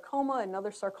rhabdomyosarcoma,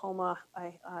 another sarcoma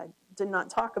I did not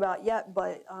talk about yet,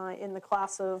 but in the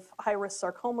class of high-risk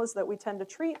sarcomas that we tend to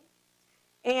treat,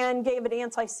 and gave it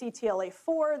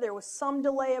anti-CTLA-4. There was some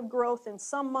delay of growth in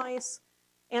some mice.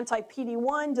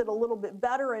 Anti-PD-1 did a little bit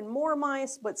better in more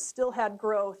mice, but still had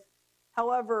growth.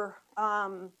 However,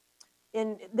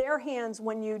 in their hands,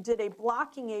 when you did a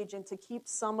blocking agent to keep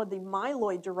some of the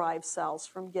myeloid-derived cells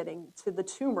from getting to the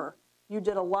tumor, you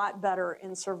did a lot better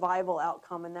in survival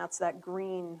outcome, and that's that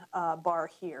green bar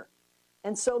here.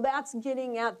 And so that's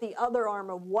getting at the other arm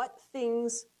of what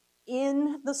things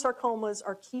in the sarcomas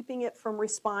are keeping it from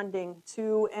responding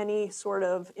to any sort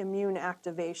of immune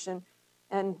activation,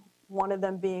 and one of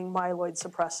them being myeloid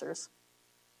suppressors.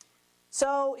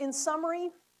 So in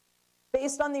summary,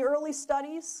 based on the early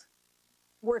studies,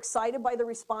 we're excited by the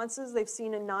responses they've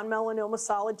seen in non-melanoma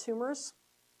solid tumors.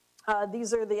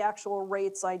 These are the actual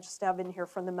rates I just have in here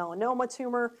from the melanoma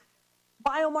tumor.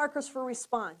 Biomarkers for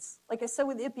response. Like I said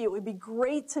with IPI, it would be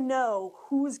great to know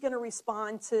who's going to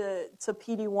respond to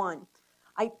PD-1.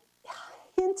 I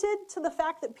hinted to the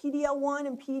fact that PD-L1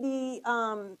 and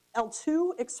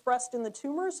PD-L2 expressed in the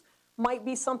tumors might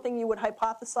be something you would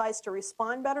hypothesize to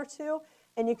respond better to.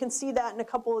 And you can see that in a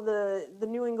couple of the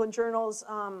New England Journal's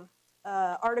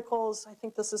articles. I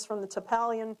think this is from the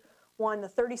Topalian one, the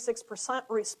 36%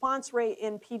 response rate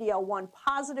in PD-L1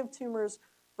 positive tumors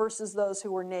versus those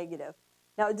who were negative.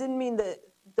 Now, it didn't mean that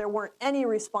there weren't any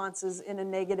responses in a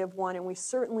negative one, and we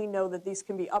certainly know that these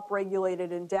can be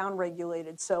upregulated and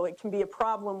downregulated. So it can be a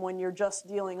problem when you're just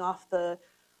dealing off the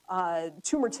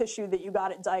tumor tissue that you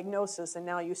got at diagnosis, and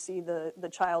now you see the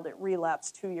child at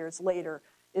relapse 2 years later.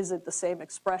 Is it the same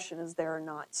expression as there or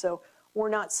not? So we're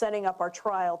not setting up our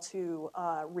trial to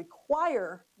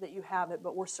require that you have it,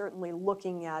 but we're certainly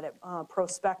looking at it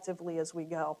prospectively as we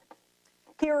go.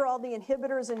 Here are all the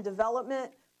inhibitors in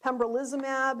development.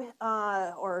 Pembrolizumab,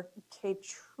 or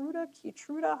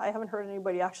Keytruda, I haven't heard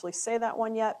anybody actually say that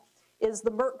one yet, is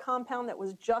the Merck compound that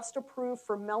was just approved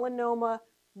for melanoma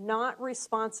not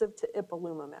responsive to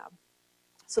ipilimumab.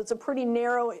 So it's a pretty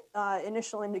narrow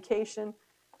initial indication.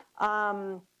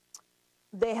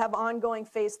 They have ongoing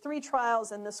phase 3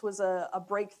 trials, and this was a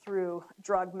breakthrough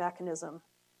drug mechanism.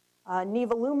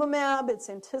 Nivolumab, it's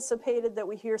anticipated that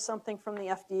we hear something from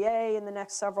the FDA in the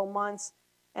next several months.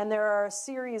 And there are a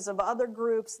series of other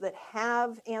groups that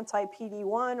have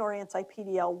anti-PD-1 or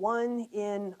anti-PD-L1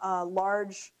 in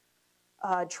large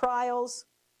trials.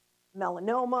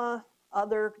 Melanoma,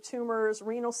 other tumors,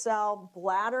 renal cell,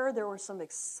 bladder. There were some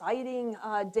exciting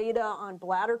data on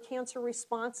bladder cancer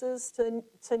responses to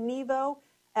Nivo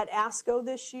at ASCO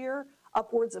this year.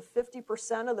 Upwards of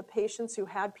 50% of the patients who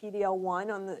had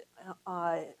PD-L1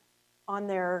 on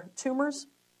their tumors.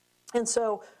 And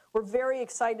so we're very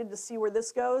excited to see where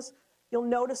this goes. You'll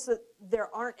notice that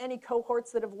there aren't any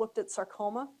cohorts that have looked at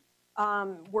sarcoma.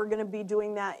 We're going to be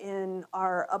doing that in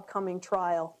our upcoming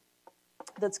trial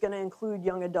that's going to include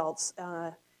young adults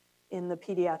in the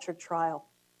pediatric trial.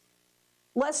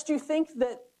 Lest you think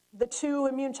that the 2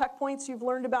 immune checkpoints you've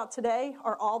learned about today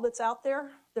are all that's out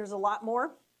there, there's a lot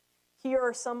more. Here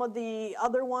are some of the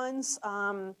other ones.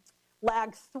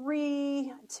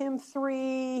 LAG3,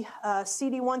 TIM3,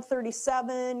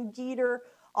 CD137, GETR,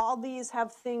 all these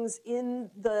have things in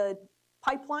the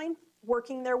pipeline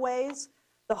working their ways.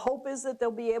 The hope is that they'll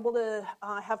be able to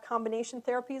have combination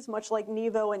therapies, much like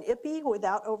Nivo and Ipi,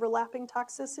 without overlapping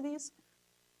toxicities,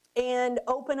 and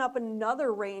open up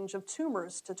another range of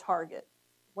tumors to target.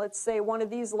 Let's say one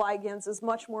of these ligands is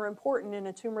much more important in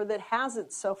a tumor that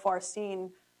hasn't so far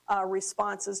seen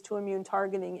responses to immune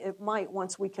targeting. It might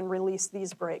once we can release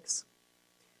these breaks.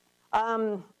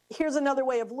 Here's another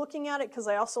way of looking at it, because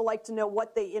I also like to know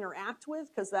what they interact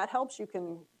with, because that helps. You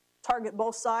can target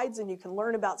both sides and you can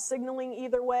learn about signaling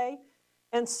either way.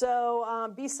 And so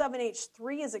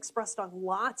B7H3 is expressed on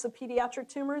lots of pediatric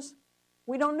tumors.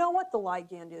 We don't know what the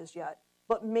ligand is yet,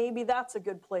 but maybe that's a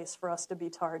good place for us to be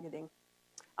targeting.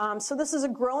 So this is a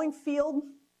growing field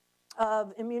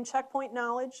of immune checkpoint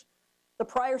knowledge. The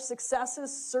prior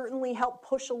successes certainly help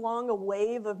push along a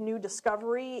wave of new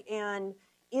discovery and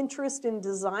interest in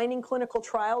designing clinical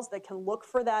trials that can look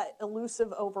for that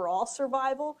elusive overall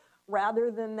survival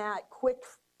rather than that quick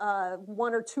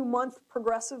 1 or 2 month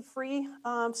progressive-free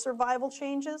survival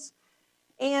changes.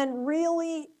 And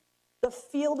really, the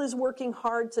field is working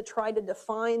hard to try to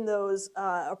define those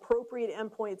appropriate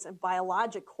endpoints and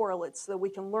biologic correlates so that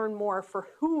we can learn more for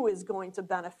who is going to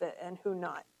benefit and who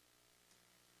not.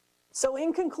 So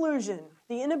in conclusion,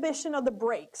 the inhibition of the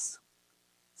brakes.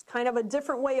 It's kind of a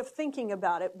different way of thinking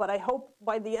about it, but I hope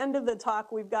by the end of the talk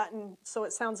we've gotten so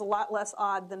it sounds a lot less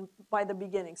odd than by the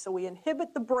beginning. So we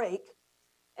inhibit the brake,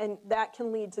 and that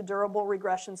can lead to durable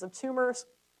regressions of tumors.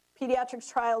 Pediatrics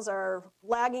trials are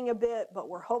lagging a bit, but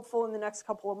we're hopeful in the next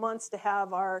couple of months to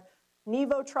have our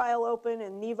Nivo trial open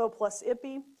and Nivo plus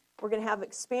Ipi. We're going to have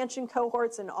expansion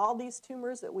cohorts in all these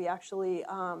tumors that we actually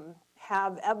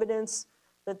have evidence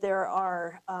that there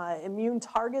are immune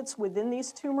targets within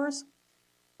these tumors.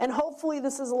 And hopefully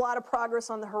this is a lot of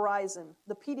progress on the horizon.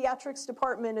 The pediatrics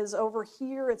department is over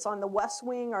here. It's on the west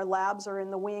wing. Our labs are in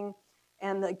the wing.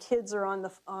 And the kids are on the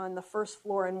first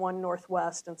floor in 1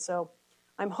 Northwest. And so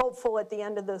I'm hopeful at the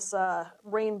end of this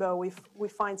rainbow we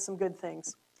find some good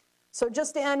things. So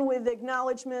just to end with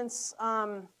acknowledgments,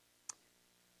 you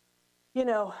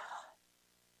know,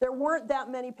 there weren't that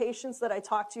many patients that I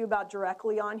talked to you about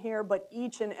directly on here, but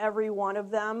each and every one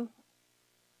of them,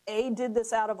 A, did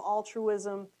this out of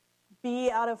altruism,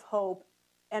 B, out of hope,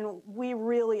 and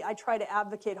I try to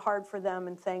advocate hard for them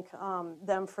and thank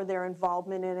them for their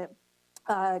involvement in it.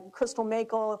 Crystal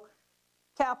Makel,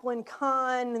 Kaplan,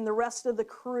 Kahn, and the rest of the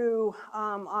crew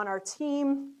on our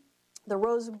team, the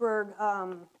Rosenberg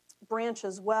branch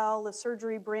as well, the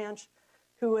surgery branch,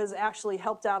 who has actually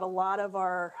helped out a lot of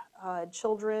our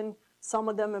children. Some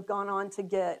of them have gone on to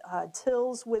get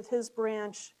TILs with his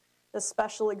branch, a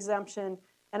special exemption.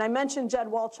 And I mentioned Jed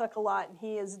Walchuk a lot, and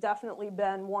he has definitely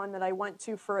been one that I went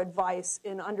to for advice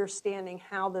in understanding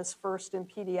how this first in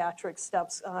pediatric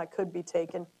steps could be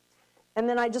taken. And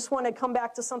then I just want to come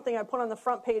back to something I put on the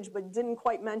front page but didn't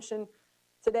quite mention.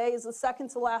 Today is the second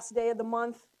to last day of the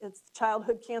month. It's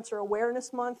Childhood Cancer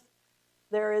Awareness Month.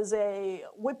 There is a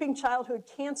Whipping Childhood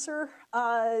Cancer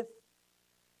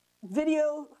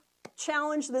video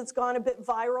challenge that's gone a bit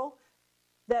viral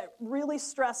that really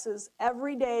stresses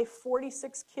every day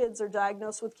 46 kids are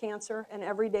diagnosed with cancer, and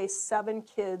every day 7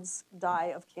 kids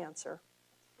die of cancer.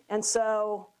 And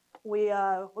so we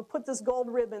put this gold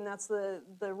ribbon, that's the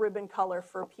ribbon color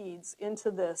for peds, into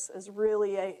this as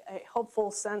really a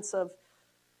hopeful sense of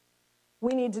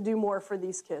we need to do more for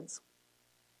these kids.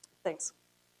 Thanks.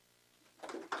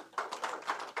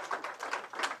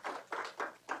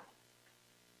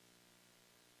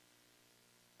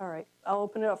 All right, I'll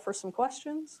open it up for some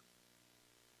questions.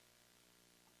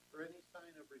 Or any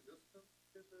sign of resistance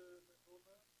to the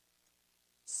melanoma?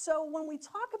 So when we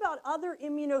talk about other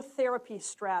immunotherapy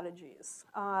strategies,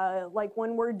 like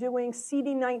when we're doing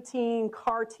CD19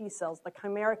 CAR T cells, the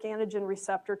chimeric antigen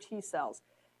receptor T cells,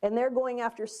 and they're going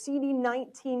after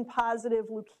CD19 positive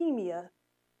leukemia,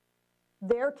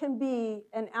 there can be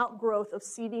an outgrowth of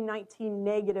CD19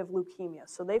 negative leukemia.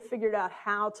 So they figured out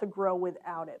how to grow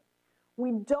without it.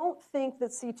 We don't think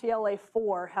that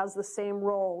CTLA-4 has the same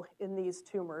role in these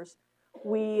tumors.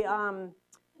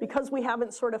 Because we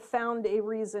haven't sort of found a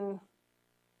reason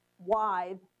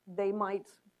why they might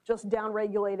just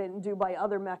downregulate it and do by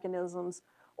other mechanisms,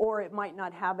 or it might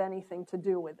not have anything to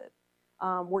do with it.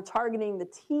 We're targeting the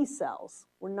T cells.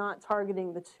 We're not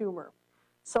targeting the tumor.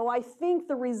 So I think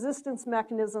the resistance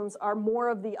mechanisms are more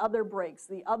of the other breaks,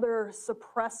 the other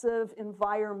suppressive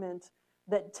environment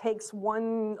that takes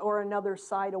one or another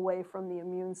side away from the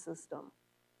immune system.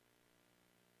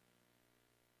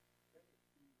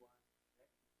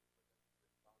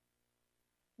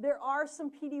 There are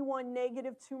some PD-1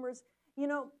 negative tumors. You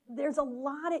know, there's a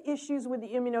lot of issues with the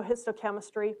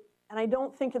immunohistochemistry, and I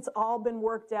don't think it's all been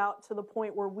worked out to the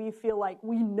point where we feel like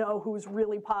we know who's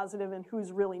really positive and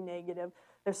who's really negative.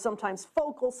 There's sometimes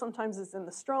focal, sometimes it's in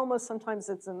the stroma, sometimes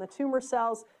it's in the tumor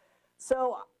cells.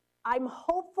 So I'm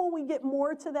hopeful we get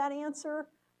more to that answer,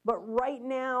 but right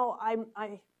now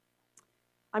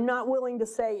I'm not willing to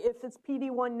say if it's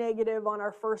PD-1 negative on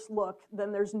our first look,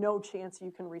 then there's no chance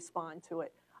you can respond to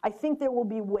it. I think there will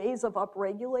be ways of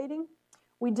upregulating.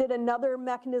 We did another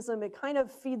mechanism. It kind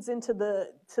of feeds into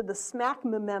the SMAC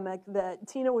mimic that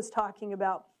Tina was talking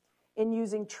about in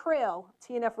using TRAIL,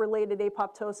 TNF-related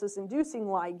apoptosis-inducing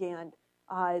ligand.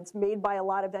 It's made by a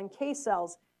lot of NK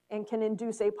cells and can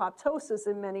induce apoptosis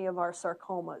in many of our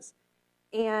sarcomas.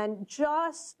 And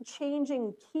just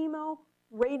changing chemo,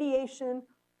 radiation,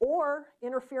 or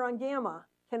interferon gamma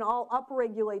can all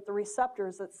upregulate the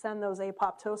receptors that send those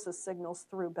apoptosis signals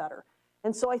through better.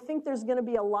 And so I think there's going to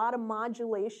be a lot of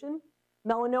modulation.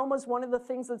 Melanoma is one of the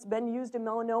things that's been used in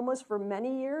melanomas for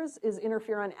many years is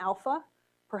interferon alpha.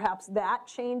 Perhaps that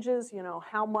changes, you know,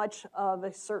 how much of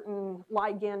a certain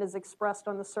ligand is expressed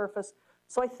on the surface.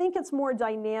 So I think it's more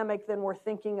dynamic than we're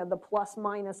thinking of the plus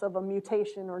minus of a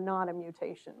mutation or not a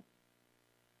mutation.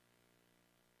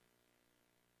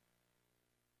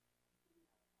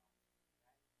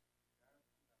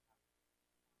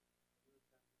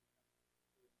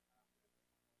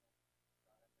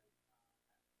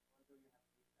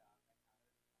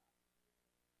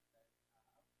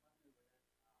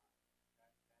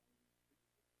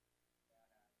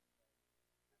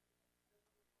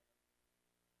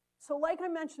 So like I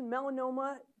mentioned,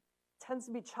 melanoma tends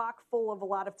to be chock full of a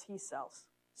lot of T cells.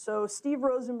 So Steve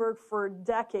Rosenberg for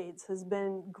decades has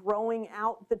been growing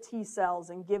out the T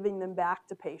cells and giving them back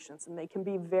to patients, and they can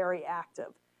be very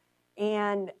active.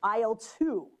 And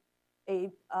IL-2,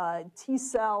 a T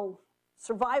cell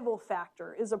survival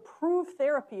factor, is approved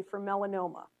therapy for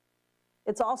melanoma.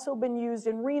 It's also been used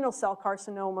in renal cell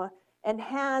carcinoma and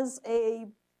has a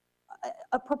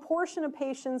proportion of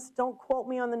patients, don't quote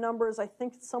me on the numbers, I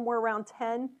think it's somewhere around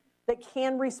 10, that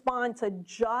can respond to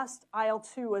just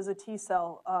IL-2 as a T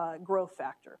cell growth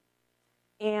factor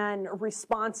and a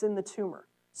response in the tumor.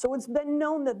 So it's been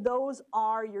known that those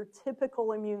are your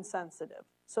typical immune sensitive.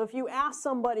 So if you ask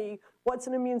somebody what's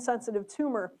an immune sensitive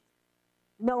tumor,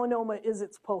 melanoma is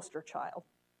its poster child.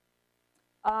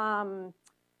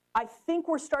 I think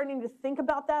we're starting to think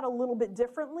about that a little bit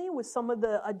differently with some of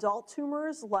the adult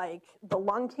tumors, like the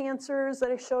lung cancers that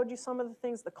I showed you, some of the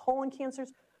things, the colon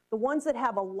cancers. The ones that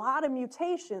have a lot of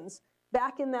mutations,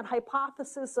 back in that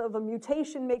hypothesis of a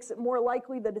mutation makes it more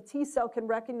likely that a T cell can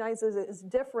recognize it as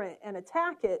different and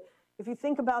attack it. If you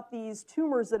think about these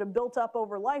tumors that have built up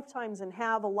over lifetimes and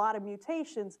have a lot of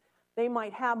mutations, they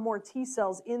might have more T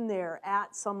cells in there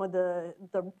at some of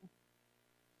they're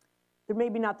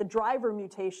maybe not the driver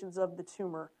mutations of the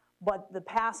tumor, but the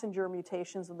passenger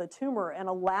mutations of the tumor, and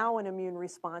allow an immune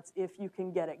response if you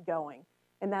can get it going.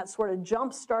 And that sort of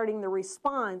jump-starting the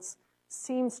response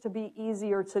seems to be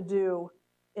easier to do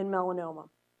in melanoma.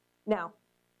 Now,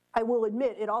 I will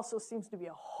admit it also seems to be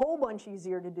a whole bunch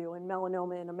easier to do in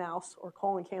melanoma in a mouse or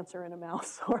colon cancer in a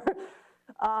mouse.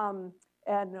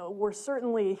 And we're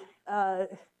certainly,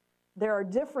 there are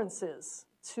differences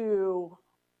to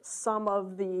some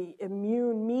of the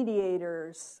immune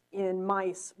mediators in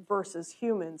mice versus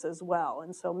humans as well.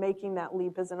 And so making that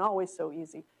leap isn't always so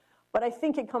easy. But I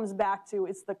think it comes back to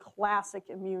it's the classic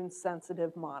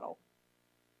immune-sensitive model.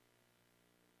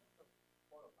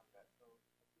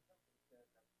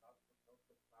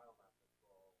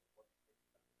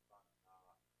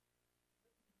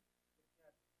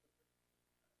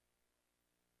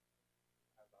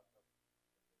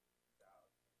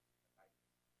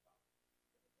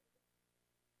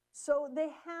 So they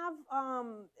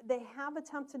have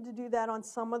attempted to do that on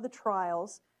some of the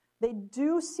trials. They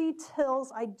do see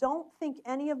TILs. I don't think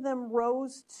any of them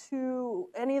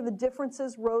any of the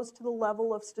differences rose to the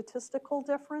level of statistical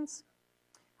difference.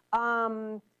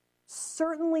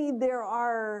 Certainly there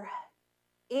are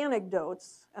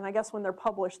anecdotes, and I guess when they're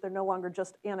published, they're no longer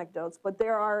just anecdotes, but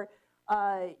there are,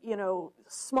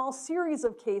 small series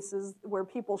of cases where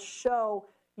people show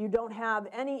you don't have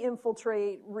any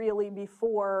infiltrate really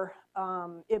before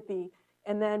IPI,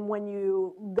 and then when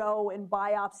you go and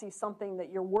biopsy something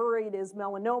that you're worried is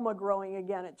melanoma growing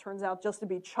again, it turns out just to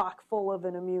be chock full of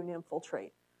an immune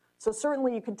infiltrate. So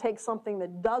certainly you can take something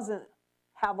that doesn't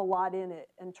have a lot in it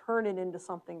and turn it into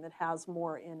something that has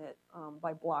more in it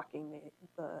by blocking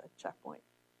the checkpoint.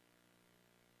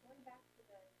 Going back to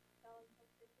the cell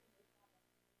infiltration based on the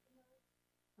tumors,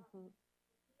 pediatric tumors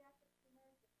and adult tumors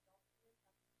have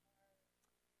similar.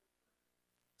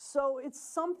 So it's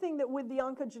something that with the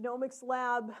Oncogenomics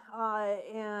lab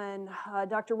and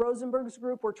Dr. Rosenberg's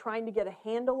group, we're trying to get a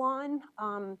handle on.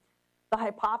 The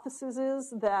hypothesis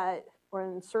is that,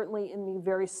 and certainly in the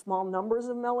very small numbers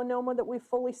of melanoma that we've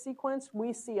fully sequenced,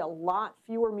 we see a lot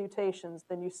fewer mutations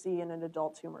than you see in an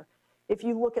adult tumor. If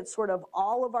you look at sort of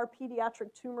all of our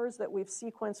pediatric tumors that we've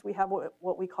sequenced, we have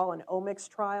what we call an omics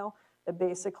trial that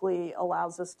basically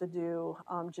allows us to do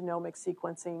genomic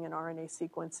sequencing and RNA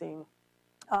sequencing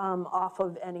off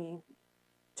of any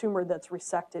tumor that's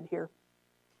resected here.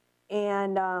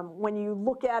 And when you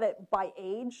look at it by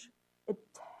age, it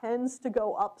tends to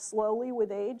go up slowly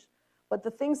with age. But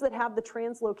the things that have the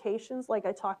translocations, like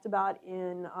I talked about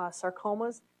in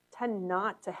sarcomas, tend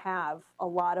not to have a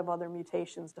lot of other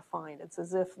mutations defined. It's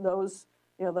as if those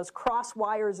cross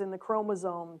wires in the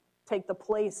chromosome take the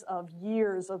place of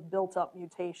years of built-up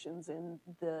mutations in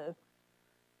the,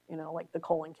 like the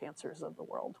colon cancers of the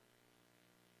world.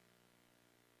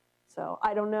 So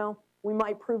I don't know. We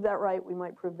might prove that right. We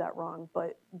might prove that wrong.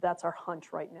 But that's our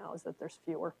hunch right now, is that there's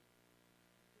fewer.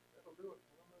 That'll do it.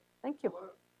 Thank you.